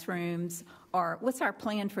classrooms, or what's our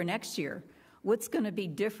plan for next year? What's going to be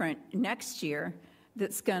different next year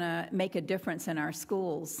that's going to make a difference in our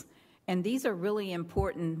schools. And these are really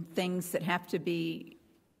important things that have to be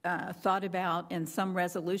thought about and some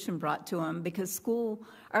resolution brought to them, because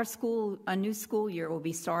a new school year will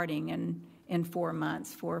be starting in 4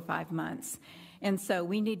 or 5 months. And so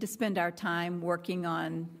we need to spend our time working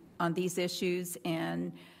on these issues.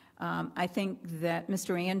 And I think that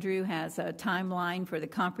Mr. Andrew has a timeline for the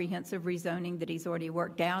comprehensive rezoning that he's already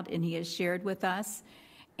worked out and he has shared with us.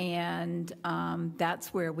 And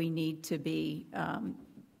that's where we need to be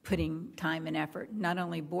putting time and effort, not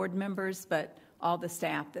only board members, but all the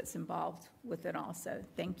staff that's involved with it also.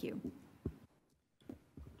 Thank you.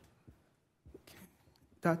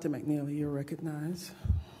 Dr. McNeely, you're recognized.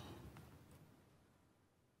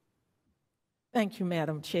 Thank you,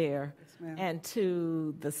 Madam Chair. Yes, and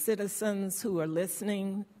to the citizens who are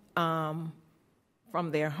listening from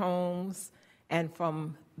their homes, and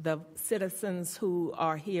from the citizens who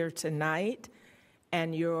are here tonight,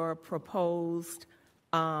 and your proposed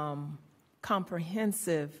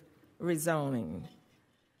comprehensive rezoning.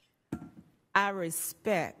 I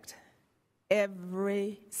respect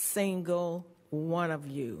every single one of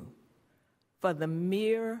you for the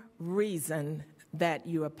mere reason that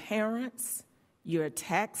you are parents, you are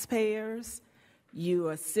taxpayers, you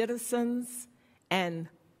are citizens, and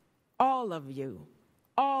all of you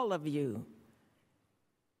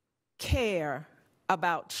care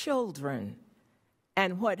about children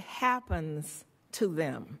and what happens to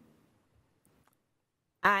them.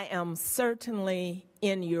 I am certainly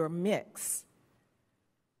in your mix.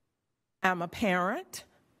 I'm a parent.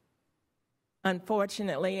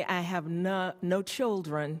 Unfortunately, I have no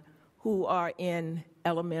children who are in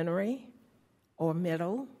elementary or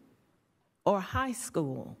middle or high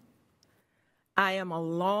school. I am a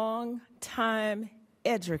long-time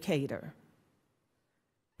educator,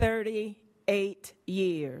 38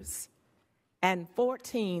 years, and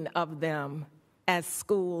 14 of them as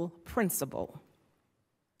school principal.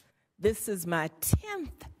 This is my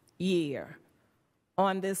 10th year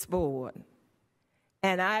on this board,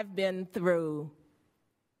 and I've been through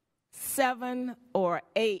 7 or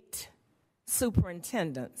 8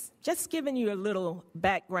 superintendents. Just giving you a little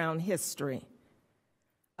background history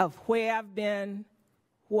of where I've been,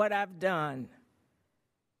 what I've done,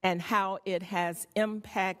 and how it has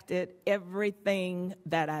impacted everything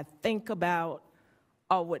that I think about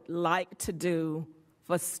or would like to do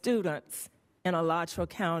for students in Alachua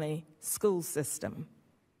County school system.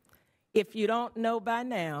 If you don't know by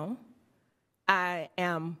now, I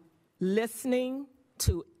am listening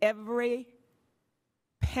to every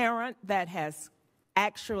parent that has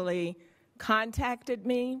actually contacted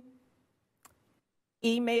me,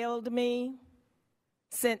 emailed me,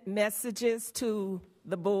 sent messages to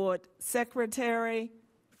the board secretary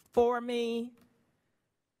for me.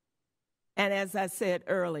 And as I said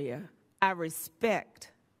earlier, I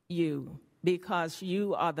respect you because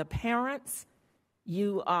you are the parents,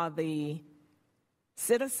 you are the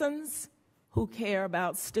citizens who care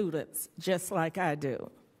about students just like I do.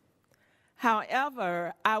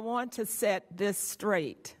 However, I want to set this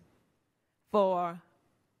straight for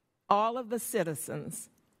all of the citizens,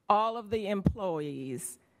 all of the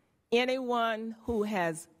employees, anyone who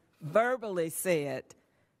has verbally said,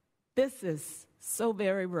 this is so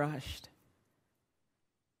very rushed.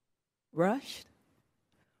 Rushed?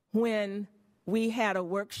 When we had a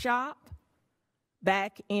workshop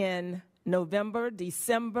back in November,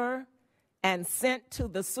 December, and sent to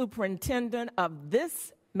the superintendent of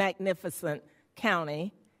this magnificent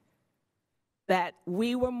county that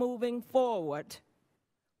we were moving forward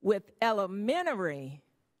with elementary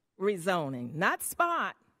rezoning, not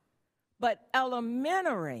spot, but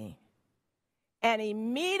elementary. And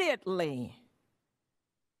immediately,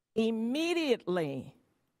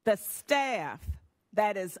 the staff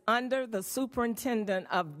that is under the superintendent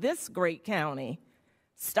of this great county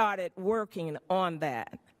started working on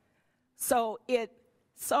that. So it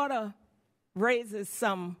sort of raises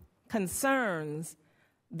some concerns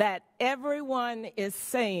that everyone is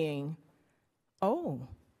saying, oh,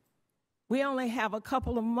 we only have a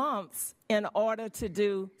couple of months in order to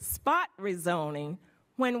do spot rezoning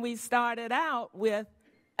when we started out with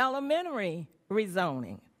elementary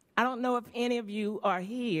rezoning. I don't know if any of you are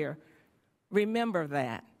here remember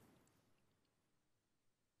that.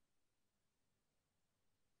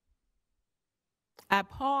 I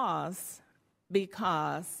pause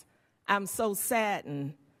because I'm so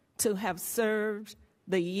saddened to have served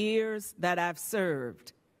the years that I've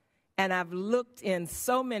served. And I've looked in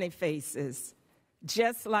so many faces,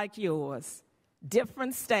 just like yours,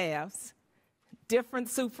 different staffs, different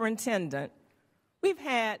superintendent. We've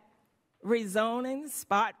had rezoning,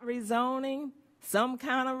 spot rezoning, some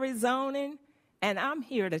kind of rezoning, and I'm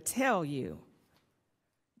here to tell you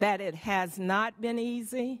that it has not been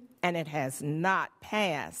easy and it has not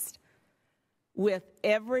passed with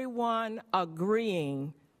everyone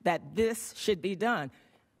agreeing that this should be done.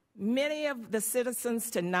 Many of the citizens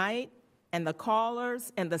tonight and the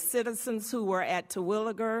callers and the citizens who were at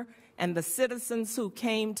Terwilliger and the citizens who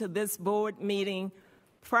came to this board meeting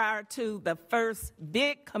prior to the first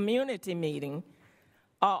big community meeting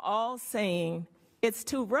are all saying it's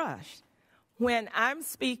too rushed. When I'm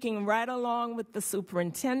speaking right along with the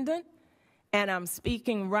superintendent and I'm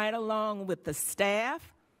speaking right along with the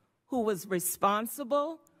staff who was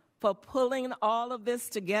responsible for pulling all of this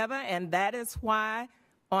together, and that is why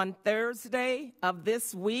on Thursday of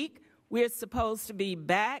this week, we're supposed to be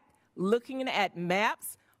back looking at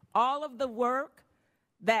maps, all of the work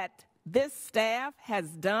that this staff has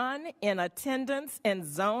done in attendance and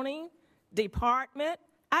zoning department.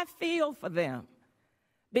 I feel for them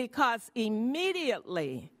because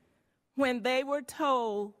immediately when they were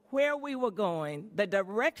told where we were going, the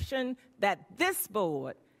direction that this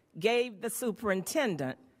board gave the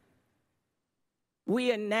superintendent,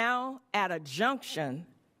 we are now at a junction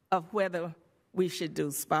of whether we should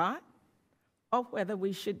do spot or whether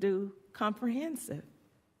we should do comprehensive.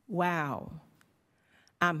 Wow.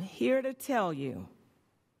 I'm here to tell you,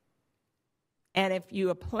 and if you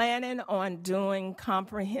are planning on doing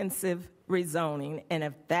comprehensive rezoning, and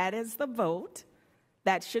if that is the vote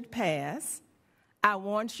that should pass, I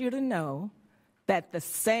want you to know that the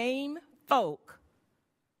same folk,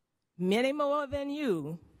 many more than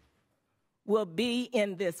you, will be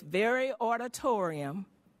in this very auditorium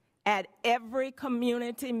at every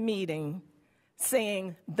community meeting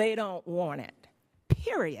saying they don't want it,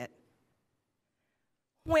 period.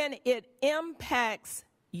 When it impacts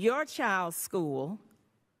your child's school,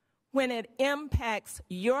 when it impacts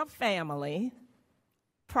your family,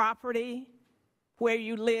 property, where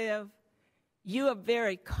you live, you are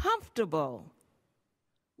very comfortable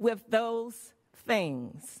with those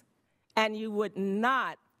things, and you would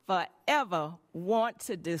not forever want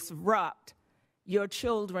to disrupt your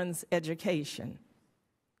children's education.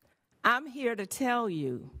 I'm here to tell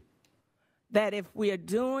you that if we are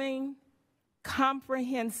doing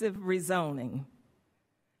comprehensive rezoning,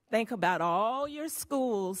 think about all your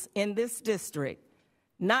schools in this district,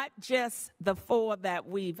 not just the 4 that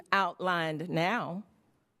we've outlined now.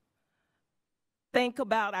 Think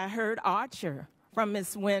about, I heard Archer from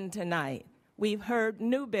Ms. Wynn tonight. We've heard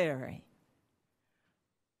Newberry.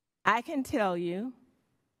 I can tell you,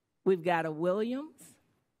 we've got a Williams,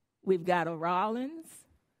 we've got a Rollins,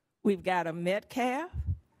 we've got a Metcalf.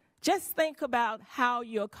 Just think about how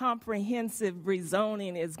your comprehensive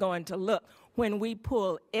rezoning is going to look when we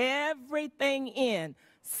pull everything in.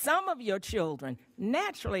 Some of your children,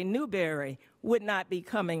 naturally Newberry, would not be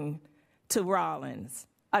coming to Rollins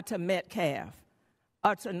or to Metcalf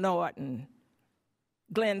or to Norton,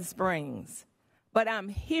 Glen Springs. But I'm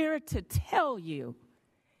here to tell you,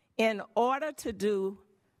 in order to do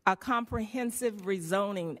a comprehensive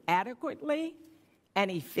rezoning adequately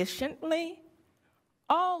and efficiently,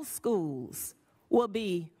 all schools will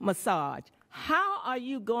be massaged. How are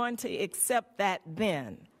you going to accept that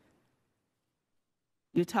then?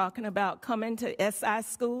 You're talking about coming to SI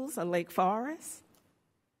schools or Lake Forest?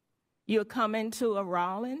 You're coming to a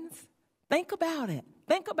Rollins? Think about it.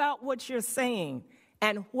 Think about what you're saying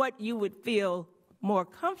and what you would feel more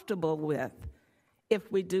comfortable with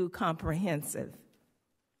if we do comprehensive.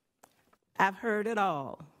 I've heard it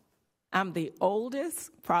all. I'm the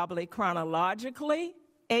oldest, probably chronologically,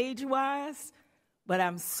 age-wise, but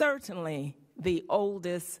I'm certainly the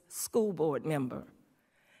oldest school board member.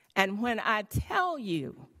 And when I tell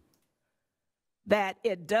you that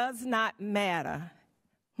it does not matter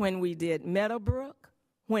when we did Meadowbrook,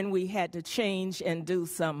 when we had to change and do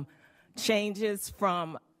some changes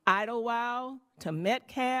from Idlewild to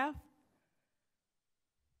Metcalf,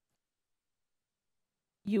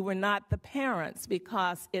 you were not the parents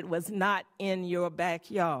because it was not in your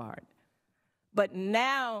backyard. But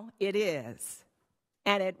now it is,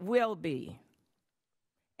 and it will be.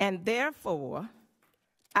 And therefore,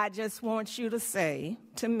 I just want you to say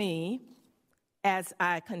to me, as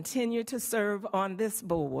I continue to serve on this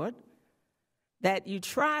board, that you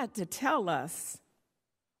tried to tell us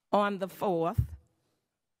on the 4th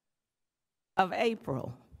of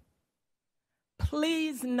April.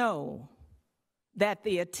 Please know that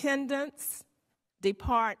the attendance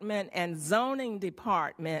department and zoning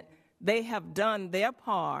department, they have done their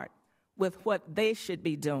part with what they should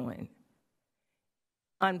be doing.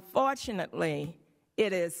 Unfortunately,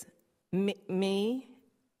 it is me,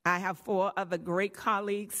 I have 4 other great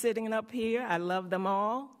colleagues sitting up here. I love them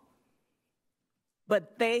all.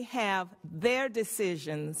 But they have their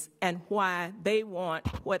decisions and why they want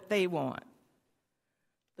what they want.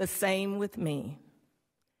 The same with me.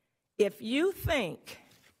 If you think,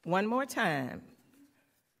 one more time,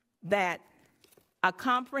 that a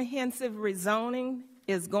comprehensive rezoning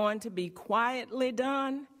is going to be quietly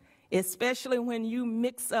done, especially when you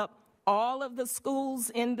mix up all of the schools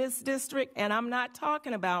in this district, and I'm not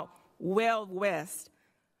talking about Well West,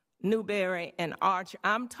 Newberry, and Archer.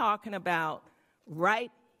 I'm talking about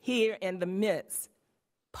right here in the midst,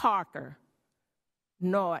 Parker,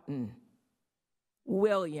 Norton,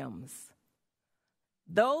 Williams.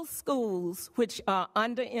 Those schools which are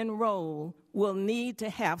under-enrolled will need to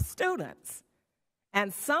have students,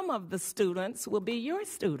 and some of the students will be your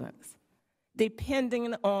students,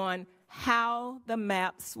 depending on how the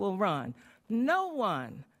maps will run. No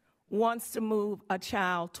one wants to move a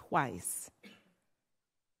child twice.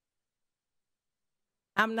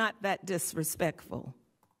 I'm not that disrespectful,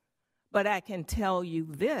 but I can tell you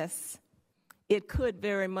this, it could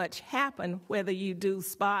very much happen whether you do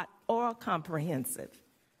spot or comprehensive.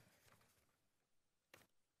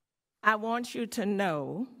 I want you to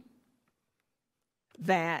know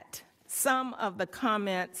that some of the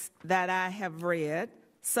comments that I have read,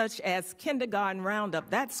 such as kindergarten roundup,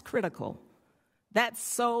 that's critical. That's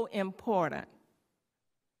so important.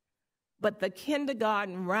 But the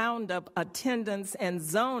kindergarten roundup attendance and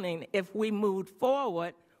zoning, if we moved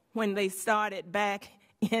forward when they started back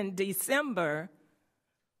in December,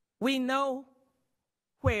 we know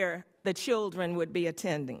where the children would be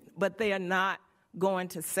attending, but they are not going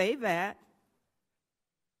to say that.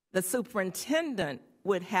 The superintendent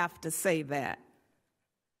would have to say that.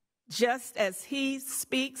 Just as he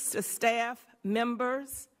speaks to staff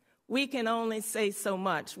members, we can only say so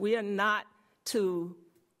much. We are not to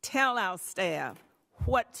tell our staff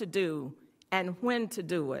what to do and when to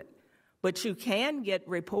do it, but you can get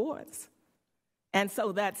reports. And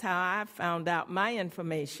so that's how I found out my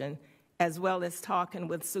information, as well as talking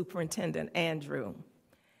with Superintendent Andrew.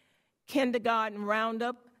 Kindergarten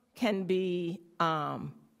roundup can be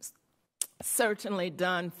certainly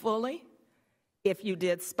done fully if you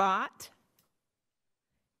did spot,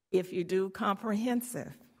 if you do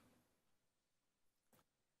comprehensive.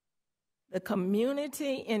 The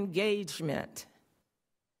community engagement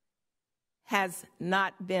has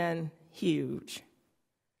not been huge.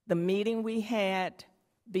 The meeting we had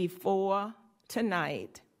before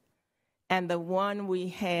tonight and the one we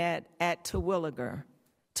had at Terwilliger,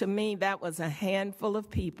 to me, that was a handful of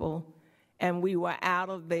people, and we were out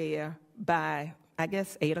of there by, I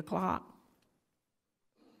guess, 8 o'clock.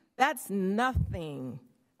 That's nothing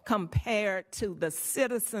compared to the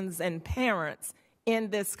citizens and parents in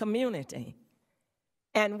this community.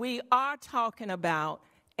 And we are talking about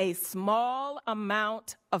a small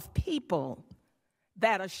amount of people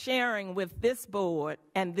that are sharing with this board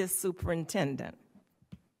and this superintendent.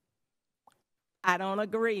 I don't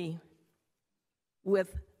agree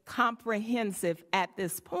with comprehensive at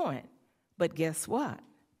this point, but guess what?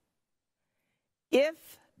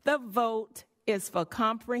 If the vote is for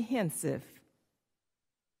comprehensive,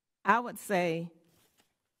 I would say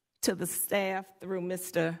to the staff through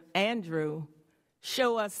Mr. Andrew,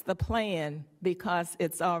 show us the plan because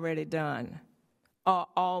it's already done or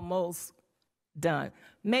almost done.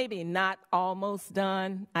 Maybe not almost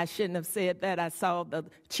done. I shouldn't have said that. I saw the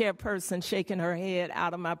chairperson shaking her head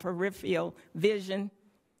out of my peripheral vision.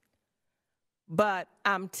 But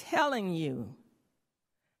I'm telling you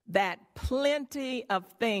that plenty of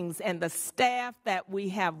things, and the staff that we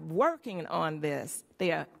have working on this,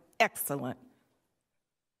 they are excellent.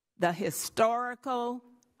 The historical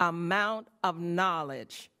amount of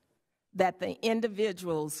knowledge that the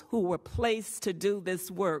individuals who were placed to do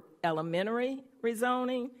this work, elementary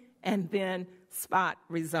rezoning and then spot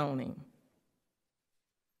rezoning.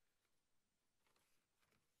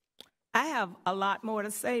 I have a lot more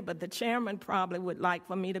to say, but the chairman probably would like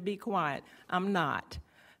for me to be quiet. I'm not.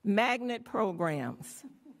 Magnet programs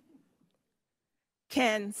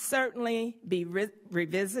can certainly be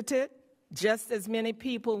revisited. Just as many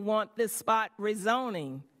people want this spot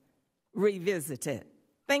rezoning revisited.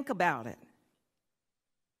 Think about it.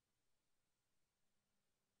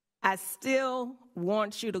 I still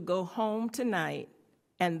want you to go home tonight,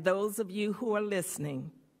 and those of you who are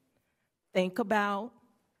listening, think about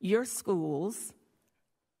your schools,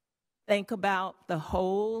 think about the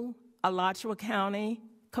whole Alachua County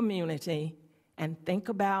community, and think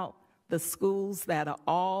about the schools that are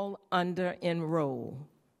all under-enrolled.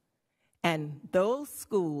 And those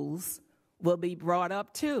schools will be brought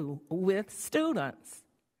up too with students.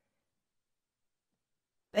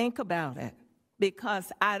 Think about it,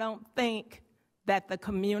 because I don't think that the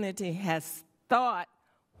community has thought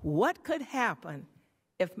what could happen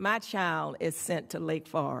if my child is sent to Lake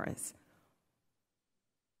Forest.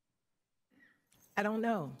 I don't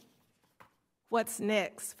know. What's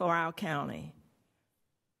next for our county?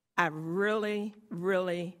 I really,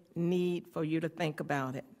 really need for you to think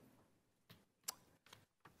about it.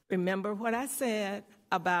 Remember what I said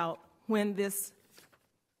about when this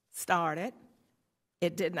started.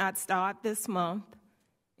 It did not start this month,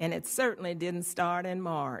 and it certainly didn't start in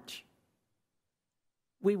March.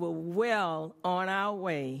 We were well on our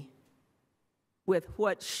way with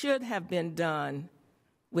what should have been done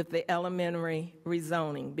with the elementary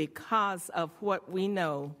rezoning because of what we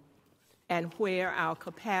know and where our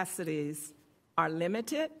capacities are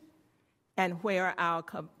limited and where our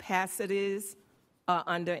capacities are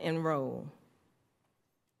under-enrolled.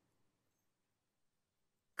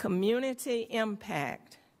 Community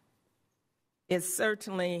impact is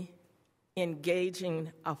certainly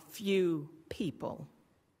engaging a few people.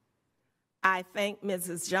 I think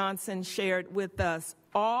Mrs. Johnson shared with us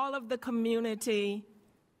all of the community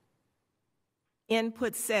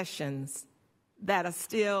input sessions that are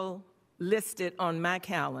still listed on my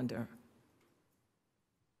calendar.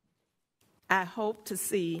 I hope to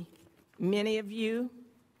see many of you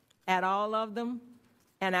at all of them,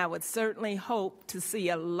 and I would certainly hope to see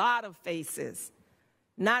a lot of faces,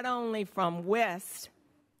 not only from west,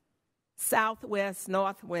 southwest,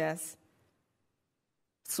 northwest,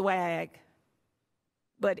 SWAG,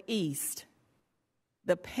 but east.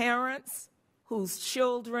 The parents whose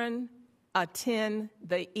children attend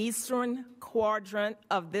the eastern quadrant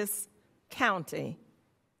of this county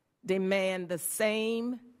demand the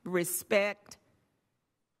same respect,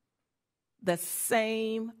 the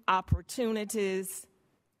same opportunities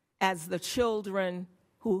as the children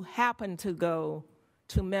who happen to go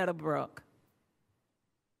to Meadowbrook.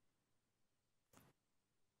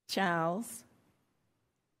 Charles,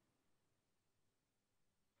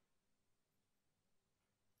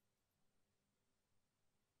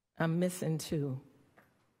 I'm missing two.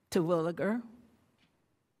 Terwilliger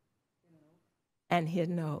and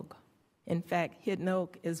Hidden Oak. In fact, Hidden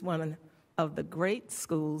Oak is one of the great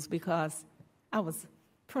schools because I was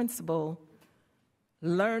principal,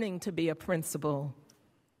 learning to be a principal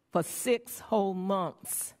for 6 whole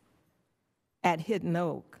months at Hidden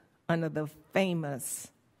Oak under the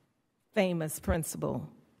famous principal,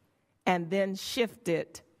 and then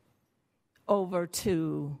shifted over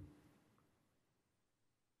to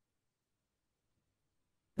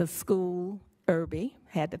the school, Irby,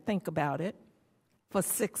 had to think about it, for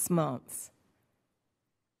 6 months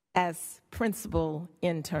as principal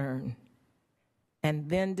intern. And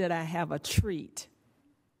then did I have a treat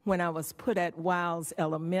when I was put at Wiles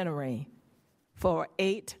Elementary for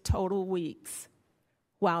 8 total weeks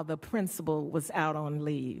while the principal was out on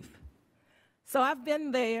leave. So I've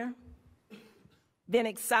been there, been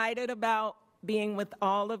excited about being with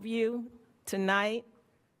all of you tonight.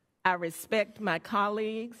 I respect my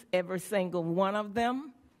colleagues, every single one of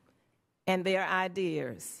them, and their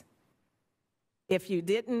ideas. If you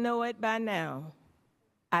didn't know it by now,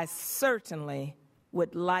 I certainly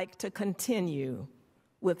would like to continue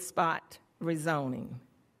with spot rezoning.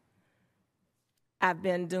 I've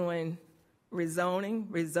been doing rezoning,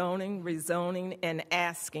 and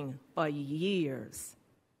asking for years,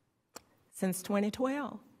 since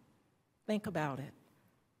 2012. Think about it.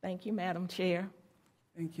 Thank you, Madam Chair.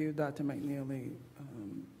 Thank you, Dr. McNeely.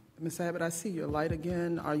 Ms. Abbott, I see your light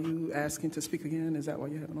again. Are you asking to speak again? Is that why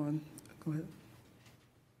you have it on? Go ahead.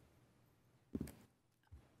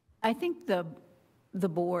 I think the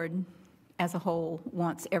board as a whole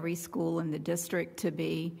wants every school in the district to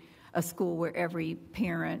be a school where every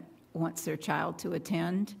parent wants their child to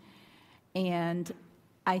attend. And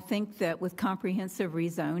I think that with comprehensive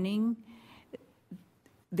rezoning,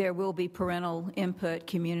 there will be parental input,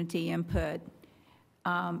 community input.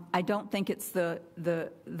 I don't think it's the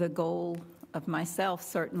goal of myself,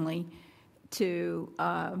 certainly, to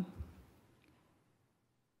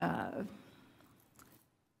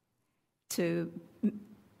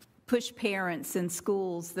push parents in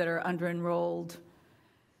schools that are under-enrolled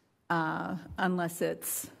unless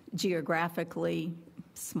it's geographically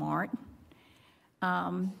smart.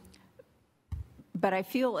 But I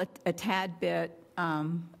feel a tad bit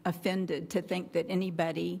offended to think that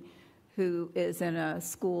anybody who is in a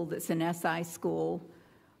school that's an SI school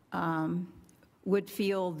would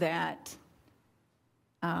feel that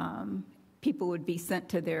people would be sent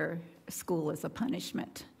to their school as a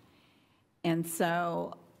punishment. And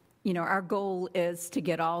so, you know, our goal is to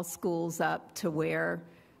get all schools up to where,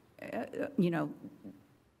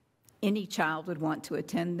 any child would want to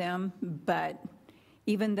attend them. But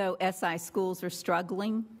even though SI schools are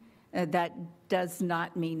struggling, that does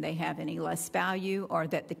not mean they have any less value or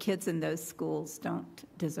that the kids in those schools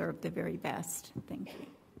don't deserve the very best. Thank you.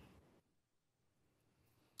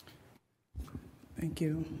 Thank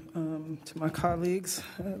you. To my colleagues,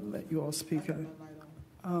 I'll let you all speak.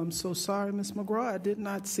 I'm so sorry, Ms. McGraw. I did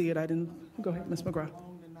not see it. I didn't. Go ahead, Ms. McGraw.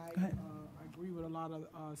 Go ahead. I agree with a lot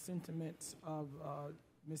of sentiments of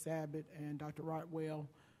Ms. Abbott and Dr. Rotwell.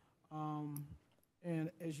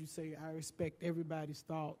 And as you say, I respect everybody's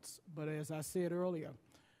thoughts. But as I said earlier,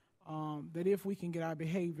 that if we can get our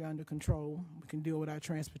behavior under control, we can deal with our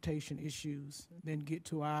transportation issues, then get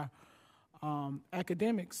to our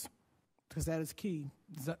academics, because that is key.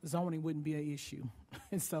 Zoning wouldn't be an issue.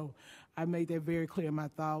 And so I made that very clear in my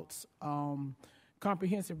thoughts.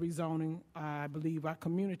 Comprehensive rezoning, I believe our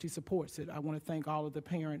community supports it. I want to thank all of the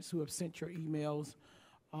parents who have sent your emails.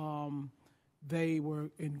 They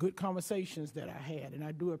were in good conversations that I had, and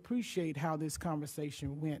I do appreciate how this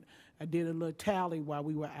conversation went. I did a little tally while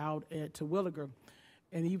we were out at Terwilliger,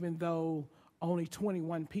 and even though only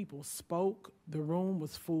 21 people spoke, the room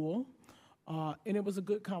was full, and it was a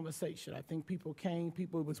good conversation. I think people came,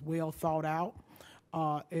 it was well thought out,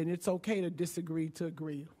 and it's okay to disagree to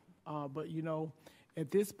agree. But, you know,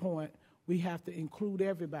 at this point, we have to include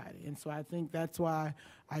everybody, and so I think that's why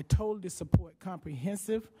I totally support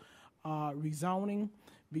comprehensive rezoning,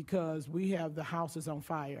 because we have the houses on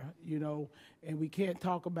fire, you know, and we can't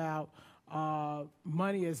talk about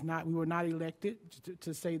money is not, we were not elected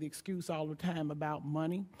to say the excuse all the time about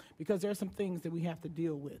money, because there are some things that we have to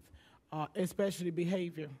deal with, especially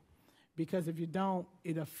behavior, because if you don't,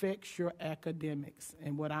 it affects your academics.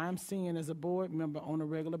 And what I'm seeing as a board member on a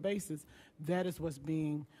regular basis, that is what's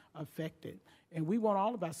being affected. And we want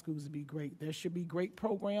all of our schools to be great. There should be great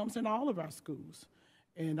programs in all of our schools.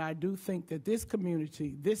 And I do think that this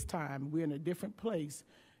community, this time, we're in a different place.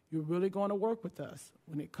 You're really going to work with us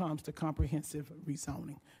when it comes to comprehensive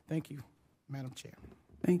rezoning. Thank you, Madam Chair.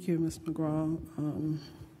 Thank you, Ms. McGraw.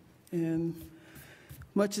 And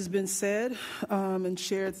much has been said and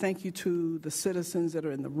shared. Thank you to the citizens that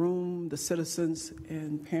are in the room, the citizens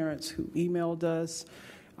and parents who emailed us,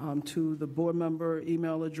 to the board member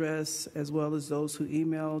email address, as well as those who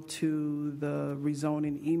emailed to the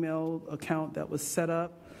rezoning email account that was set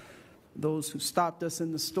up, those who stopped us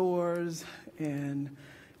in the stores and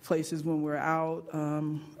places when we're out.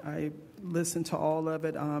 I listened to all of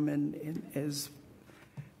it, and as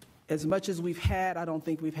much as we've had, I don't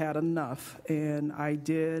think we've had enough. And I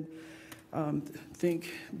did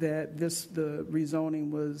think that the rezoning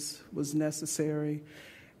was necessary.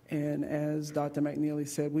 And as Dr. McNeely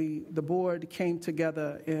said, the board came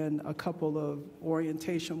together in a couple of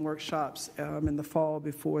orientation workshops in the fall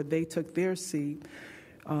before they took their seat.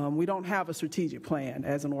 We don't have a strategic plan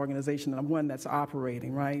as an organization, and one that's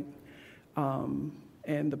operating, right? And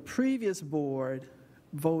the previous board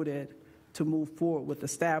voted to move forward with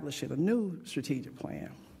establishing a new strategic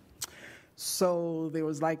plan. So there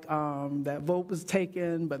was like, that vote was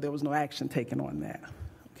taken, but there was no action taken on that.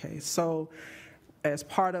 Okay, so as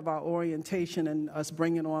part of our orientation and us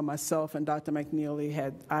bringing on myself and Dr.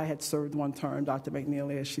 McNeely, I had served one term. Dr.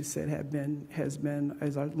 McNeely, as she said, has been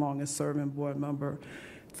as our longest serving board member,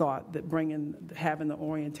 thought that having the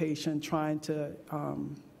orientation, trying to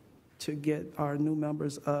get our new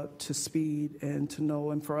members up to speed and to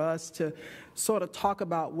know, and for us to sort of talk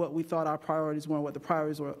about what we thought our priorities were and what the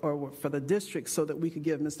priorities were for the district, so that we could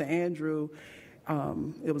give Mr. Andrew,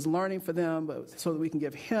 it was learning for them, but so that we can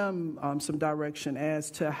give him some direction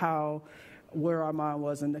as to where our mind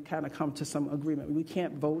was, and to kind of come to some agreement. We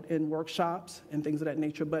can't vote in workshops and things of that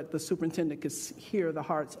nature, but the superintendent could hear the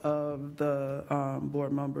hearts of the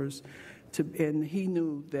board members, and he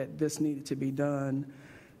knew that this needed to be done.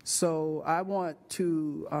 So I want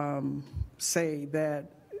to say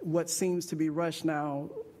that what seems to be rushed now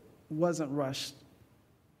wasn't rushed.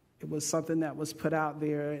 It was something that was put out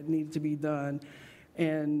there. It needed to be done.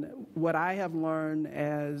 And what I have learned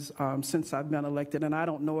since I've been elected, and I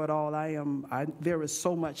don't know it all, there is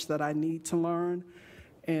so much that I need to learn,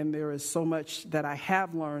 and there is so much that I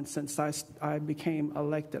have learned since I became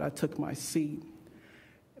elected. I took my seat.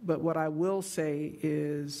 But what I will say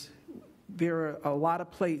is there are a lot of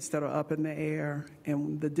plates that are up in the air,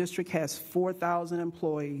 and the district has 4,000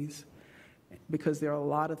 employees, because there are a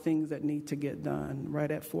lot of things that need to get done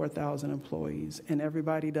right at 4,000 employees, and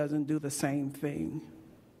everybody doesn't do the same thing.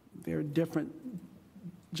 There are different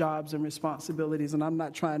jobs and responsibilities, and I'm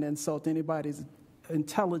not trying to insult anybody's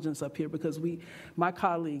intelligence up here, because my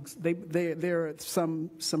colleagues, there are some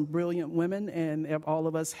brilliant women, and all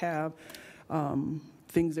of us have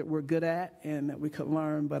things that we're good at and that we could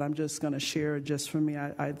learn, but I'm just going to share just for me.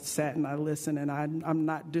 I sat and I listened, and I'm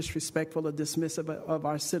not disrespectful or dismissive of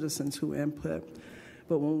our citizens who input.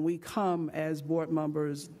 But when we come as board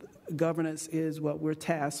members, governance is what we're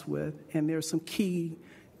tasked with, and there's some key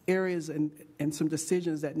areas and some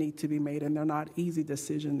decisions that need to be made, and they're not easy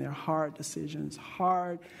decisions. They're hard decisions.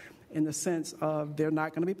 Hard in the sense of they're not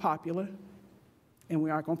going to be popular, and we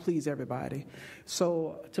aren't going to please everybody.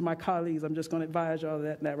 So to my colleagues, I'm just going to advise y'all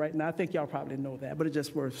that right now. I think y'all probably know that, but it's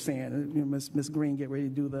just worth saying. You know, Ms. Green, get ready to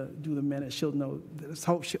do the minutes. She'll know.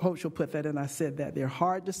 Hope she'll put that in. I said that. There are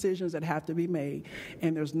hard decisions that have to be made,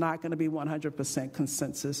 and there's not going to be 100%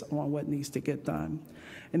 consensus on what needs to get done.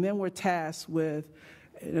 And then we're tasked with,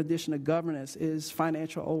 in addition to governance, is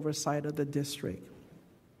financial oversight of the district.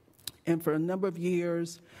 And for a number of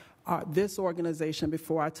years, this organization,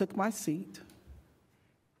 before I took my seat,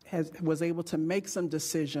 was able to make some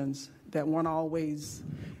decisions that weren't always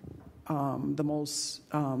the most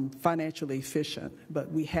financially efficient,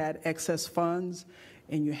 but we had excess funds,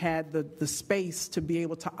 and you had the space to be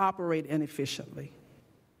able to operate inefficiently.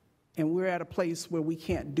 And we're at a place where we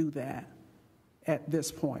can't do that at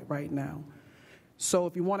this point right now. So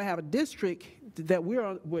if you want to have a district that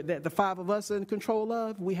that the five of us are in control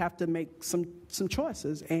of, we have to make some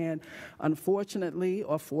choices. And unfortunately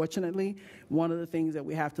or fortunately, one of the things that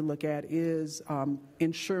we have to look at is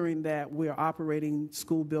ensuring that we're operating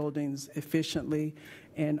school buildings efficiently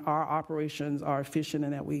and our operations are efficient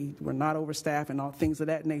and that we're not overstaffed and all things of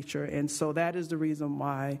that nature. And so that is the reason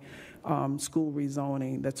why school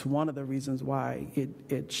rezoning, that's one of the reasons why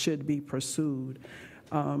it should be pursued.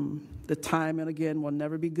 The timing, again, will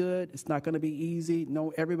never be good. It's not going to be easy.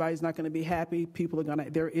 No, everybody's not going to be happy.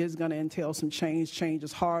 There is going to entail some change. Change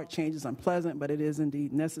is hard. Change is unpleasant, but it is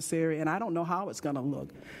indeed necessary. And I don't know how it's going to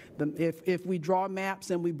look. If we draw maps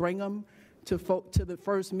and we bring them to the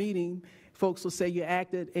first meeting, folks will say you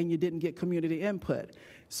acted and you didn't get community input.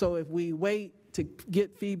 So if we wait to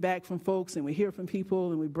get feedback from folks and we hear from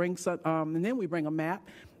people and we bring and then we bring a map,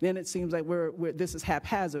 then it seems like this is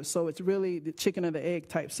haphazard. So it's really the chicken and the egg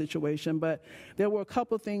type situation. But there were a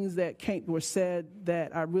couple of things that were said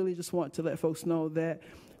that I really just want to let folks know that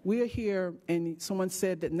we're here, and someone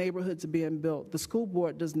said that neighborhoods are being built. The school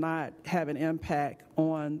board does not have an impact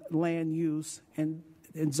on land use and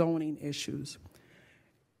zoning issues.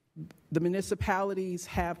 The municipalities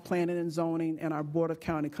have planning and zoning, and our Board of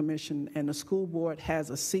County Commission, and the school board has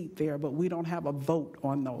a seat there, but we don't have a vote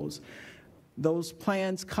on those. Those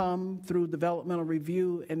plans come through developmental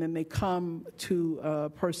review, and then they come to a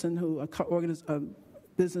person a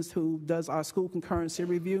business who does our school concurrency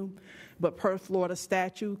review. But per Florida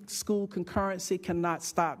statute, school concurrency cannot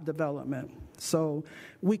stop development. So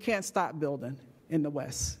we can't stop building in the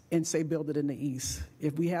West and say build it in the East.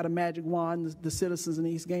 If we had a magic wand, the citizens in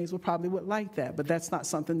the East Gaines would probably like that, but that's not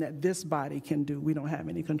something that this body can do. We don't have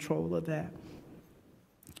any control of that.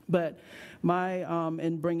 But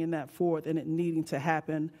in bringing that forth and it needing to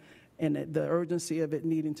happen and the urgency of it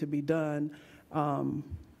needing to be done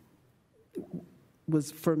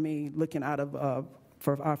was, for me, looking out of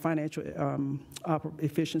for our financial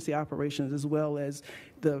efficiency operations, as well as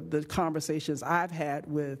the conversations I've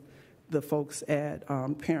had with the folks at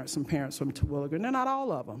some parents from Terwilliger, and not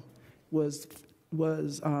all of them, was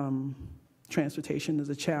transportation is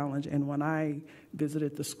a challenge. And when I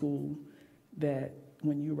visited the school, that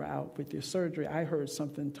when you were out with your surgery, I heard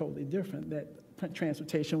something totally different, that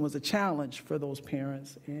transportation was a challenge for those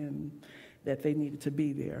parents and that they needed to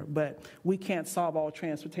be there. But we can't solve all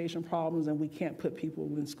transportation problems, and we can't put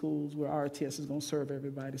people in schools where RTS is going to serve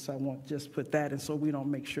everybody, so I won't just put that in, so we don't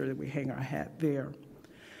make sure that we hang our hat there.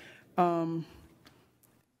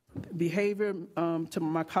 Behavior, to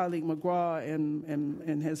my colleague McGraw,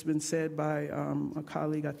 and has been said by a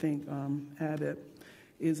colleague, I think, Abbott,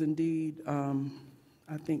 is indeed,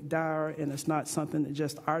 I think, dire, and it's not something that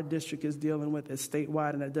just our district is dealing with. It's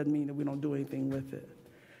statewide, and that doesn't mean that we don't do anything with it.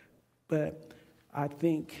 But I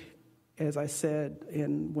think, as I said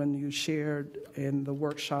when you shared in the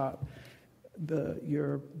workshop,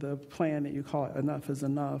 the plan that you call it Enough is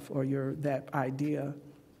Enough, or that idea,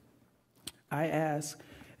 I asked,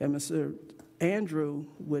 and Mr. Andrew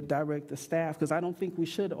would direct the staff, because I don't think we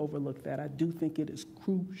should overlook that. I do think it is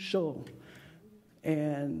crucial.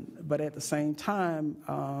 But at the same time,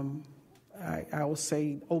 I will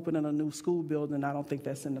say opening a new school building, I don't think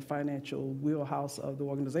that's in the financial wheelhouse of the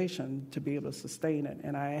organization to be able to sustain it.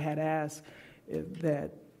 And I had asked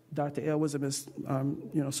that Dr. Elwes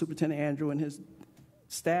and Superintendent Andrew and his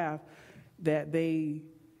staff, that they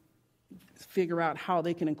figure out how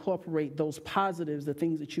they can incorporate those positives, the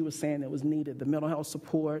things that you were saying that was needed, the mental health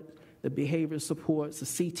support, the behavior supports, the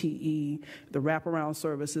CTE, the wraparound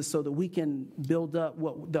services, so that we can build up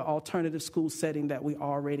what the alternative school setting that we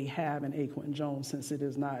already have in Aquin Jones, since it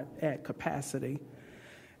is not at capacity.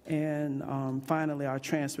 And finally, our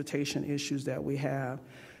transportation issues that we have.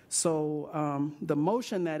 So the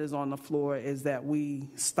motion that is on the floor is that we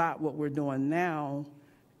stop what we're doing now,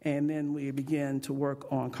 and then we begin to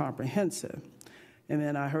work on comprehensive. And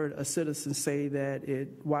then I heard a citizen say that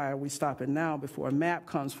why are we stopping now before a map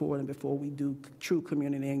comes forward and before we do true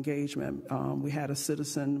community engagement? We had a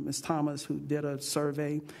citizen, Ms. Thomas, who did a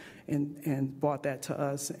survey and brought that to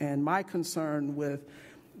us. And my concern with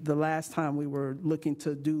the last time we were looking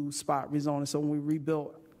to do spot rezoning, so when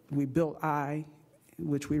we built I,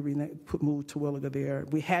 which we moved to Williger there,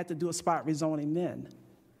 we had to do a spot rezoning then.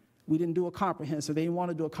 We didn't do a comprehensive. They didn't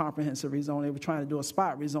want to do a comprehensive rezoning. They were trying to do a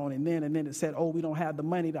spot rezoning then, and then it said, oh, we don't have the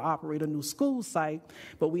money to operate a new school site,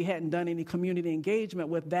 but we hadn't done any community engagement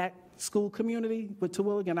with that school community with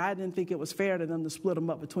Terwilliger, and I didn't think it was fair to them to split them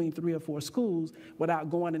up between 3 or 4 schools without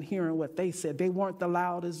going and hearing what they said. They weren't the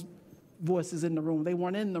loudest voices in the room. They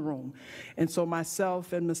weren't in the room. And so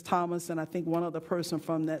myself and Ms. Thomas and I think one other person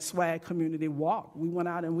from that SWAG community walked. We went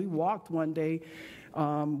out and we walked one day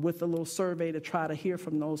with a little survey to try to hear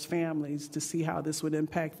from those families to see how this would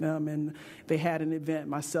impact them. And they had an event.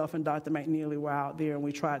 Myself and Dr. McNeely were out there, and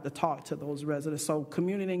we tried to talk to those residents. So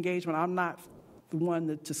community engagement, I'm not the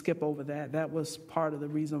one to skip over that. That was part of the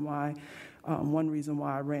reason why, one reason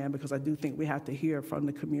why I ran, because I do think we have to hear from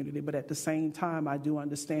the community. But at the same time, I do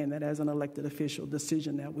understand that as an elected official,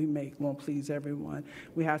 decision that we make won't please everyone.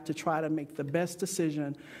 We have to try to make the best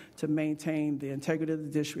decision to maintain the integrity of the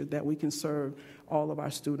district, that we can serve all of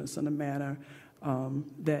our students in a manner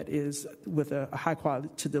that is with a high quality,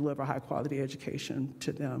 to deliver high quality education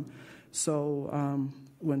to them. So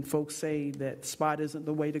when folks say that spot isn't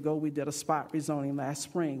the way to go, we did a spot rezoning last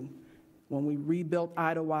spring. When we rebuilt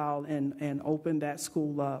Idlewild and opened that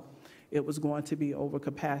school up, it was going to be over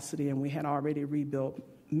capacity, and we had already rebuilt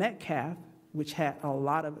Metcalf, which had a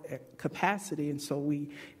lot of capacity, and so we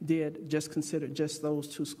did just consider just those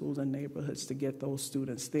 2 schools and neighborhoods to get those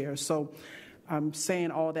students there. So I'm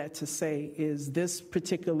saying all that to say is this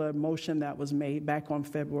particular motion that was made back on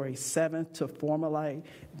February 7th to formally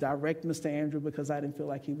direct Mr. Andrew, because I didn't feel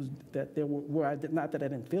like he was, that there were, not that I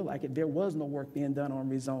didn't feel like it, there was no work being done on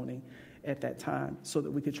rezoning at that time, so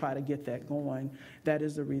that we could try to get that going. That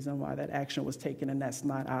is the reason why that action was taken, and that's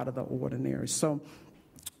not out of the ordinary. So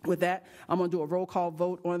with that, I'm going to do a roll call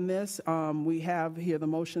vote on this. We have here, the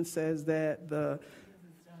motion says that the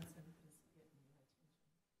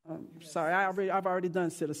sorry, I've already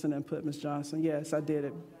done citizen input, Ms. Johnson. Yes, I did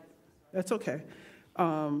it. That's okay.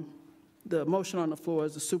 The motion on the floor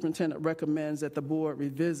is the superintendent recommends that the board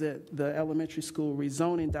revisit the elementary school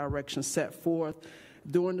rezoning direction set forth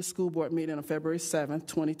during the school board meeting on February 7th,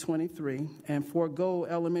 2023, and forego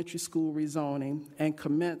elementary school rezoning and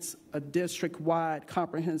commence a district-wide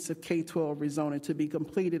comprehensive K-12 rezoning to be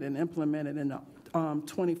completed and implemented in the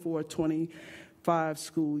 24-25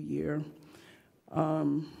 school year.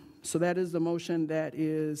 So that is the motion that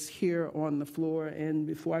is here on the floor. And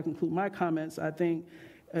before I conclude my comments, I think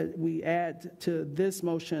we add to this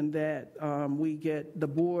motion that the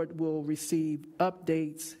board will receive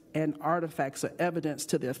updates and artifacts or evidence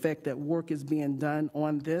to the effect that work is being done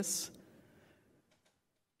on this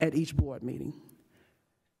at each board meeting.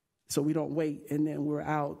 So we don't wait and then we're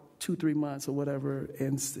out 2-3 months or whatever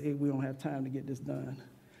and say we don't have time to get this done.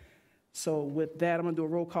 So with that, I'm going to do a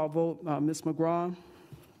roll call vote. Ms. McGraw?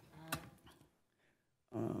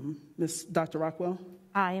 Dr. Rockwell?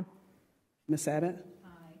 Aye. Ms. Abbott?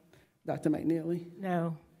 Aye. Dr. McNeely?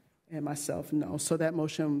 No. And myself, no. So that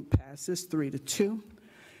motion passes 3-2.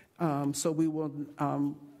 So we will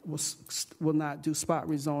not do spot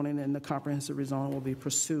rezoning, and the comprehensive rezoning will be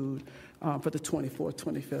pursued for the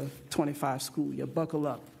 24-25 school year. Buckle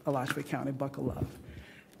up, Alachua County, buckle up.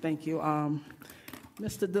 Thank you.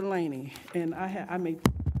 Mr. Delaney, and I'm going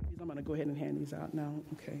to go ahead and hand these out now.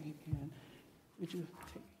 Okay. And would you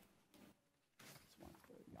take this one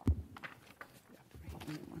for y'all?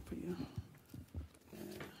 Yeah, one for you.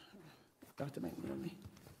 Dr. McNeely.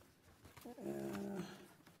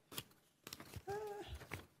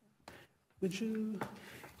 Would you,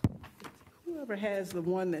 whoever has the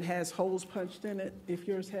one that has holes punched in it, if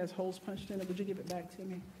yours has holes punched in it, would you give it back to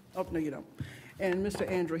me? Oh, no, you don't. And Mr.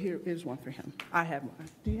 Andrew, here's one for him. I have one.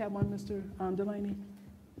 Do you have one, Mr. Delaney?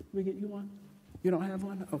 We get you one? You don't have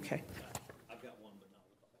one? Okay. I've got one, but not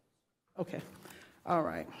with the holes. Okay. All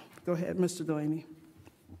right. Go ahead, Mr. Delaney.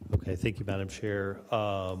 Okay, thank you, Madam Chair.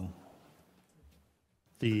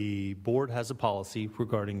 The board has a policy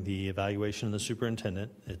regarding the evaluation of the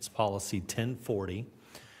superintendent. It's policy 1040.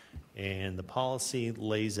 And the policy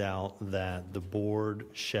lays out that the board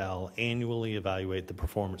shall annually evaluate the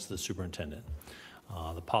performance of the superintendent.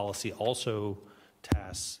 The policy also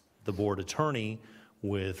tasks the board attorney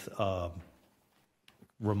with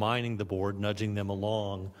reminding the board, nudging them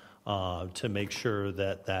along to make sure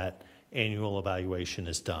that that annual evaluation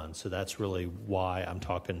is done. So that's really why I'm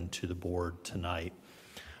talking to the board tonight.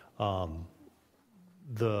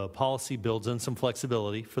 The policy builds in some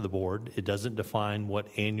flexibility for the board. It doesn't define what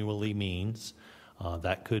annually means.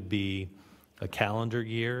 That could be a calendar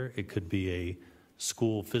year. It could be a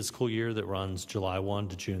school fiscal year that runs July 1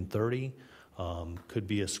 to June 30. Could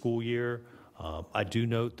be a school year. I do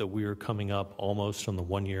note that we are coming up almost on the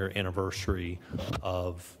one-year anniversary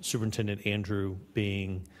of Superintendent Andrew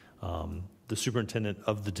being the superintendent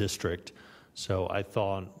of the district. So I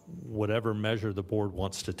thought whatever measure the board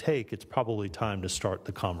wants to take, it's probably time to start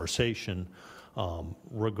the conversation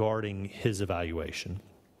regarding his evaluation.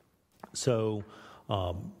 So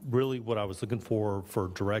really what I was looking for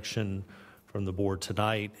direction from the board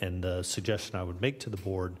tonight, and the suggestion I would make to the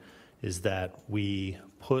board, is that we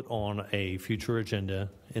put on a future agenda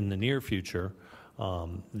in the near future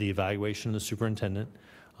the evaluation of the superintendent.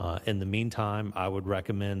 In the meantime, I would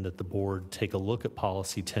recommend that the board take a look at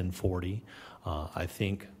policy 1040. I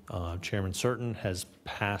think Chairman Certain has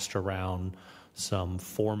passed around some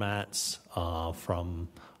formats from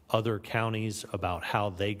other counties about how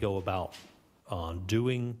they go about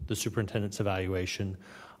doing the superintendent's evaluation.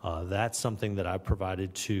 That's something that I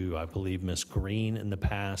provided to, I believe, Ms. Green in the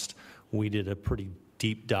past. We did a pretty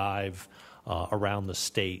deep dive around the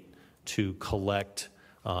state to collect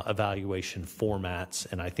evaluation formats,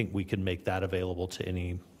 and I think we can make that available to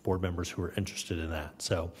any board members who are interested in that.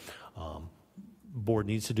 So board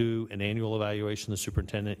needs to do an annual evaluation of the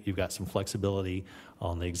superintendent. You've got some flexibility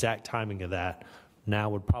on the exact timing of that. Now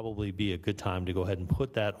would probably be a good time to go ahead and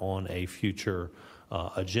put that on a future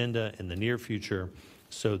agenda in the near future,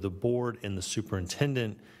 so the board and the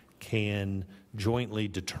superintendent can jointly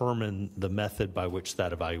determine the method by which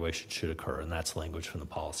that evaluation should occur, and that's language from the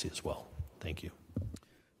policy as well. Thank you.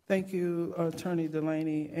 Thank you, Attorney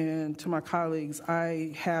Delaney. And to my colleagues,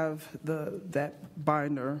 I have that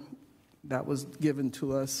binder that was given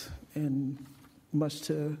to us, and much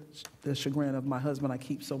to the chagrin of my husband, I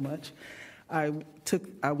keep so much. I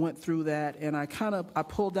went through that, and I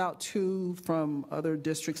pulled out two from other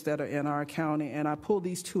districts that are in our county, and I pulled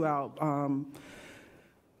these two out.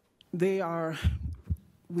 There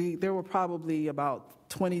were probably about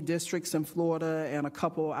 20 districts in Florida and a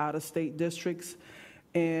couple out-of-state districts.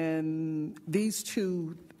 And these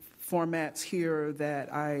two formats here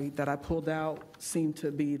that I pulled out seem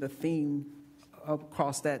to be the theme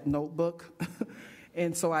across that notebook.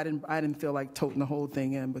 And so I didn't feel like toting the whole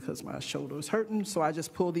thing in because my shoulder was hurting. So I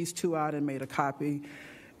just pulled these two out and made a copy.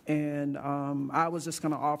 And I was just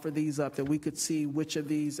going to offer these up that we could see which of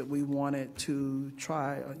these that we wanted to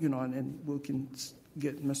try, and we can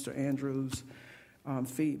get Mr. Andrews'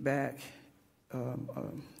 feedback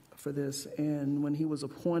for this. And when he was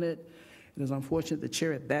appointed, it is unfortunate the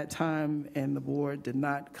chair at that time and the board did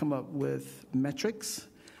not come up with metrics.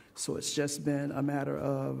 So it's just been a matter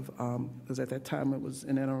of, because at that time it was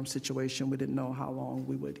an interim situation, we didn't know how long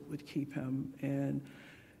we would keep him. And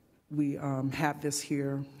we have this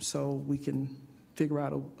here so we can figure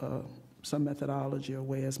out some methodology or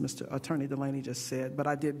way, as Mr. Attorney Delaney just said. But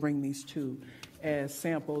I did bring these two as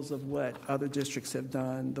samples of what other districts have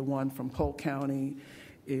done. The one from Polk County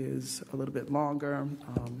is a little bit longer,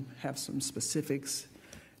 have some specifics,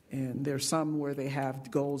 and there's some where they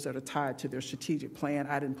have goals that are tied to their strategic plan.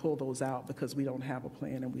 I didn't pull those out because we don't have a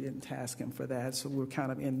plan and we didn't task him for that. So we're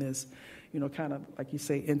kind of in this, kind of like you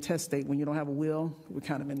say, intestate. When you don't have a will, we're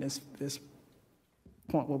kind of in this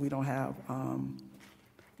point where we don't have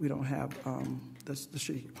the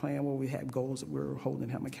strategic plan where we have goals that we're holding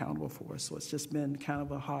him accountable for. So it's just been kind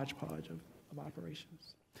of a hodgepodge of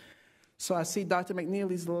operations. So I see Dr.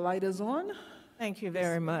 McNeely's light is on. Thank you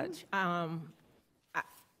very much.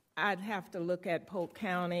 I'd have to look at Polk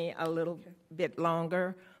County a little bit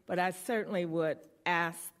longer, but I certainly would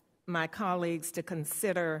ask my colleagues to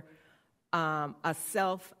consider a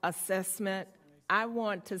self-assessment. I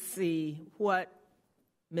want to see what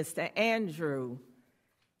Mr. Andrew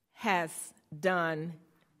has done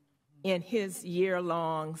in his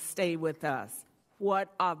year-long stay with us.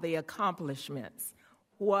 What are the accomplishments?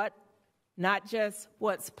 Not just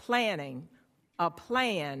what's planned,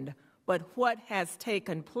 but what has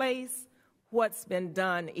taken place, what's been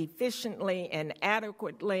done efficiently and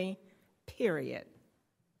adequately, period.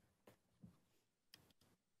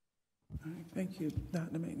 All right, thank you,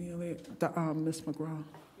 Dr. McNeely. Ms. McGraw.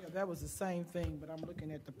 Yeah, that was the same thing, but I'm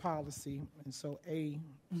looking at the policy, and so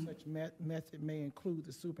such method may include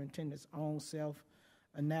the superintendent's own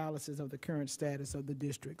self-analysis of the current status of the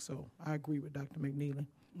district. So I agree with Dr. McNeely.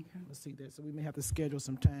 Okay. Let's see that. So we may have to schedule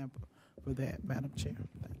some time for that, Madam Chair.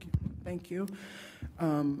 Thank you. Thank you.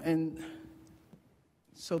 And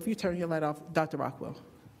so if you turn your light off, Dr. Rockwell.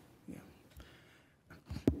 Yeah.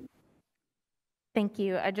 Thank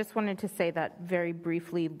you. I just wanted to say that very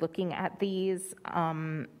briefly, looking at these,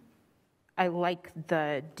 I like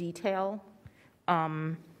the detail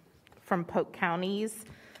from Polk counties,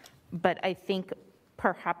 but I think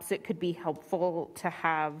perhaps it could be helpful to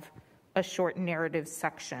have a short narrative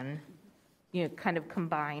section, kind of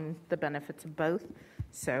combine the benefits of both.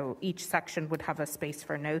 So each section would have a space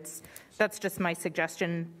for notes. That's just my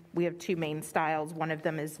suggestion. We have two main styles. One of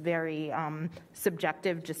them is very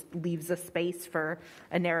subjective, just leaves a space for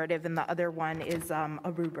a narrative, and the other one is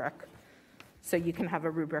a rubric. So you can have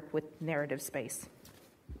a rubric with narrative space.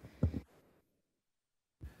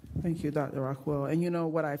 Thank you, Dr. Rockwell.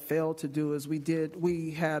 And what I failed to do is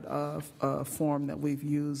we had a form that we've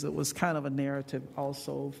used. It was kind of a narrative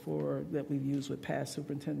also that we've used with past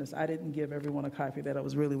superintendents. I didn't give everyone a copy of that. It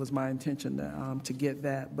was my intention to get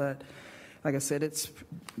that. But like I said,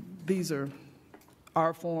 these are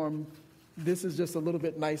our form. This is just a little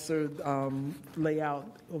bit nicer layout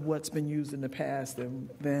of what's been used in the past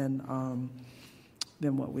than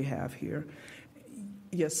what we have here.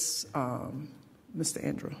 Yes, Mr.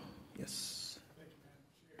 Andrew. Yes.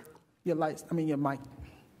 Your mic.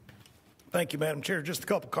 Thank you, Madam Chair. Just a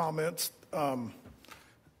couple comments.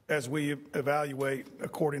 As we evaluate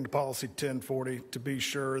according to policy 1040, to be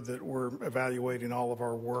sure that we're evaluating all of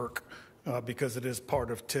our work because it is part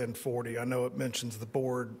of 1040. I know it mentions the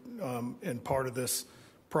board in part of this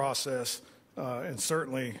process, and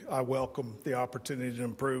certainly I welcome the opportunity to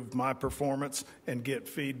improve my performance and get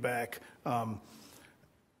feedback.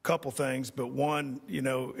 Couple things, but one,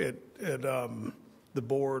 the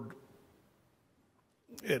board,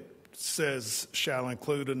 it says shall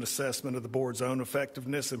include an assessment of the board's own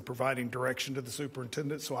effectiveness in providing direction to the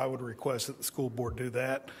superintendent. So I would request that the school board do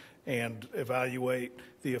that and evaluate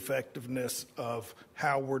the effectiveness of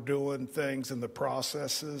how we're doing things and the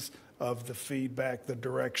processes of the feedback, the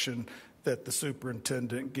direction that the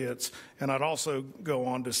superintendent gets. And I'd also go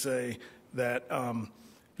on to say that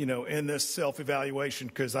in this self-evaluation,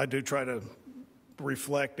 because I do try to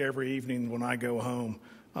reflect every evening when I go home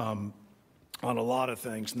on a lot of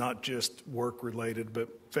things, not just work-related, but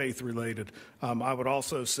faith-related. I would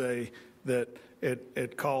also say that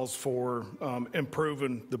it calls for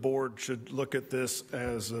improving. The board should look at this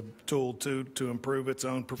as a tool to improve its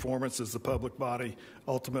own performance as the public body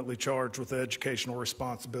ultimately charged with the educational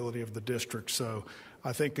responsibility of the district. So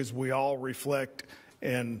I think as we all reflect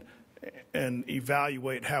and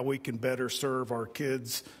evaluate how we can better serve our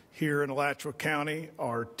kids here in Alachua County,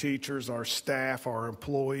 our teachers, our staff, our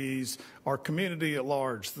employees, our community at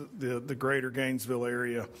large, the greater Gainesville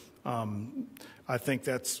area. I think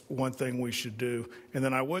that's one thing we should do. And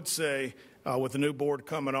then I would say, with the new board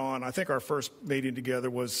coming on, I think our first meeting together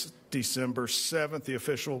was December 7th, the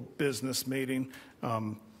official business meeting.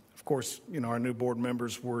 Of course, our new board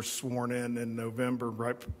members were sworn in November,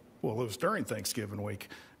 it was during Thanksgiving week,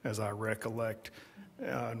 as I recollect.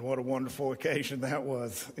 And what a wonderful occasion that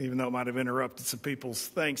was, even though it might have interrupted some people's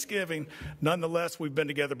Thanksgiving. Nonetheless, we've been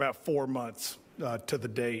together about 4 months to the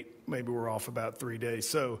date. Maybe we're off about 3 days.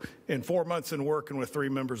 So in 4 months and working with 3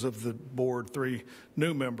 members of the board, 3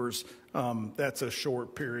 new members, that's a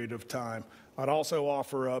short period of time. I'd also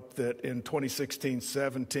offer up that in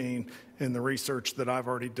 2016-17, in the research that I've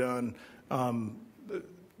already done, Mrs.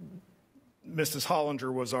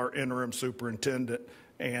 Hollinger was our interim superintendent,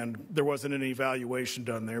 and there wasn't any evaluation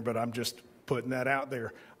done there, but I'm just putting that out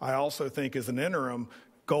there. I also think as an interim,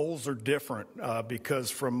 goals are different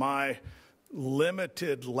because from my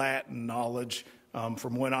limited Latin knowledge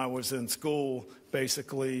from when I was in school,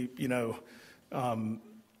 basically,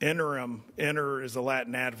 inter is a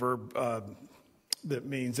Latin adverb that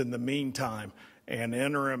means in the meantime, and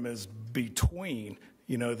interim is between,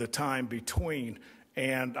 the time between.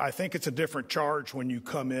 And I think it's a different charge when you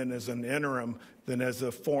come in as an interim than as a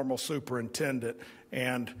formal superintendent.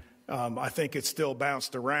 And I think it's still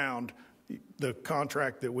bounced around. The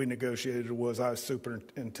contract that we negotiated was I was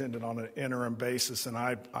superintendent on an interim basis, and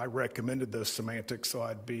I recommended those semantics so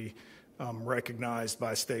I'd be recognized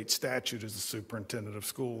by state statute as the superintendent of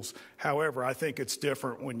schools. However, I think it's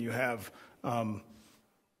different when you have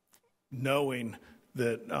knowing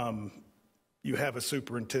that you have a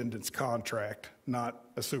superintendent's contract, not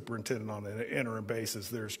a superintendent on an interim basis.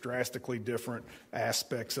 There's drastically different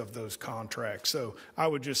aspects of those contracts. So I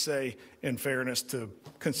would just say, in fairness, to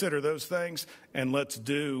consider those things, and let's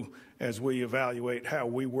do, as we evaluate how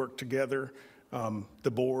we work together,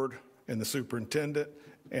 the board and the superintendent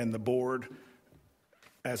and the board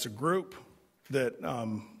as a group, that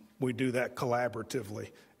we do that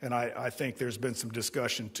collaboratively. And I think there's been some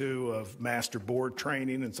discussion, too, of master board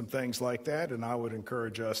training and some things like that, and I would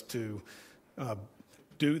encourage us to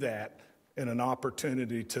do that in an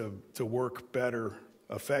opportunity to work better,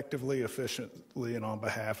 effectively, efficiently, and on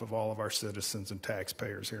behalf of all of our citizens and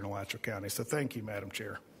taxpayers here in Alachua County. So thank you, Madam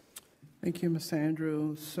Chair. Thank you, Ms.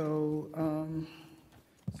 Andrew. So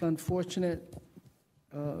it's unfortunate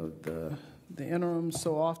the interim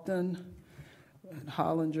so often.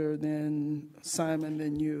 Hollinger, then Simon,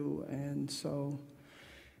 then you. And so,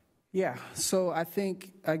 yeah. So I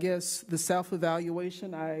guess the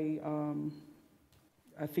self-evaluation, I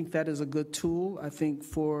think that is a good tool. I think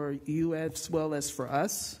for you as well as for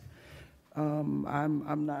us. I'm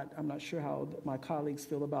not sure how my colleagues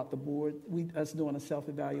feel about the board. Us doing a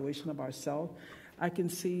self-evaluation of ourselves. I can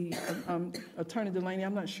see Attorney Delaney.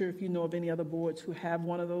 I'm not sure if you know of any other boards who have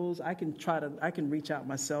one of those. I can reach out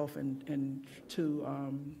myself and to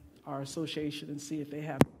our association and see if they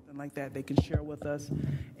have something like that they can share with us,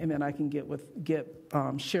 and then I can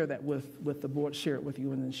share that with the board, share it with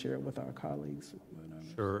you, and then share it with our colleagues.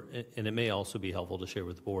 Sure, and it may also be helpful to share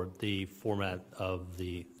with the board the format of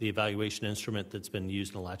the evaluation instrument that's been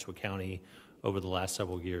used in Alachua County over the last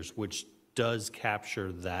several years, which does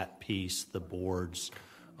capture that piece, the board's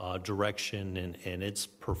direction and its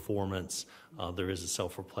performance. There is a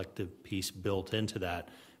self-reflective piece built into that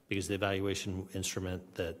because the evaluation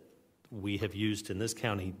instrument that we have used in this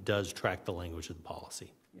county does track the language of the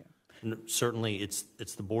policy. Yeah. And certainly it's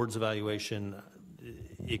the board's evaluation.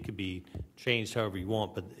 It could be changed however you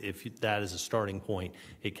want, but if that is a starting point,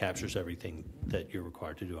 it captures everything that you're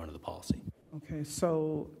required to do under the policy. Okay,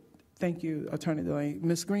 so thank you, Attorney Delaney.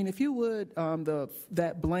 Ms. Green, if you would,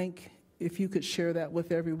 that blank, if you could share that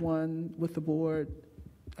with everyone, with the board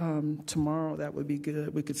tomorrow, that would be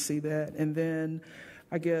good. We could see that. And then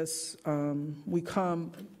I guess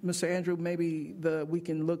Mr. Andrew, maybe we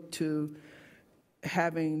can look to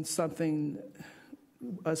having something,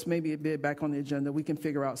 maybe a bit back on the agenda. We can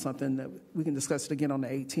figure out something that we can discuss it again on the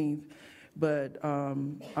 18th. But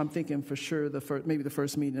I'm thinking for sure maybe the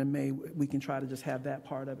first meeting in May, we can try to just have that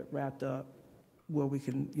part of it wrapped up where we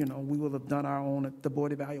can, we will have done our own, the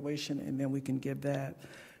board evaluation, and then we can give that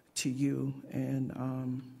to you.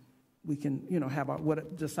 And we can,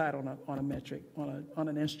 decide on a metric, on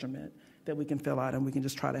an instrument that we can fill out, and we can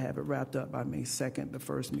just try to have it wrapped up by May 2nd, the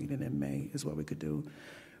first meeting in May is what we could do.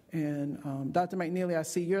 And Dr. McNeely, I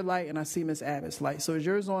see your light and I see Ms. Abbott's light. So is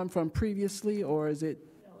yours on from previously, or is it?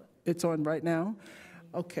 It's on right now?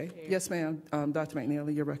 Okay. Yes, ma'am. Dr.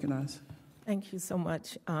 McNeely, you're recognized. Thank you so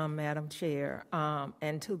much, Madam Chair.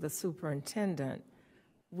 And to the superintendent,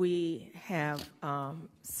 we have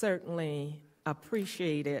certainly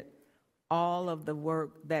appreciated all of the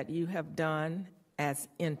work that you have done as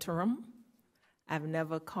interim. I've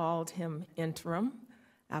never called him interim.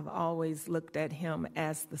 I've always looked at him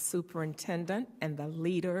as the superintendent and the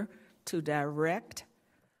leader to direct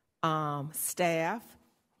staff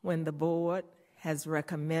when the board has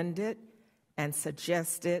recommended and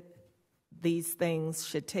suggested these things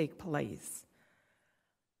should take place.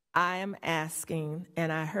 I am asking,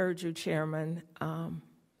 and I heard you, Chairman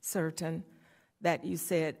Certain, that you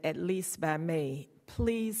said at least by May.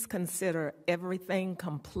 Please consider everything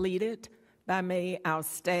completed by May. Our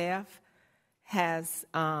staff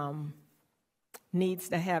needs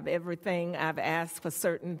to have everything. I've asked for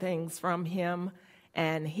certain things from him,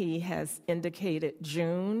 and he has indicated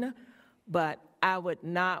June, but I would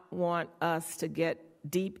not want us to get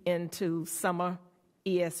deep into summer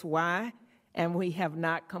ESY, and we have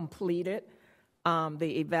not completed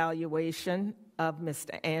the evaluation of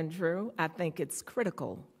Mr. Andrew. I think it's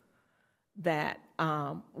critical that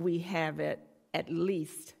we have it at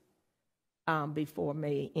least before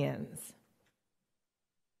May ends.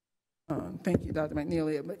 Thank you, Dr.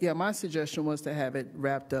 McNeely. Yeah, my suggestion was to have it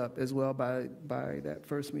wrapped up as well by that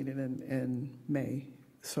first meeting in May,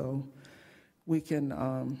 so we can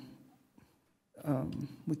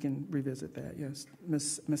revisit that. Yes,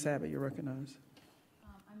 Ms. Abbott, you're recognized.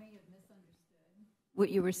 I may have misunderstood what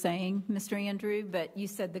you were saying, Mr. Andrew, but you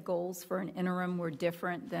said the goals for an interim were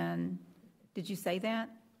different than. Did you say that?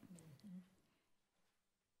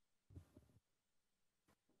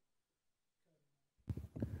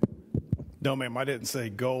 No, ma'am, I didn't say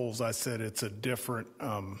goals. I said it's a different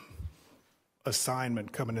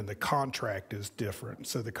assignment coming in the contract is different.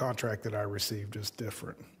 So the contract that I received is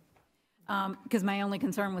different. Because my only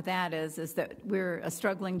concern with that is that we're a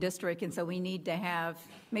struggling district, and so we need to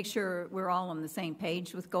make sure we're all on the same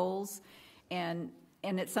page with goals. And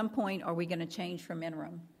at some point, are we going to change from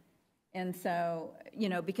interim? And so,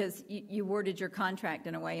 because you worded your contract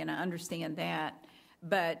in a way, and I understand that,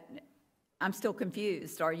 but I'm still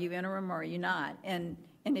confused. Are you interim or are you not? And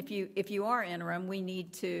if you are interim, we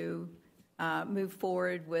need to move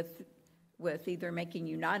forward with either making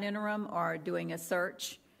you not interim or doing a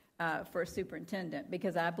search for a superintendent,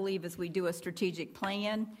 because I believe as we do a strategic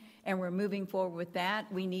plan and we're moving forward with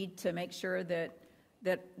that, we need to make sure that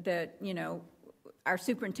our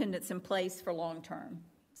superintendent's in place for long term.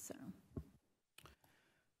 So,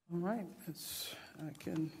 all right, I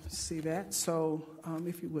can see that. So,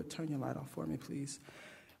 if you would turn your light off for me, please.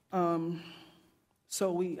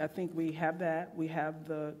 So I think we have that. We have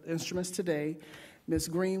the instruments today. Ms.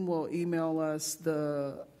 Green will email us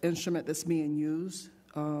the instrument that's being used.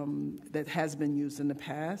 That has been used in the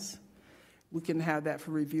past. We can have that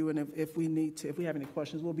for review, and if we have any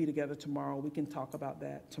questions, we'll be together tomorrow. We can talk about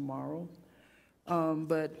that tomorrow.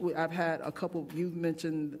 But I've had a couple, you've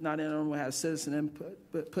mentioned not interim, we have citizen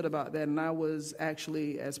input about that, and I was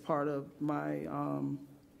actually, as part of my,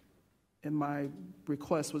 in my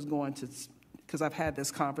request, was going to, because I've had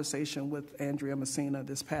this conversation with Andrea Messina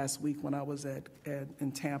this past week when I was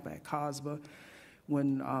in Tampa at COSBA,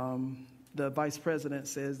 when the vice president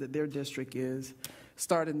says that their district is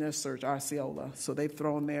starting their search, Osceola. So they've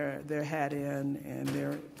thrown their hat in, and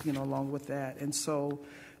they're, along with that. And so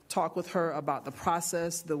talk with her about the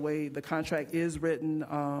process, the way the contract is written.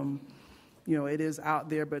 It is out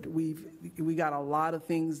there, but we got a lot of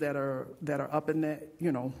things that are up in that,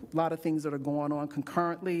 a lot of things that are going on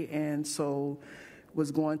concurrently. And so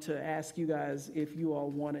was going to ask you guys if you all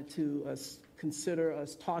wanted to consider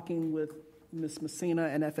us talking with Ms. Messina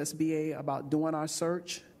and FSBA about doing our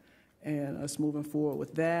search and us moving forward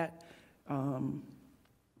with that.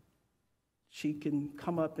 She can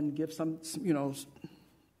come up and give some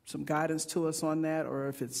guidance to us on that, or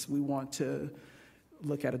if we want to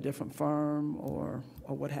look at a different firm or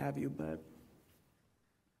what have you. But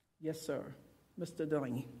yes, sir. Mr.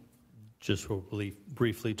 Delaney. Just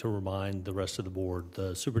briefly to remind the rest of the board,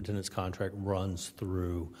 the superintendent's contract runs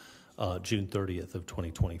through June 30th of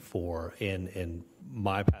 2024. And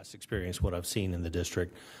my past experience, what I've seen in the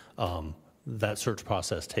district, that search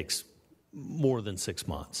process takes more than 6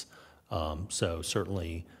 months. So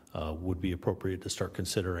certainly would be appropriate to start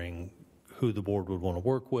considering who the board would want to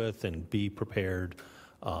work with and be prepared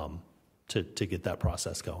to get that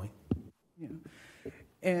process going. Yeah.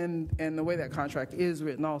 And the way that contract is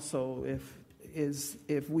written also,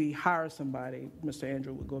 if we hire somebody, Mr.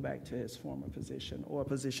 Andrew would go back to his former position or a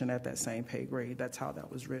position at that same pay grade. That's how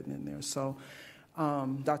that was written in there. So,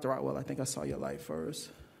 Dr. Rotwell, I think I saw your light first.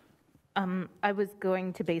 I was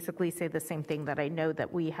going to basically say the same thing, that I know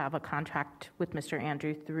that we have a contract with Mr.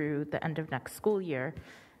 Andrew through the end of next school year.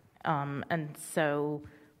 And so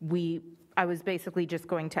I was basically just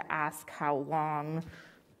going to ask how long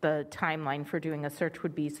the timeline for doing a search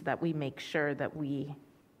would be so that we make sure that we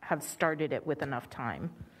have started it with enough time.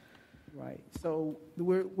 Right. So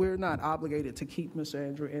we're not obligated to keep Mr.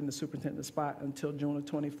 Andrew in the superintendent spot until June of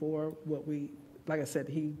 24. Like I said,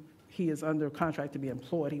 he is under contract to be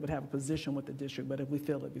employed. He would have a position with the district, but if we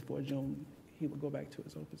fill it before June, he would go back to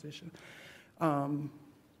his old position. I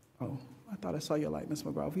thought I saw your light, Ms.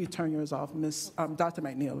 McGraw. If you turn yours off, Dr.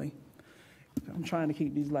 McNeely. I'm trying to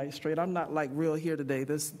keep these lights straight. I'm not real here today.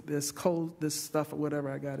 This stuff or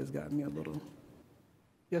whatever I got has got me a little.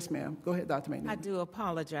 Yes, ma'am. Go ahead, Dr. McNeely. I do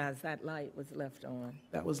apologize. That light was left on.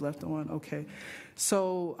 That was left on. Okay.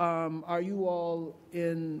 So are you all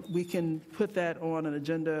in? We can put that on an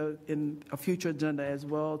agenda, in a future agenda as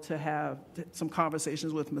well, to have some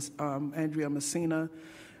conversations with Ms. Andrea Messina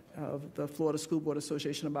of the Florida School Board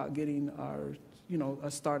Association about getting our,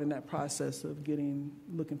 starting that process of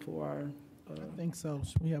looking for our. I think so.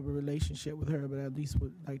 We have a relationship with her, but at least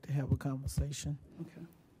would like to have a conversation. Okay.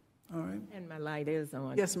 All right. And my light is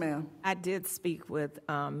on. Yes, ma'am. I did speak with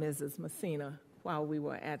Mrs. Messina while we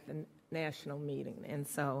were at the national meeting, and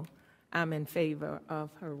so I'm in favor of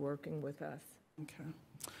her working with us. Okay.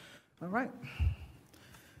 All right.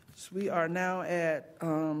 So we are now at,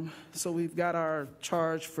 so we've got our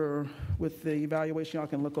charge with the evaluation. Y'all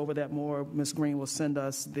can look over that more. Ms. Green will send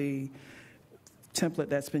us the template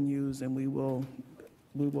that's been used, and we will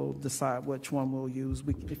decide which one we'll use.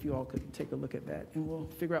 If you all could take a look at that, and we'll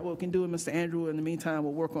figure out what we can do. And Mr. Andrew, in the meantime,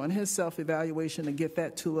 will work on his self-evaluation and get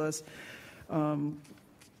that to us.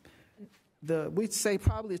 we'd say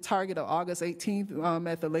probably a target of August 18th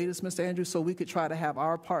at the latest, Mr. Andrews, so we could try to have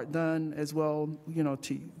our part done as well,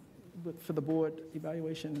 for the board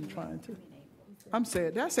evaluation and trying to.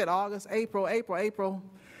 I said August, April. I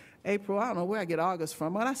don't know where I get August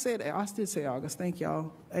from. But I did say August. Thank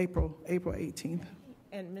y'all. April 18th.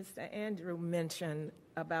 And Mr. Andrew mentioned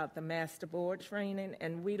about the master board training,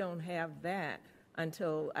 and we don't have that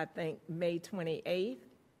until, I think, May 28th.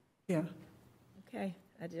 Yeah. Okay.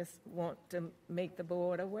 I just want to make the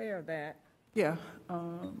board aware of that. Yeah.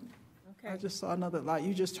 Okay. I just saw another light.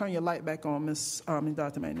 You just turn your light back on,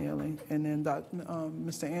 Dr. McNeely, and then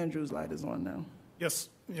Mr. Andrews' light is on now. Yes,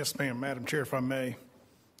 ma'am. Madam Chair, if I may.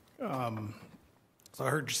 So I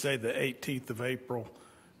heard you say the 18th of April,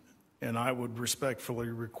 and I would respectfully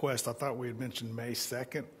request, I thought we had mentioned May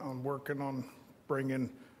 2nd on working on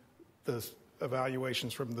bringing the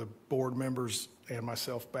evaluations from the board members and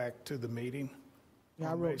myself back to the meeting.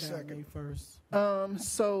 Yeah, I wrote down May 1st.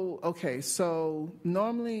 So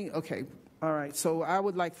normally, all right, so I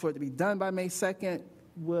would like for it to be done by May 2nd.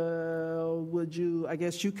 Well, I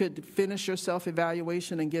guess you could finish your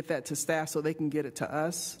self-evaluation and get that to staff so they can get it to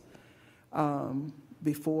us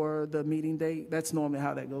before the meeting date. That's normally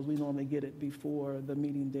how that goes. We normally get it before the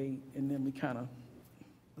meeting date, and then we kind of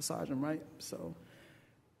massage them, right? So.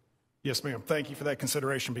 Yes, ma'am. Thank you for that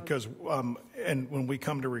consideration because, and when we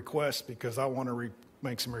come to requests, because I want to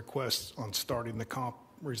make some requests on starting the comp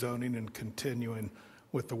rezoning and continuing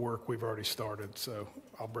with the work we've already started. So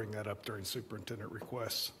I'll bring that up during superintendent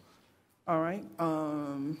requests. All right.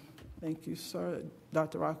 Thank you, sir.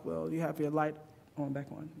 Dr. Rockwell, you have your light back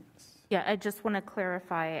on. Yes. Yeah, I just want to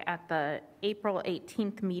clarify, at the April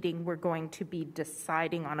 18th meeting, we're going to be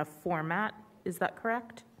deciding on a format. Is that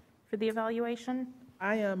correct for the evaluation?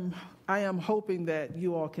 I am hoping that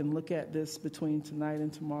you all can look at this between tonight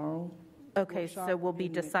and tomorrow. Okay, so we'll be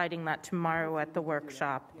deciding that tomorrow at the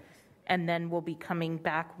workshop, and then we'll be coming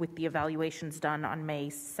back with the evaluations done on May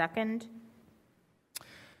 2nd?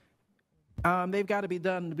 They've got to be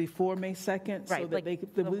done before May 2nd, right, so that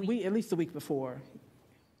at least a week before.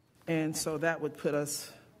 And so that would put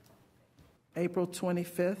us April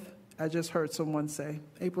 25th. I just heard someone say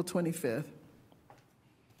April 25th.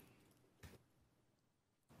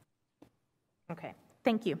 Okay,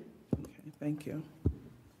 thank you. Okay, thank you.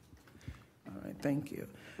 All right, thank you.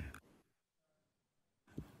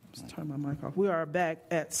 Just turn my mic off. We are back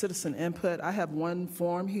at citizen input. I have one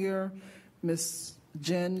form here. Ms.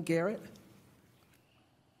 Jen Garrett.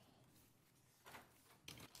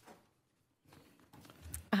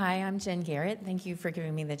 Hi, I'm Jen Garrett. Thank you for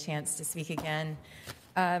giving me the chance to speak again.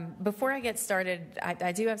 Before I get started,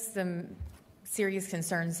 I do have some serious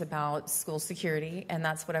concerns about school security, and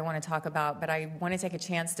that's what I want to talk about. But I want to take a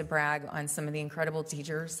chance to brag on some of the incredible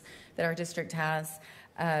teachers that our district has.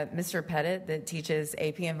 Mr. Pettit, that teaches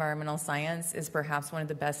AP Environmental Science, is perhaps one of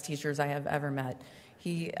the best teachers I have ever met.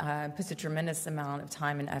 He puts a tremendous amount of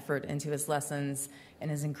time and effort into his lessons, and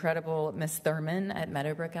is incredible. Miss Thurman at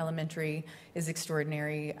Meadowbrook Elementary is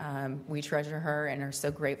extraordinary. We treasure her and are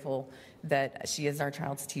so grateful that she is our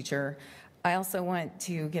child's teacher. I also want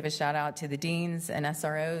to give a shout out to the deans and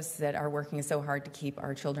SROs that are working so hard to keep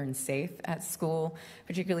our children safe at school,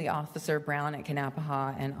 particularly Officer Brown at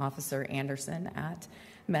Kanapaha and Officer Anderson at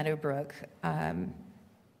Meadowbrook.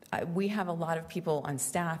 We have a lot of people on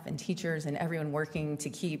staff and teachers and everyone working to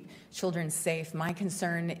keep children safe. My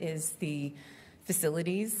concern is the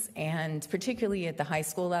facilities, and particularly at the high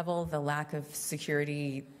school level, the lack of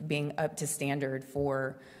security being up to standard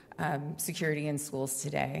for security in schools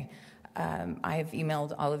today. I have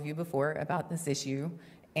emailed all of you before about this issue,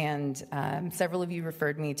 and several of you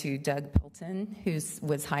referred me to Doug Pilton, who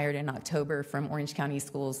was hired in October from Orange County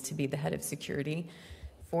Schools to be the head of security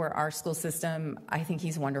for our school system. I think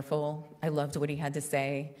he's wonderful. I loved what he had to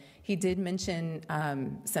say. He did mention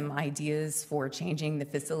some ideas for changing the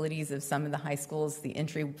facilities of some of the high schools, the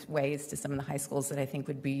entryways to some of the high schools that I think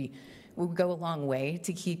would go a long way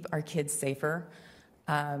to keep our kids safer.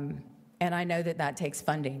 And I know that that takes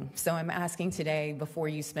funding. So I'm asking today, before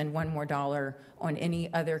you spend one more dollar on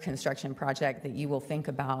any other construction project, that you will think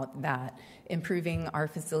about that. Improving our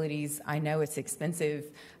facilities, I know it's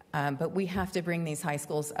expensive, but we have to bring these high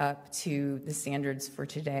schools up to the standards for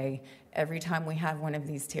today. Every time we have one of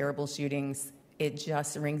these terrible shootings, it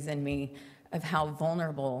just rings in me of how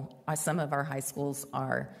vulnerable some of our high schools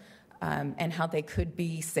are, and how they could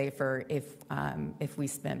be safer if we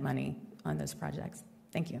spent money on those projects.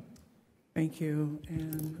 Thank you. Thank you.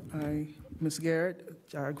 And Ms. Garrett,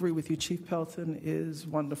 I agree with you. Chief Pelton is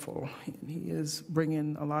wonderful. He is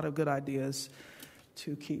bringing a lot of good ideas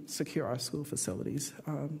to secure our school facilities.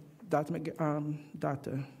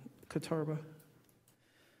 Dr. Katurba.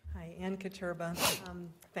 Hi, Ann Katurba.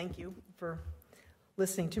 Thank you for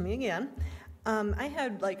listening to me again. I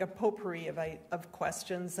had like a potpourri of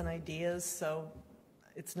questions and ideas, so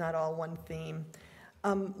it's not all one theme.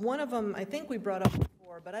 One of them I think we brought up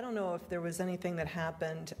before, but I don't know if there was anything that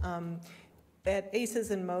happened. At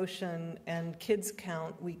ACEs in Motion and Kids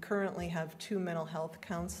Count, we currently have 2 mental health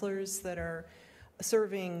counselors that are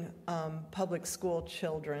serving public school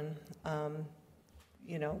children,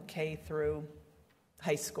 K through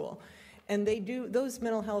high school. And those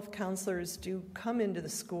mental health counselors do come into the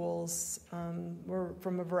schools. We're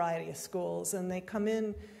from a variety of schools, and they come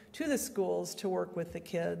in to the schools to work with the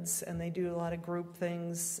kids, and they do a lot of group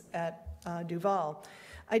things at Duval.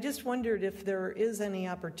 I just wondered if there is any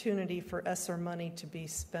opportunity for ESSER money to be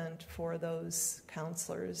spent for those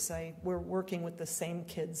counselors. We're working with the same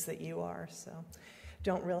kids that you are, so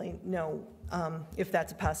don't really know if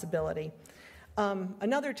that's a possibility.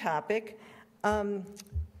 Another topic,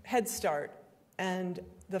 Head Start, and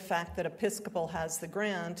the fact that Episcopal has the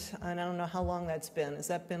grant, and I don't know how long that's been. Has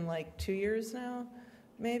that been like 2 years now?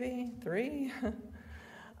 Maybe 3?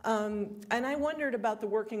 And I wondered about the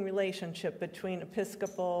working relationship between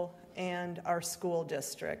Episcopal and our school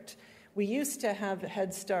district. We used to have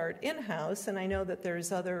Head Start in-house, and I know that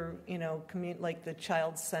there's other, like the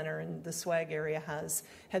Child Center in the SWAG area has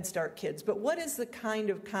Head Start kids. But what is the kind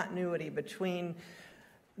of continuity between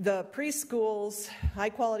the preschools,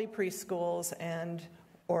 high-quality preschools,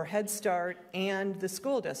 or Head Start and the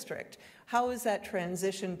school district? How is that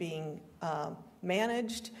transition being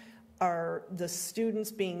managed? Are the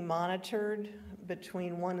students being monitored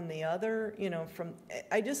between one and the other?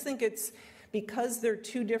 I just think it's because they're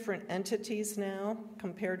 2 different entities now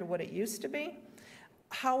compared to what it used to be.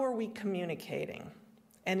 How are we communicating?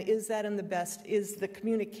 And is the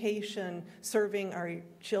communication serving our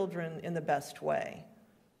children in the best way?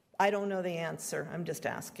 I don't know the answer. I'm just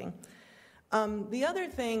asking. The other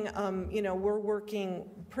thing, we're working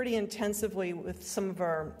pretty intensively with some of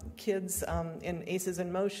our kids in ACEs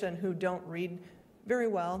in Motion who don't read very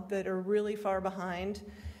well, that are really far behind,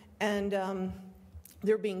 and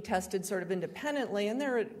they're being tested sort of independently, and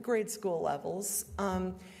they're at grade school levels.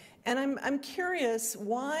 And I'm curious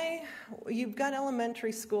why you've got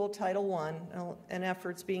elementary school Title I and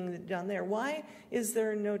efforts being done there. Why is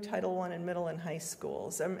there no Title I in middle and high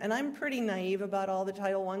schools? And I'm pretty naive about all the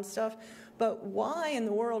Title I stuff, but why in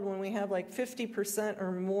the world, when we have like 50%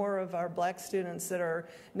 or more of our black students that are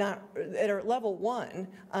level 1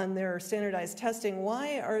 on their standardized testing,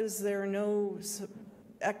 why is there no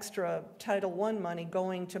extra Title I money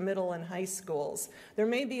going to middle and high schools? There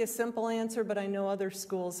may be a simple answer, but I know other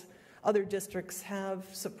schools, other districts have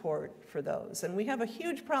support for those. And we have a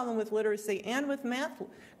huge problem with literacy and with math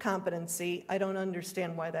competency. I don't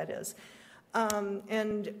understand why that is.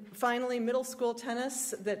 And finally, middle school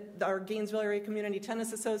tennis, that our Gainesville Area Community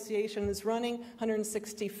Tennis Association is running,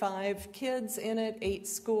 165 kids in it, 8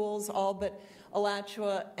 schools, all but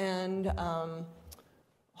Alachua and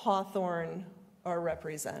Hawthorne are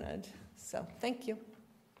represented. So thank you.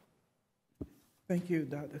 Thank you,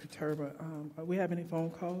 Dr. Katurba. Do we have any phone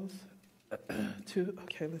calls?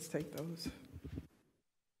 Okay, let's take those.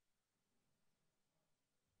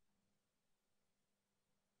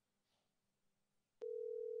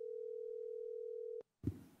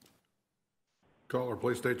 Caller,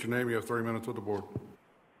 please state your name. You have 3 minutes with the board.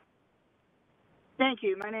 Thank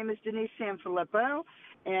you. My name is Denise Sanfilippo,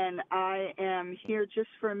 and I am here just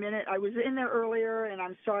for a minute. I was in there earlier, and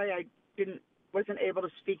I'm sorry I wasn't able to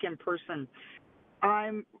speak in person.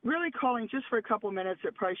 I'm really calling just for a couple minutes.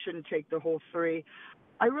 It probably shouldn't take the whole 3.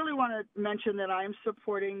 I really want to mention that I am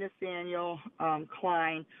supporting Nathaniel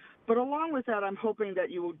Klein, but along with that, I'm hoping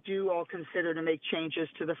that you do all consider to make changes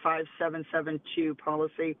to the 5772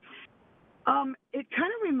 policy. It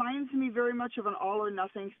kind of reminds me very much of an all or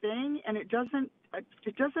nothing thing, and it doesn't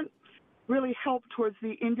really help towards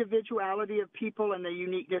the individuality of people and the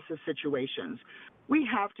uniqueness of situations. We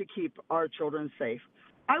have to keep our children safe.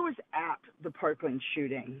 I was at the Parkland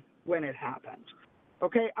shooting when it happened.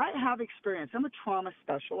 Okay, I have experience. I'm a trauma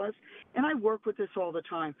specialist, and I work with this all the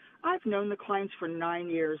time. I've known the Kleins for 9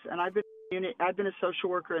 years, and I've been a social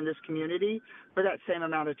worker in this community for that same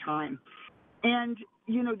amount of time. And,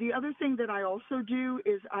 the other thing that I also do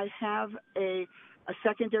is I have a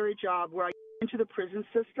secondary job where I go into the prison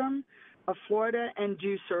system of Florida and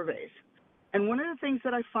do surveys. And one of the things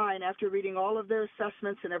that I find after reading all of their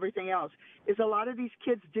assessments and everything else is a lot of these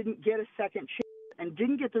kids didn't get a second chance and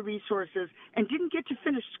didn't get the resources and didn't get to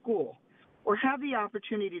finish school or have the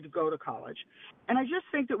opportunity to go to college. And I just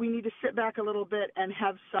think that we need to sit back a little bit and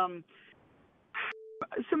have some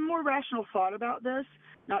some more rational thought about this.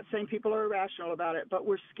 Not saying people are irrational about it, but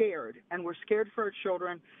we're scared, and we're scared for our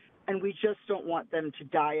children, and we just don't want them to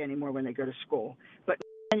die anymore when they go to school. But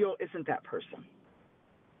Daniel isn't that person.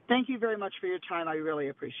 Thank you very much for your time. I really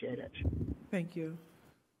appreciate it. Thank you.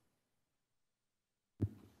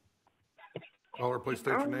 Caller, please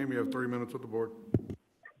state your name. You have 3 minutes with the board.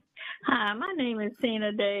 Hi, my name is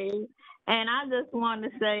Tina Day, and I just wanted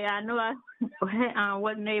to say I know I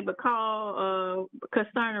wasn't able to call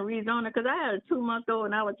concerning rezoning because I had a 2-month-old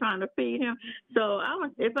and I was trying to feed him. So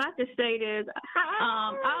if I could say this,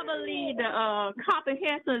 I believe the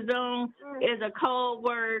comprehensive zone is a code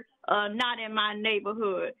word, not in my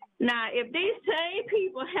neighborhood. Now, if these same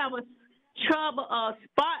people have a trouble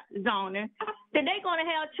spot zoning, then they're going to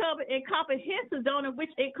have trouble in comprehensive zoning, which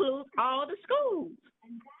includes all the schools.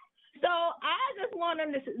 So I just want them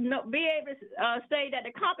to be able to say that the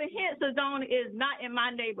comprehensive zone is not in my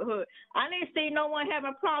neighborhood. I didn't see no one having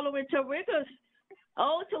a problem with Terwilliger's.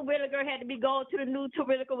 Old Terwilliger had to be go to the new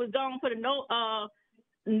Terwilliger was zoned for the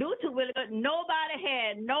new Terwilliger. Nobody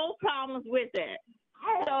had no problems with that.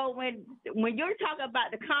 So when you're talking about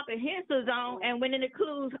the comprehensive zone and when it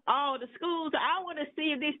includes all the schools, I want to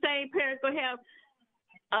see if these same parents will have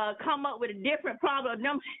come up with a different problem of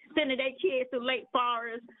them sending their kids to Lake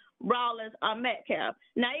Forest, Rawlins, or Metcalf.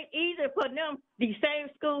 Now, it's easier for them, the same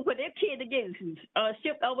school, for their kids to get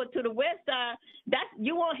shipped over to the west side.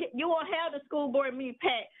 You won't have the school board meeting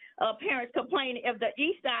packed. Parents complaining if the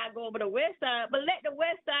east side go over the west side, but let the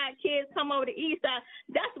west side kids come over the east side.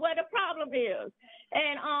 That's where the problem is.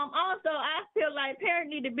 And also, I feel like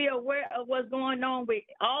parents need to be aware of what's going on with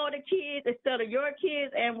all the kids instead of your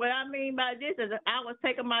kids. And what I mean by this is I was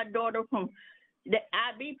taking my daughter from the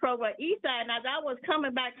IB program east side, and as I was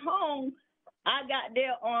coming back home, I got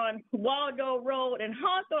there on Waldo Road and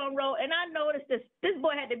Hawthorne Road, and I noticed this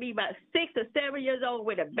boy had to be about 6 or 7 years old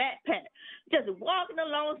with a backpack, just walking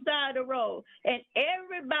alongside the road, and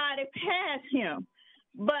everybody passed him.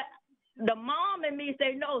 But the mom and me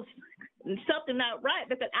say, no, something not right,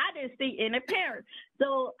 because I didn't see any parents.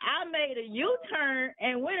 So I made a U-turn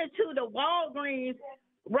and went into the Walgreens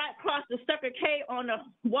right across the Circle K on the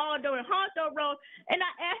Waldo and Hawthorne Road, and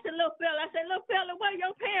I asked the little fella, I said, little fella, where are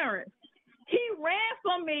your parents? He ran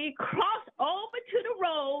from me, crossed over to the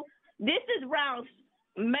road. This is around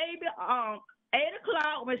maybe 8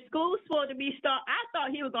 o'clock when school's supposed to be started. I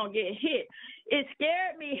thought he was going to get hit. It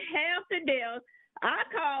scared me half to death. I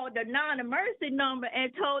called the non-emergency number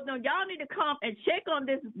and told them, y'all need to come and check on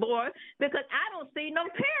this boy because I don't see no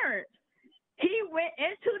parents. He went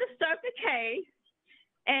into the Circle K,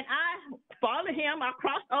 and I followed him. I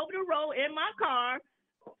crossed over the road in my car,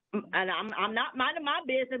 and I'm not minding my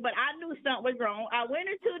business, but I knew something was wrong. I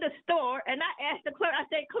went into the store, and I asked the clerk, I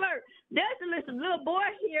said, clerk, there's a little boy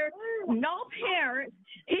here, no parents.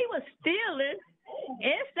 He was stealing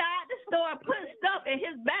inside the store, putting stuff in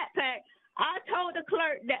his backpack. I told the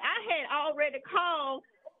clerk that I had already called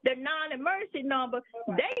the non-emergency number.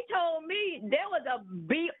 They told me there was a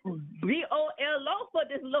BOLO for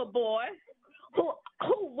this little boy who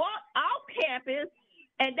walked off campus,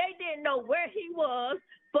 and they didn't know where he was,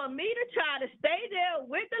 for me to try to stay there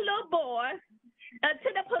with the little boy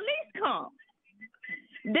until the police come.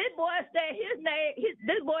 This boy said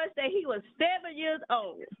this boy said he was 7 years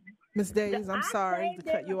old. Ms. Days, I'm sorry to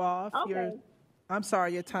cut you off. Okay. I'm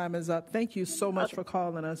sorry, your time is up. Thank you so much for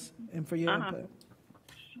calling us and for your input.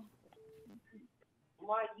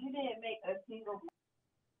 Mark, you didn't make a single.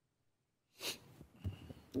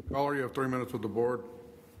 Caller, you have 3 minutes with the board.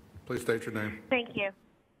 Please state your name. Thank you.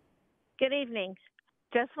 Good evening.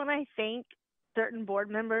 Just when I think certain board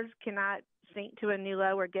members cannot sink to a new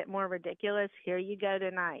low or get more ridiculous, here you go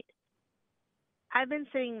tonight. I've been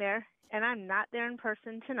sitting there, and I'm not there in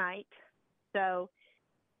person tonight,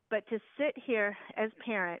 but to sit here as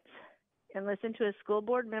parents and listen to a school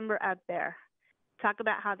board member up there talk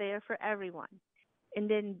about how they are for everyone, and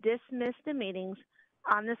then dismiss the meetings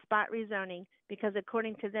on the spot rezoning because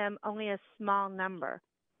according to them, only a small number,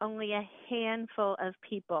 only a handful of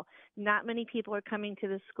people, not many people are coming to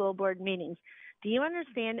the school board meetings. Do you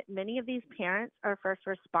understand that many of these parents are first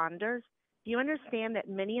responders? Do you understand that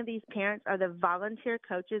many of these parents are the volunteer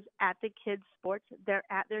coaches at the kids' sports? They're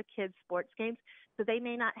at their kids' sports games, so they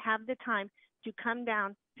may not have the time to come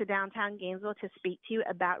down to downtown Gainesville to speak to you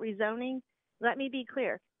about rezoning. Let me be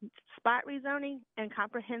clear. Spot rezoning and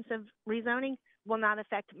comprehensive rezoning will not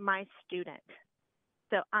affect my student.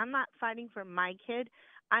 So I'm not fighting for my kid.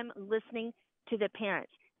 I'm listening to the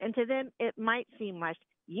parents. And to them, it might seem rushed.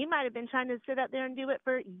 You might have been trying to sit up there and do it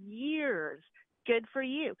for years. Good for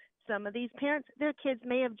you. Some of these parents, their kids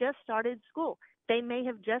may have just started school. They may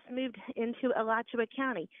have just moved into Alachua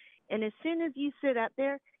County. And as soon as you sit up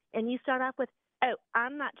there and you start off with, oh,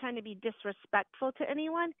 I'm not trying to be disrespectful to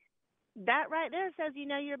anyone, that right there says you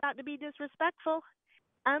know you're about to be disrespectful.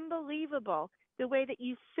 Unbelievable. The way that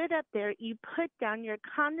you sit up there, you put down, you're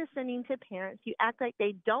condescending to parents, you act like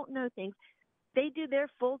they don't know things. They do their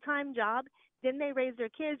full-time job, then they raise their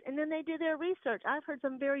kids, and then they do their research. I've heard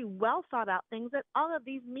some very well thought out things at all of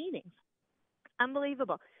these meetings.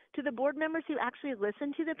 Unbelievable. To the board members who actually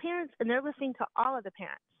listen to the parents, and they're listening to all of the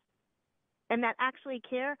parents, and that actually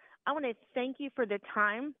care, I want to thank you for the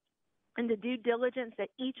time and the due diligence that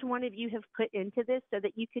each one of you have put into this so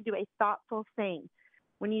that you could do a thoughtful thing.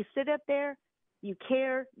 When you sit up there, you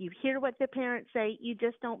care, you hear what the parents say, you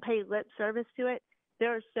just don't pay lip service to it.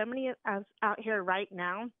 There are so many of us out here right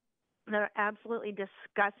now that are absolutely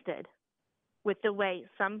disgusted with the way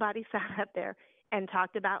somebody sat up there and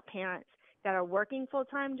talked about parents that are working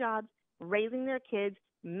full-time jobs, raising their kids,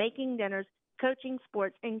 making dinners, coaching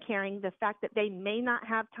sports, and caring. The fact that they may not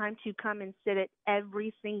have time to come and sit at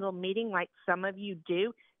every single meeting like some of you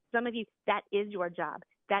do. Some of you, that is your job.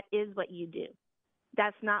 That is what you do.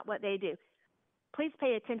 That's not what they do. Please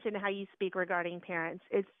pay attention to how you speak regarding parents.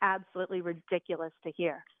 It's absolutely ridiculous to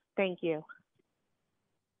hear. Thank you.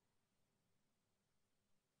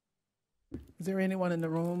 Is there anyone in the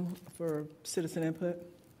room for citizen input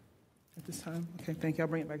at this time? Okay, thank you. I'll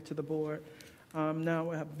bring it back to the board. Now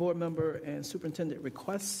we have board member and superintendent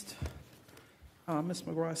request. Ms.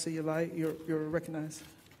 McGraw, I see your light. You're recognized.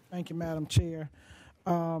 Thank you, Madam Chair.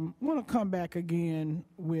 I want to come back again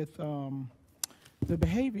with the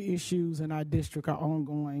behavior issues in our district are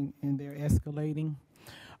ongoing and they're escalating.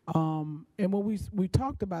 And when we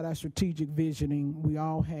talked about our strategic visioning, we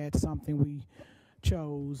all had something we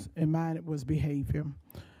chose, and mine was behavior.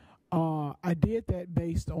 I did that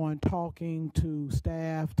based on talking to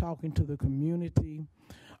staff, talking to the community,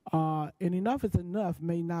 and enough is enough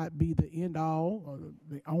may not be the end all or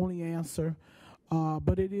the only answer,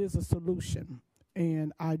 but it is a solution.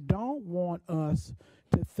 And I don't want us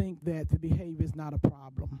to think that the behavior is not a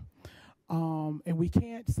problem. And we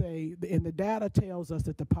can't say, and the data tells us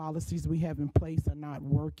that the policies we have in place are not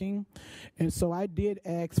working. And so I did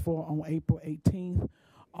ask for, on April 18th,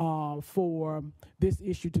 for this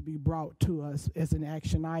issue to be brought to us as an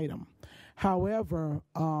action item. However,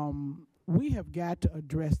 we have got to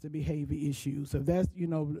address the behavior issues. So that's,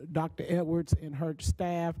 Dr. Edwards and her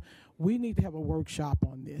staff, we need to have a workshop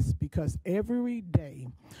on this, because every day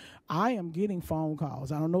I am getting phone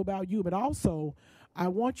calls. I don't know about you, but also I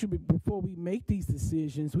want you, before we make these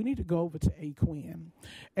decisions, we need to go over to AQuinn.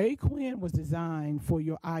 AQuinn was designed for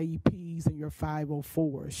your IEPs and your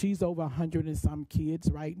 504s. She's over 100 and some kids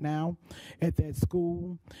right now at that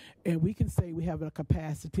school, and we can say we have a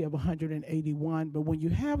capacity of 181, but when you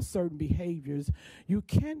have certain behaviors, you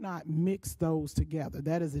cannot mix those together.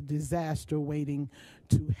 That is a disaster waiting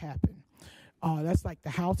to happen. That's like the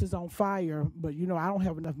house is on fire, but I don't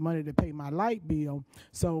have enough money to pay my light bill,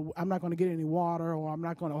 so I'm not going to get any water, or I'm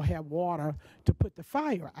not going to have water to put the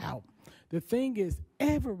fire out. The thing is,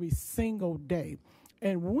 every single day,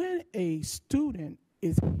 and when a student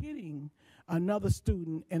is hitting another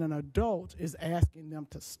student and an adult is asking them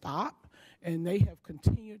to stop, and they have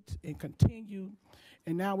continued,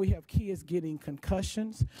 and now we have kids getting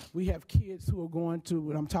concussions. We have kids who are going to,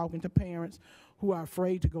 when I'm talking to parents, who are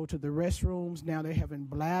afraid to go to the restrooms. Now they're having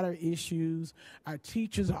bladder issues. Our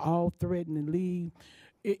teachers are all threatening to leave.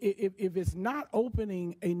 If it's not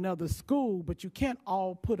opening another school, but you can't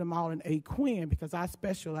all put them all in AQuinn, because I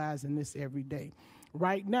specialize in this every day.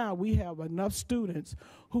 Right now, we have enough students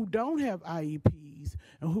who don't have IEPs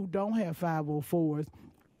and who don't have 504s,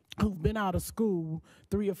 who've been out of school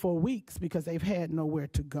 3 or 4 weeks because they've had nowhere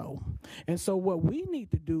to go. And so what we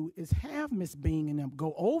need to do is have Miss Bing and them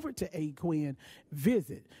go over to AQuinn,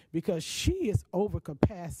 visit, because she is over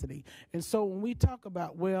capacity. And so when we talk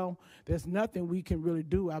about, well, there's nothing we can really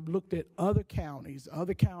do, I've looked at other counties.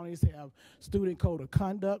 Other counties have student code of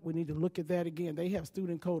conduct. We need to look at that again. They have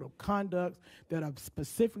student code of conduct that are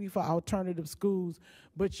specifically for alternative schools,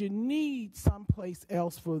 but you need someplace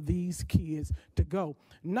else for these kids to go.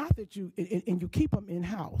 Not that you, and you keep them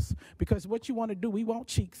in-house, because what you want to do, we want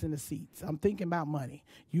cheeks in the seats. I'm thinking about money.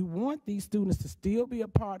 You want these students to still be a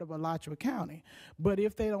part of Alachua County, but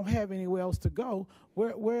if they don't have anywhere else to go,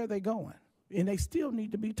 where are they going? And they still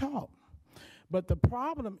need to be taught. But the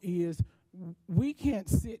problem is we can't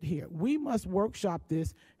sit here. We must workshop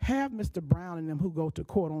this, have Mr. Brown and them who go to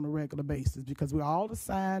court on a regular basis, because we're all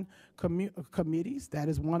assigned committees. That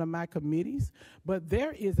is one of my committees. But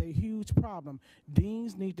there is a huge problem.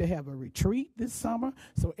 Deans need to have a retreat this summer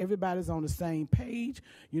so everybody's on the same page.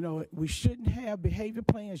 You know, we shouldn't have behavior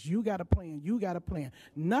plans. You got a plan. You got a plan.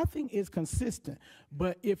 Nothing is consistent.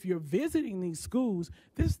 But if you're visiting these schools,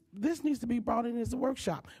 this needs to be brought in as a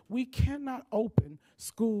workshop. We cannot open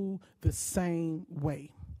school the same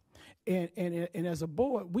way. And as a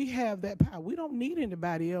board, we have that power. We don't need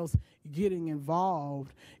anybody else getting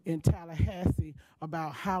involved in Tallahassee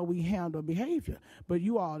about how we handle behavior. But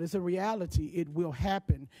you all, it's a reality. It will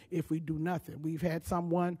happen if we do nothing. We've had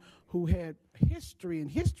someone who had history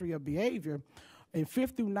of behavior in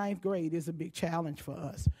 5th through 9th grade is a big challenge for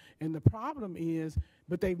us. And the problem is,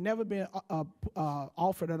 but they've never been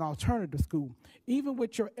offered an alternative school. Even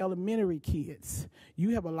with your elementary kids, you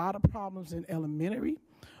have a lot of problems in elementary.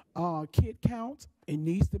 Kid counts, it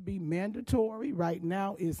needs to be mandatory. Right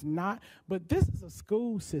now it's not, but this is a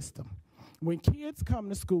school system. When kids come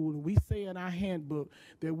to school, and we say in our handbook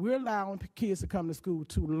that we're allowing kids to come to school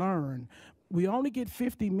to learn, we only get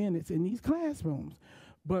 50 minutes in these classrooms.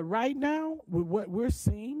 But right now, with what we're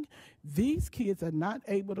seeing, these kids are not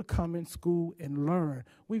able to come in school and learn.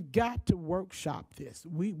 We've got to workshop this.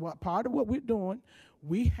 Part of what we're doing,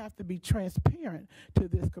 we have to be transparent to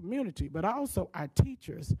this community, but also our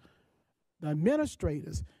teachers, the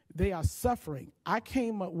administrators, they are suffering. I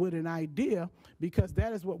came up with an idea because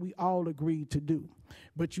that is what we all agreed to do.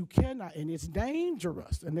 But you cannot, and it's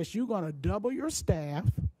dangerous unless you're going to double your staff,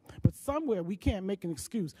 but somewhere we can't make an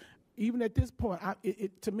excuse. Even at this point,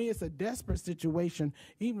 to me, it's a desperate situation.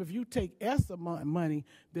 Even if you take ESSA money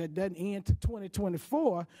that doesn't end to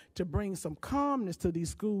 2024 to bring some calmness to these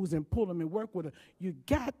schools and pull them and work with them, you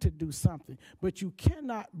got to do something. But you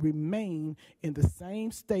cannot remain in the same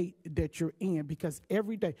state that you're in, because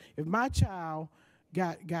every day, if my child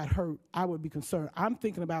got hurt, I would be concerned. I'm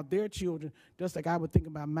thinking about their children just like I would think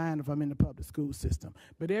about mine if I'm in the public school system.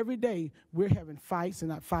 But every day we're having fights and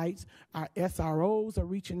not fights. Our SROs are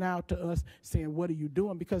reaching out to us saying, what are you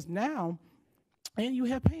doing? Because now, and you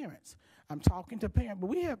have parents. I'm talking to parents, but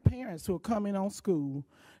we have parents who are coming on school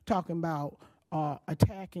talking about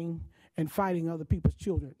attacking and fighting other people's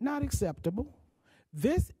children. Not acceptable.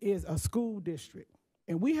 This is a school district.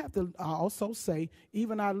 And we have to also say,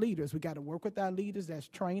 even our leaders, we got to work with our leaders, that's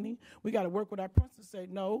training. We got to work with our principals, say,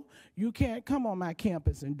 no, you can't come on my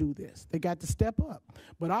campus and do this. They got to step up.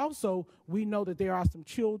 But also, we know that there are some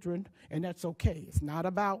children, and that's okay. It's not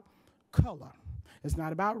about color. It's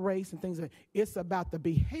not about race and things like that. It's about the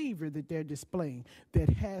behavior that they're displaying that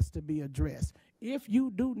has to be addressed. If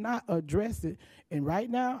you do not address it, and right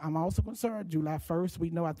now, I'm also concerned, July 1st, we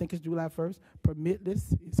know, I think it's July 1st,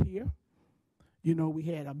 permitless is here. You know, we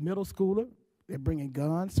had a middle schooler. They're bringing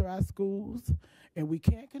guns to our schools. And we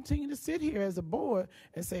can't continue to sit here as a board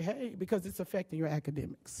and say, hey, because it's affecting your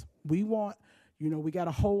academics. We want, you know, we got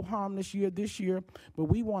a hold harmless year this year, but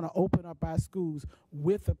we want to open up our schools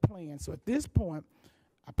with a plan. So at this point,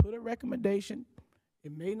 I put a recommendation.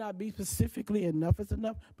 It may not be specifically enough is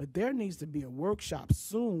enough, but there needs to be a workshop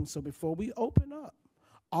soon. So before we open up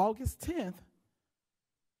August 10th,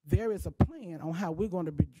 there is a plan on how we're going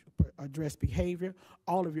to address behavior.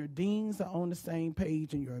 All of your deans are on the same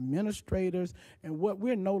page, and your administrators, and what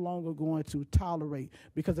we're no longer going to tolerate.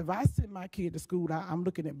 Because if I send my kid to school, I'm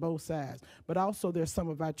looking at both sides. But also there's some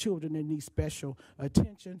of our children that need special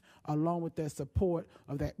attention, along with that support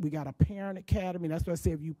of that. We got a parent academy. That's what I say,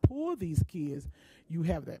 if you pull these kids, you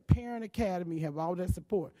have that parent academy, you have all that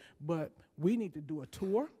support. But we need to do a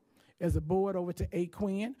tour. As a board over to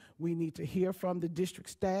AQuinn, we need to hear from the district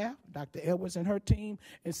staff, Dr. Edwards and her team,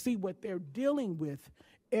 and see what they're dealing with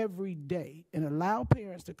every day and allow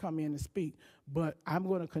parents to come in and speak. But I'm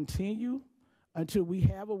going to continue until we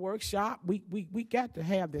have a workshop. We got to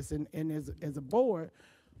have this. And as a board,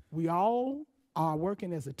 we all are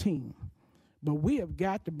working as a team. But we have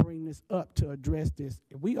got to bring this up to address this.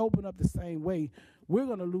 If we open up the same way, we're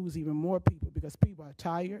going to lose even more people because people are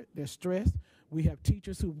tired, they're stressed. We have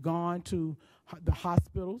teachers who've gone to the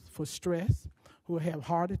hospitals for stress, who have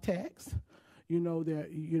heart attacks.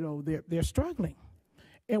 They're struggling.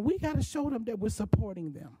 And we got to show them that we're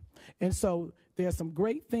supporting them. And so there's some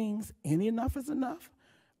great things, and enough is enough.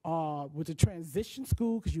 With the transition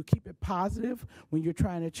school, because you keep it positive when you're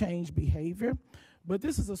trying to change behavior. But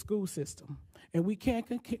this is a school system, and we can't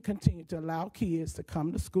continue to allow kids to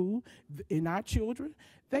come to school. And our children,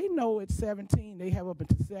 they know at 17, they have up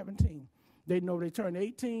until 17. They know they turn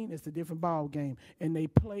 18, it's a different ball game, and they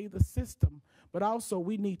play the system. But also,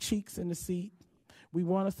 we need cheeks in the seat. We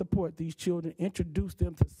want to support these children, introduce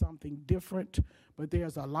them to something different, but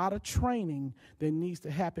there's a lot of training that needs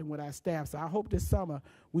to happen with our staff. So I hope this summer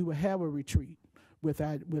we will have a retreat with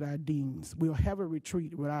our deans. We'll have a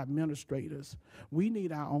retreat with our administrators. We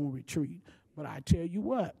need our own retreat. But I tell you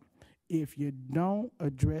what, if you don't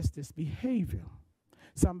address this behavior,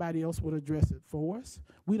 somebody else will address it for us.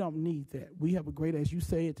 We don't need that. We have a great, as you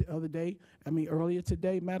said earlier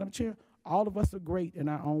today, Madam Chair, all of us are great in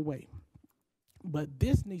our own way. But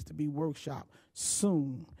this needs to be workshop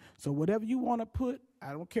soon. So whatever you want to put,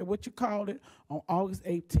 I don't care what you call it, on August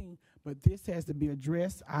 18th, but this has to be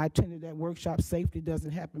addressed. I attended that workshop. Safety doesn't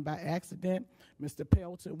happen by accident. Mr.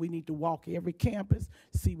 Pelton, we need to walk every campus,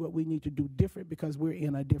 see what we need to do different because we're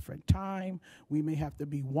in a different time. We may have to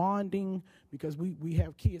be wanding because we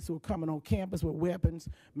have kids who are coming on campus with weapons,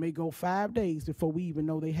 may go 5 days before we even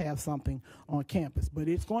know they have something on campus. But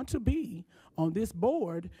it's going to be on this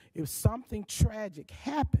board if something tragic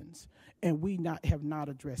happens and we have not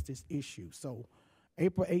addressed this issue. So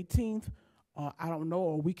April 18th, I don't know,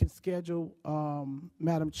 or we can schedule,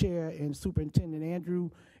 Madam Chair and Superintendent Andrew,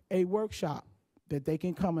 a workshop that they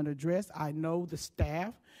can come and address. I know the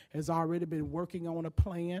staff has already been working on a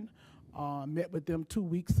plan, met with them 2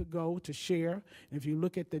 weeks ago to share. And if you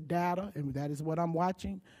look at the data, and that is what I'm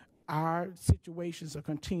watching, our situations are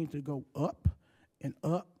continuing to go up and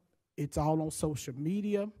up. It's all on social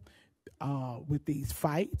media with these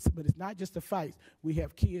fights, but it's not just the fights. We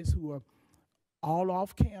have kids who are all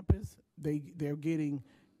off campus. They're getting.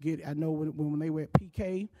 I know when they were at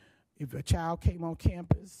PK, if a child came on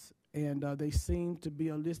campus and they seemed to be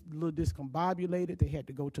a little discombobulated, they had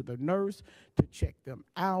to go to the nurse to check them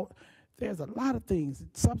out. There's a lot of things,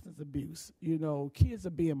 substance abuse. Kids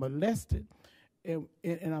are being molested, and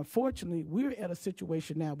unfortunately, we're at a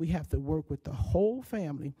situation now we have to work with the whole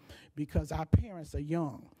family because our parents are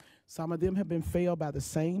young. Some of them have been failed by the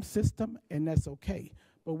same system, and that's okay.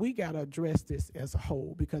 But we got to address this as a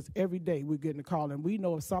whole because every day we're getting a call, and we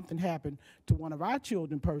know if something happened to one of our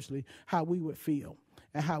children personally, how we would feel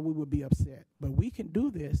and how we would be upset. But we can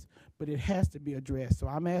do this, but it has to be addressed. So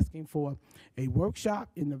I'm asking for a workshop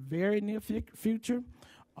in the very near future.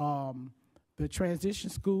 The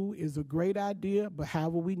transition school is a great idea, but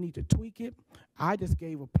however we need to tweak it. I just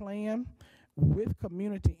gave a plan with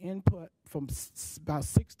community input from about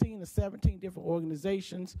 16 to 17 different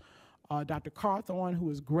organizations. Dr. Carthorne, who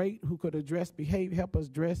is great, who could address behavior, help us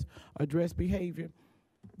address behavior.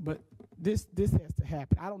 But this has to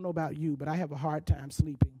happen. I don't know about you, but I have a hard time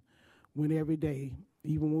sleeping when every day,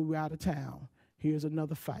 even when we're out of town, here's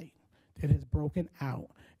another fight that has broken out.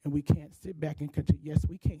 And we can't sit back and continue. Yes,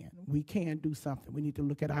 we can. We can do something. We need to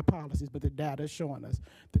look at our policies, but the data is showing us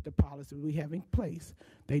that the policies we have in place,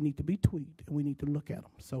 they need to be tweaked, and we need to look at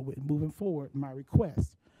them. So moving forward, my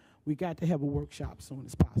request, we got to have a workshop as soon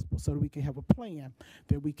as possible so that we can have a plan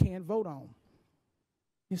that we can vote on.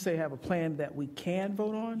 You say have a plan that we can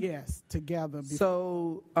vote on? Yes, together.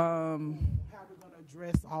 So how we're going to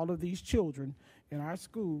address all of these children in our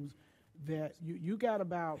schools that you got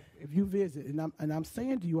about, if you visit, and I'm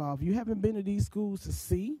saying to you all, if you haven't been to these schools to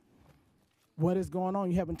see what is going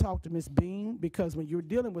on, you haven't talked to Ms. Bean, because when you're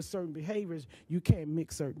dealing with certain behaviors, you can't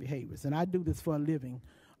mix certain behaviors. And I do this for a living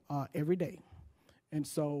every day. And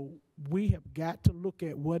so we have got to look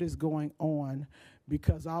at what is going on,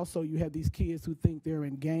 because also you have these kids who think they're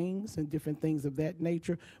in gangs and different things of that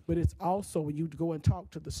nature. But it's also when you go and talk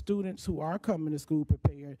to the students who are coming to school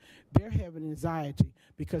prepared, they're having anxiety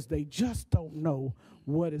because they just don't know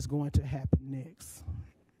what is going to happen next.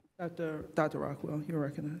 Dr. Rockwell, you're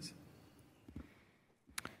recognized.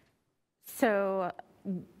 So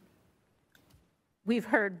we've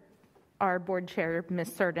heard our board chair,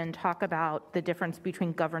 Ms. Surden, talk about the difference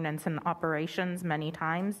between governance and operations many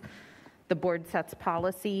times. The board sets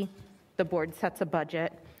policy, the board sets a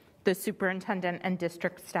budget, the superintendent and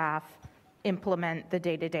district staff implement the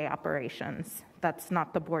day-to-day operations. That's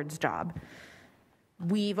not the board's job.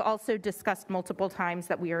 We've also discussed multiple times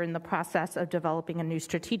that we are in the process of developing a new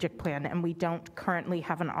strategic plan, and we don't currently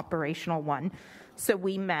have an operational one. So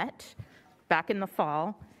we met back in the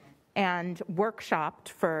fall and workshopped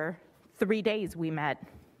for 3 days. We met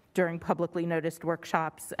during publicly noticed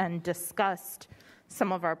workshops and discussed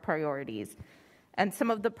some of our priorities. And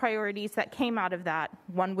some of the priorities that came out of that,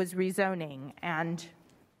 one was rezoning, and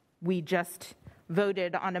we just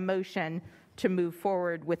voted on a motion to move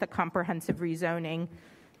forward with a comprehensive rezoning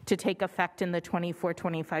to take effect in the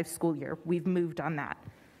 24-25 school year. We've moved on that.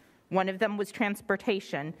 One of them was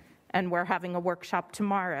transportation, and we're having a workshop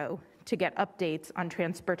tomorrow to get updates on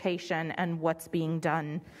transportation and what's being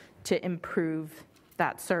done to improve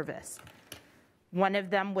that service. One of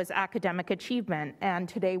them was academic achievement, and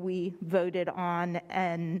today we voted on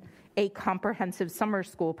a comprehensive summer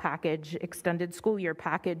school package, extended school year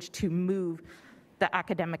package, to move the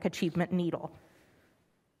academic achievement needle.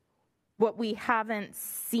 What we haven't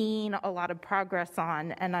seen a lot of progress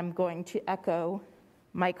on, and I'm going to echo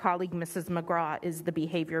my colleague Mrs. McGraw, is the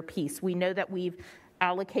behavior piece. We know that we've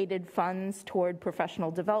allocated funds toward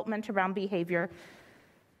professional development around behavior,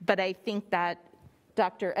 but I think that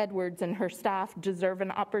Dr. Edwards and her staff deserve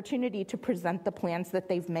an opportunity to present the plans that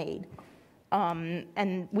they've made.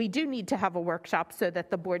 And we do need to have a workshop so that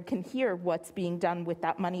the board can hear what's being done with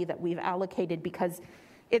that money that we've allocated, because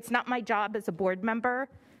it's not my job as a board member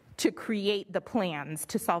to create the plans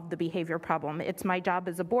to solve the behavior problem. It's my job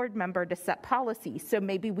as a board member to set policy. So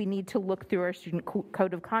maybe we need to look through our student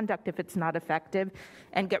code of conduct if it's not effective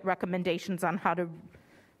and get recommendations on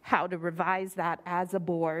how to revise that as a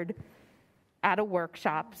board at a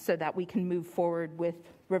workshop so that we can move forward with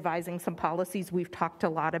revising some policies. We've talked a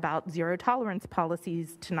lot about zero tolerance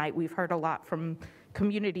policies tonight. We've heard a lot from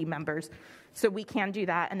community members. So we can do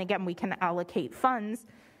that. And again, we can allocate funds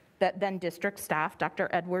that then district staff, Dr.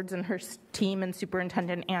 Edwards and her team and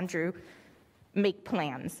Superintendent Andrew, make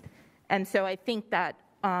plans. And so I think that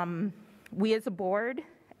we as a board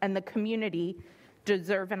and the community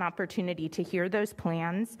deserve an opportunity to hear those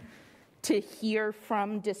plans, to hear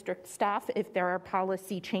from district staff if there are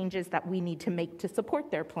policy changes that we need to make to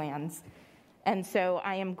support their plans. And so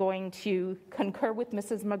I am going to concur with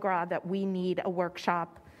Mrs. McGraw that we need a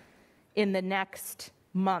workshop in the next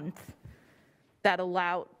month that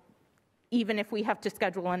allow, even if we have to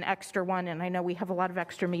schedule an extra one, and I know we have a lot of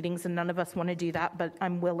extra meetings and none of us want to do that, but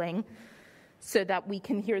I'm willing, so that we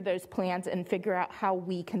can hear those plans and figure out how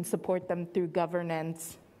we can support them through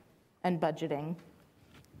governance and budgeting.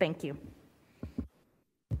 Thank you.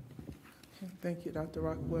 Thank you, Dr.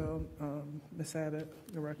 Rockwell. Ms. Abbott,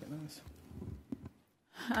 you're recognized.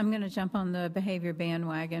 I'm going to jump on the behavior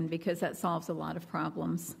bandwagon because that solves a lot of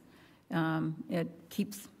problems. It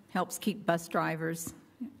helps keep bus drivers.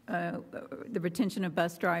 The retention of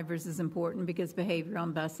bus drivers is important because behavior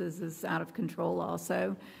on buses is out of control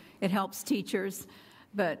also. It helps teachers,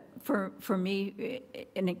 but for me,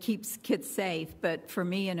 and it keeps kids safe, but for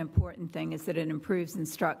me an important thing is that it improves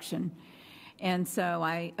instruction. And so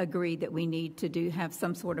I agree that we need to have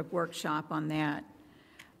some sort of workshop on that.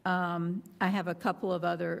 I have a couple of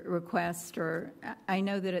other requests. I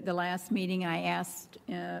know that at the last meeting I asked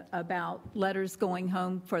about letters going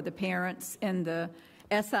home for the parents in the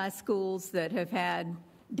SI schools that have had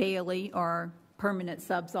daily or permanent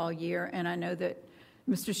subs all year, and I know that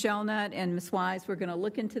Mr. Shelnut and Ms. Wise were going to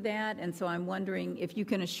look into that, and so I'm wondering if you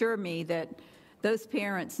can assure me that those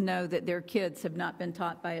parents know that their kids have not been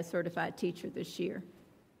taught by a certified teacher this year.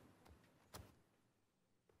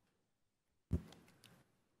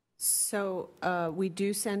 So we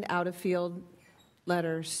do send out-of-field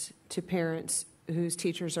letters to parents whose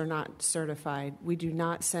teachers are not certified. We do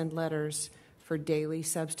not send letters for daily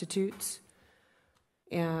substitutes.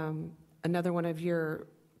 Another one of your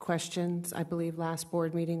questions, I believe last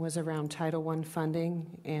board meeting, was around Title I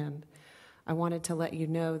funding, and I wanted to let you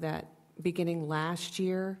know that beginning last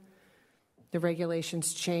year, the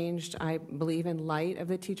regulations changed, I believe, in light of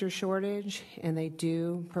the teacher shortage, and they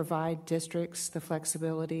do provide districts the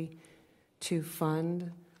flexibility to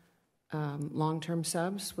fund long-term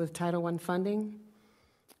subs with Title I funding.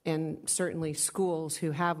 And certainly schools who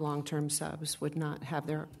have long-term subs would not have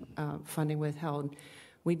their funding withheld.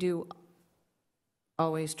 We do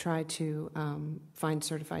always try to find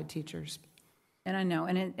certified teachers. And I know,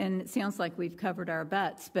 and it sounds like we've covered our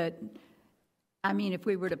butts, but I mean, if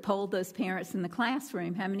we were to poll those parents in the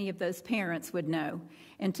classroom, how many of those parents would know?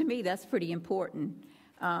 And to me, that's pretty important.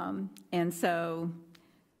 And so,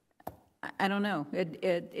 I don't know.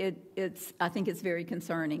 I think it's very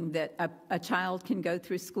concerning that a child can go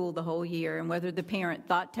through school the whole year, and whether the parent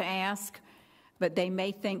thought to ask, but they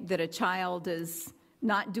may think that a child is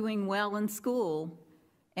not doing well in school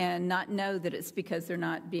and not know that it's because they're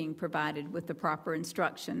not being provided with the proper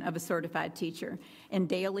instruction of a certified teacher. And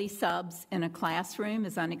daily subs in a classroom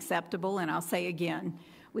is unacceptable, and I'll say again,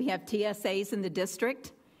 we have TSAs in the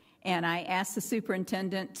district, and I asked the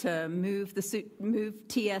superintendent to move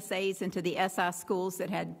TSAs into the SI schools that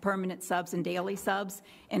had permanent subs and daily subs,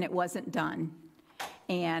 and it wasn't done.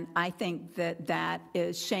 And I think that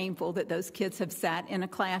is shameful that those kids have sat in a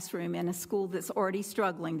classroom in a school that's already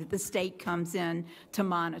struggling, that the state comes in to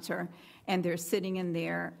monitor, and they're sitting in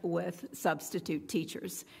there with substitute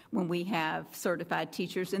teachers when we have certified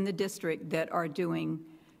teachers in the district that are doing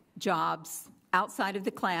jobs outside of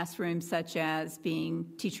the classroom, such as being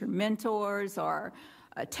teacher mentors or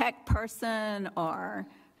a tech person or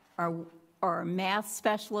a math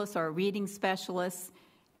specialist or a reading specialist,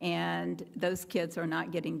 and those kids are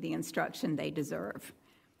not getting the instruction they deserve.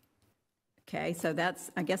 Okay, so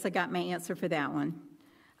I guess I got my answer for that one.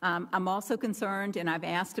 I'm also concerned, and I've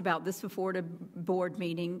asked about this before the board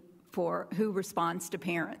meeting, for who responds to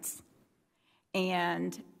parents.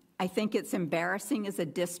 And I think it's embarrassing as a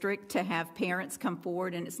district to have parents come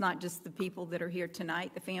forward, and it's not just the people that are here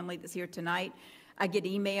tonight, the family that's here tonight. I get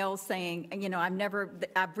emails saying,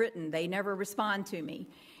 I've written, they never respond to me.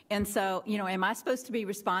 And so, am I supposed to be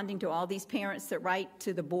responding to all these parents that write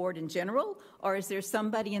to the board in general, or is there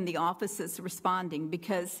somebody in the office that's responding?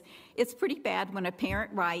 Because it's pretty bad when a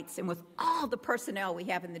parent writes, and with all the personnel we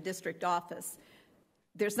have in the district office,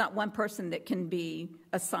 there's not one person that can be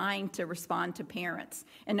assigned to respond to parents.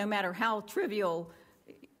 And no matter how trivial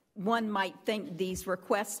one might think these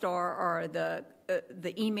requests are, or the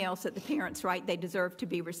emails that the parents write, they deserve to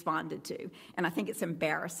be responded to. And I think it's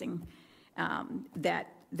embarrassing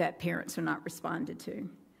that parents are not responded to.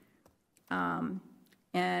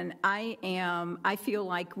 And I feel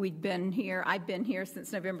like I've been here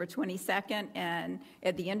since November 22nd, and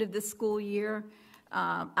at the end of this school year,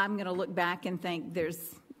 I'm going to look back and think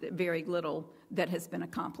there's very little that has been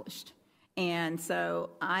accomplished. And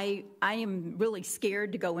so I am really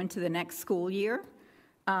scared to go into the next school year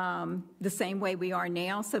the same way we are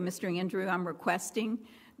now. So, Mr. Andrew, I'm requesting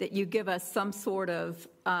that you give us some sort of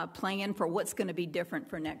plan for what's going to be different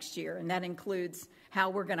for next year. And that includes how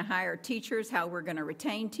we're going to hire teachers, how we're going to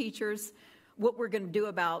retain teachers, what we're going to do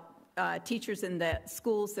about teachers in the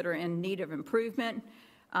schools that are in need of improvement,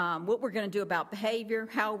 what we're going to do about behavior,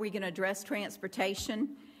 how are we going to address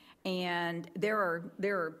transportation. And there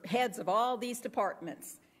are heads of all these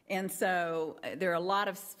departments. And so there are a lot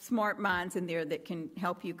of smart minds in there that can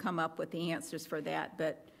help you come up with the answers for that.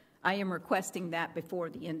 But I am requesting that before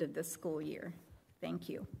the end of this school year. Thank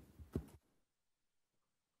you.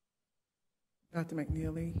 Dr.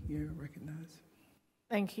 McNeely, you're recognized.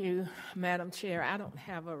 Thank you, Madam Chair. I don't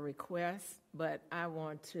have a request, but I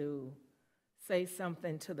want to say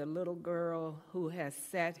something to the little girl who has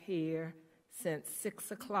sat here since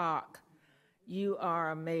 6 o'clock. You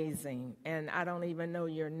are amazing, and I don't even know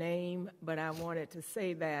your name, but I wanted to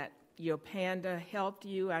say that your panda helped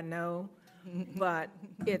you, I know, but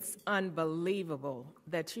it's unbelievable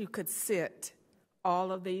that you could sit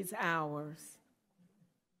all of these hours.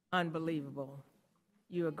 Unbelievable.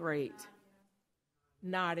 You are great.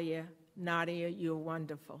 Nadia, you're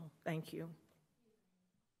wonderful. Thank you.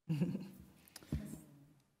 I'm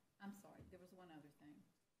sorry, there was one other thing.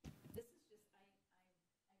 This is just,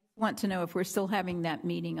 I want to know if we're still having that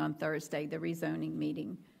meeting on Thursday, the rezoning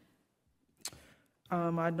meeting.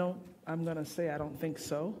 I'm going to say I don't think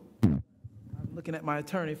so. I'm looking at my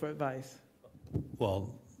attorney for advice.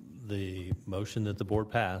 Well, the motion that the board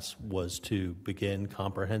passed was to begin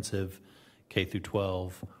comprehensive K through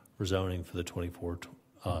 12 rezoning for the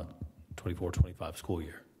 24-25 school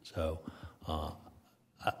year. So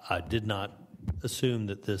I did not assume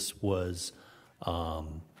that this was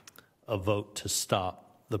a vote to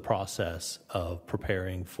stop the process of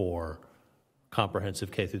preparing for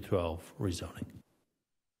comprehensive K through 12 rezoning.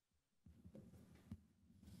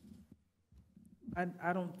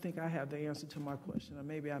 I don't think I have the answer to my question, or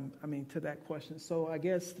maybe to that question. So I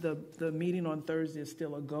guess the meeting on Thursday is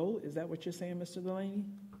still a go. Is that what you're saying, Mr. Delaney?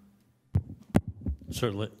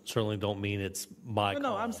 Certainly don't mean it's my call.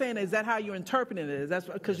 No, I'm saying, is that how you're interpreting it? That's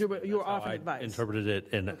because you were offering advice. I interpreted it,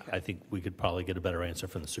 and okay. I think we could probably get a better answer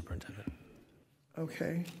from the superintendent.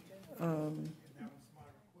 Okay.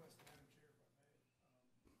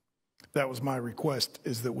 That was my request,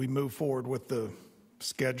 is that we move forward with the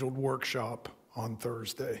scheduled workshop on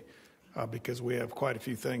Thursday, because we have quite a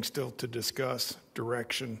few things still to discuss,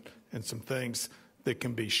 direction, and some things that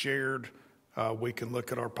can be shared. We can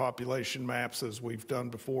look at our population maps as we've done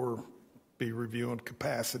before, be reviewing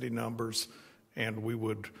capacity numbers, and we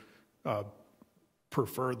would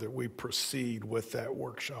prefer that we proceed with that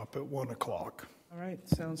workshop at 1 o'clock. All right,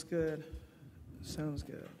 sounds good. Sounds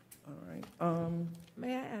good. All right.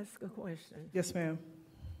 May I ask a question? Yes, ma'am.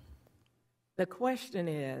 The question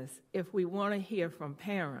is, if we want to hear from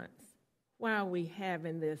parents, why are we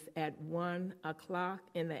having this at 1 o'clock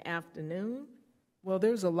in the afternoon? Well,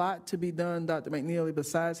 there's a lot to be done, Dr. McNeely,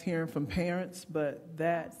 besides hearing from parents, but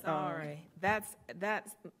that... Sorry. That's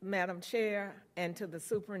Madam Chair, and to the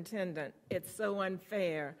superintendent, it's so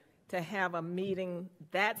unfair to have a meeting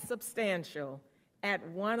that substantial at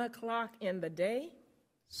 1 o'clock in the day.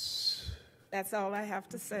 That's all I have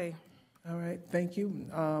to say. All right, thank you.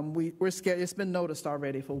 We're scared. It's been noticed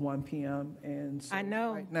already for 1 p.m. and so I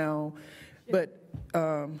know right now, but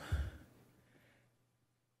So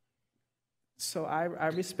I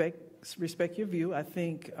respect your view. I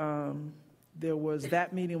think that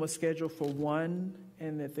meeting was scheduled for 1,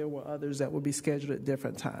 and that there were others that would be scheduled at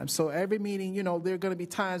different times. So every meeting, there are going to be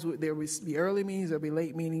times where there will be early meetings, there will be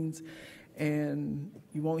late meetings, and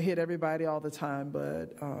you won't hit everybody all the time.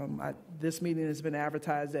 But this meeting has been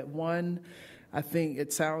advertised at 1. I think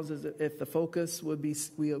it sounds as if the focus will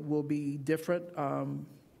be different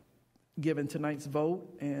given tonight's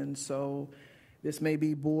vote, and so this may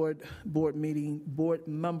be board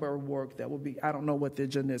member work that will be. I don't know what the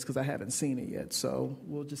agenda is because I haven't seen it yet. So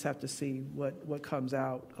we'll just have to see what comes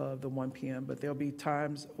out of the 1 p.m. But there'll be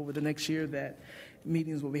times over the next year that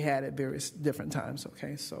meetings will be had at various different times.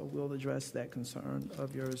 Okay, so we'll address that concern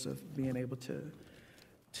of yours of being able to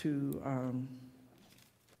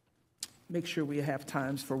make sure we have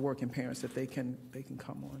times for working parents that they can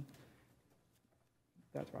come on.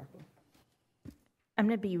 Dr. Rockwell. I'm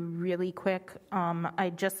going to be really quick.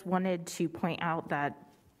 I just wanted to point out that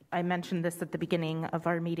I mentioned this at the beginning of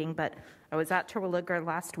our meeting, but I was at Terwilliger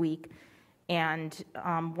last week, and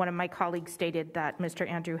one of my colleagues stated that Mr.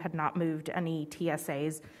 Andrew had not moved any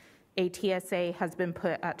TSAs. A TSA has been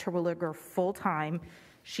put at Terwilliger full-time.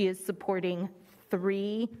 She is supporting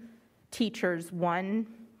 3 teachers, 1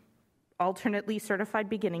 alternately certified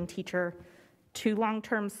beginning teacher, 2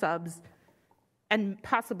 long-term subs, and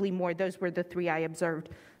possibly more. Those were the 3 I observed.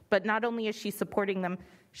 But not only is she supporting them,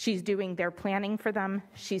 she's doing their planning for them.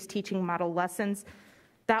 She's teaching model lessons.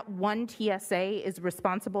 That 1 TSA is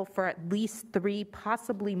responsible for at least 3,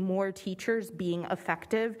 possibly more teachers being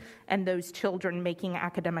effective and those children making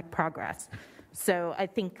academic progress. So I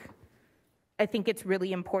think it's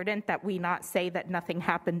really important that we not say that nothing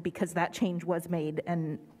happened because that change was made.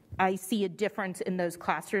 And I see a difference in those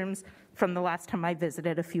classrooms from the last time I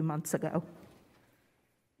visited a few months ago.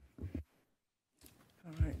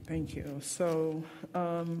 All right, thank you. So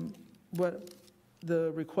what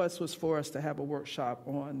the request was for us to have a workshop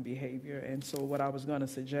on behavior, and so what I was going to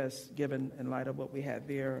suggest, given in light of what we had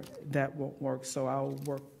there, that won't work, so I'll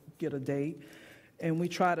get a date, and we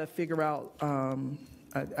try to figure out,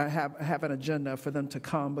 I have an agenda for them to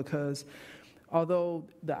come, because although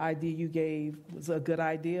the idea you gave was a good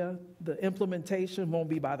idea, the implementation won't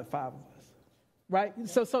be by the 5 of us. Right,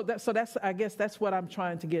 so that's I guess that's what I'm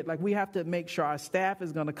trying to get. Like, we have to make sure our staff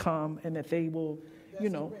is going to come and that they will,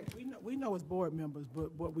 Correct. We know as board members,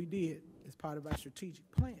 but what we did is part of our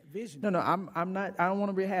strategic plan, vision. No, I'm not. I don't want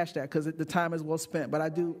to rehash that because the time is well spent. But I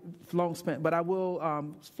do long spent. But I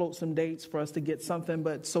will float some dates for us to get something.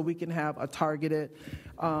 But so we can have a targeted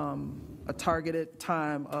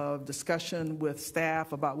time of discussion with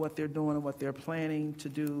staff about what they're doing and what they're planning to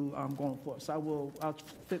do going forward. So I'll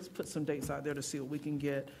put some dates out there to see what we can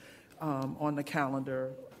get on the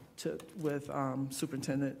calendar with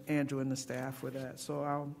Superintendent Andrew and the staff for that. So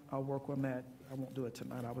I'll work on that. I won't do it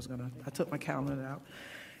tonight. I took my calendar out.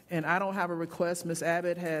 And I don't have a request. Ms.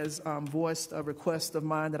 Abbott has voiced a request of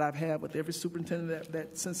mine that I've had with every superintendent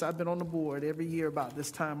that since I've been on the board. Every year about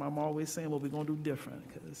this time, I'm always saying, well, we're going to do different,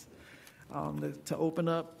 because to open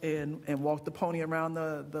up and walk the pony around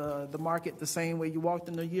the market the same way you walked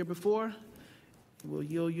in the year before will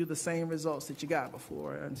yield you the same results that you got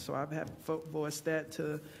before. And so I've voiced that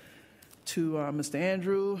to Mr.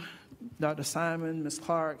 Andrew, Dr. Simon, Ms.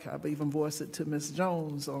 Clark. I've even voiced it to Ms.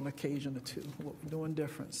 Jones on occasion or two, what we're doing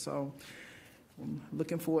different. So I'm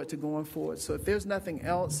looking forward to going forward. So if there's nothing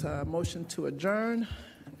else, motion to adjourn.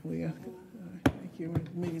 Thank you.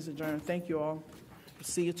 Meeting's adjourned. Thank you all.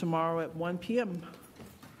 See you tomorrow at 1 p.m.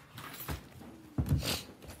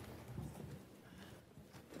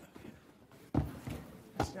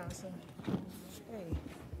 Ms. Johnson. Hey.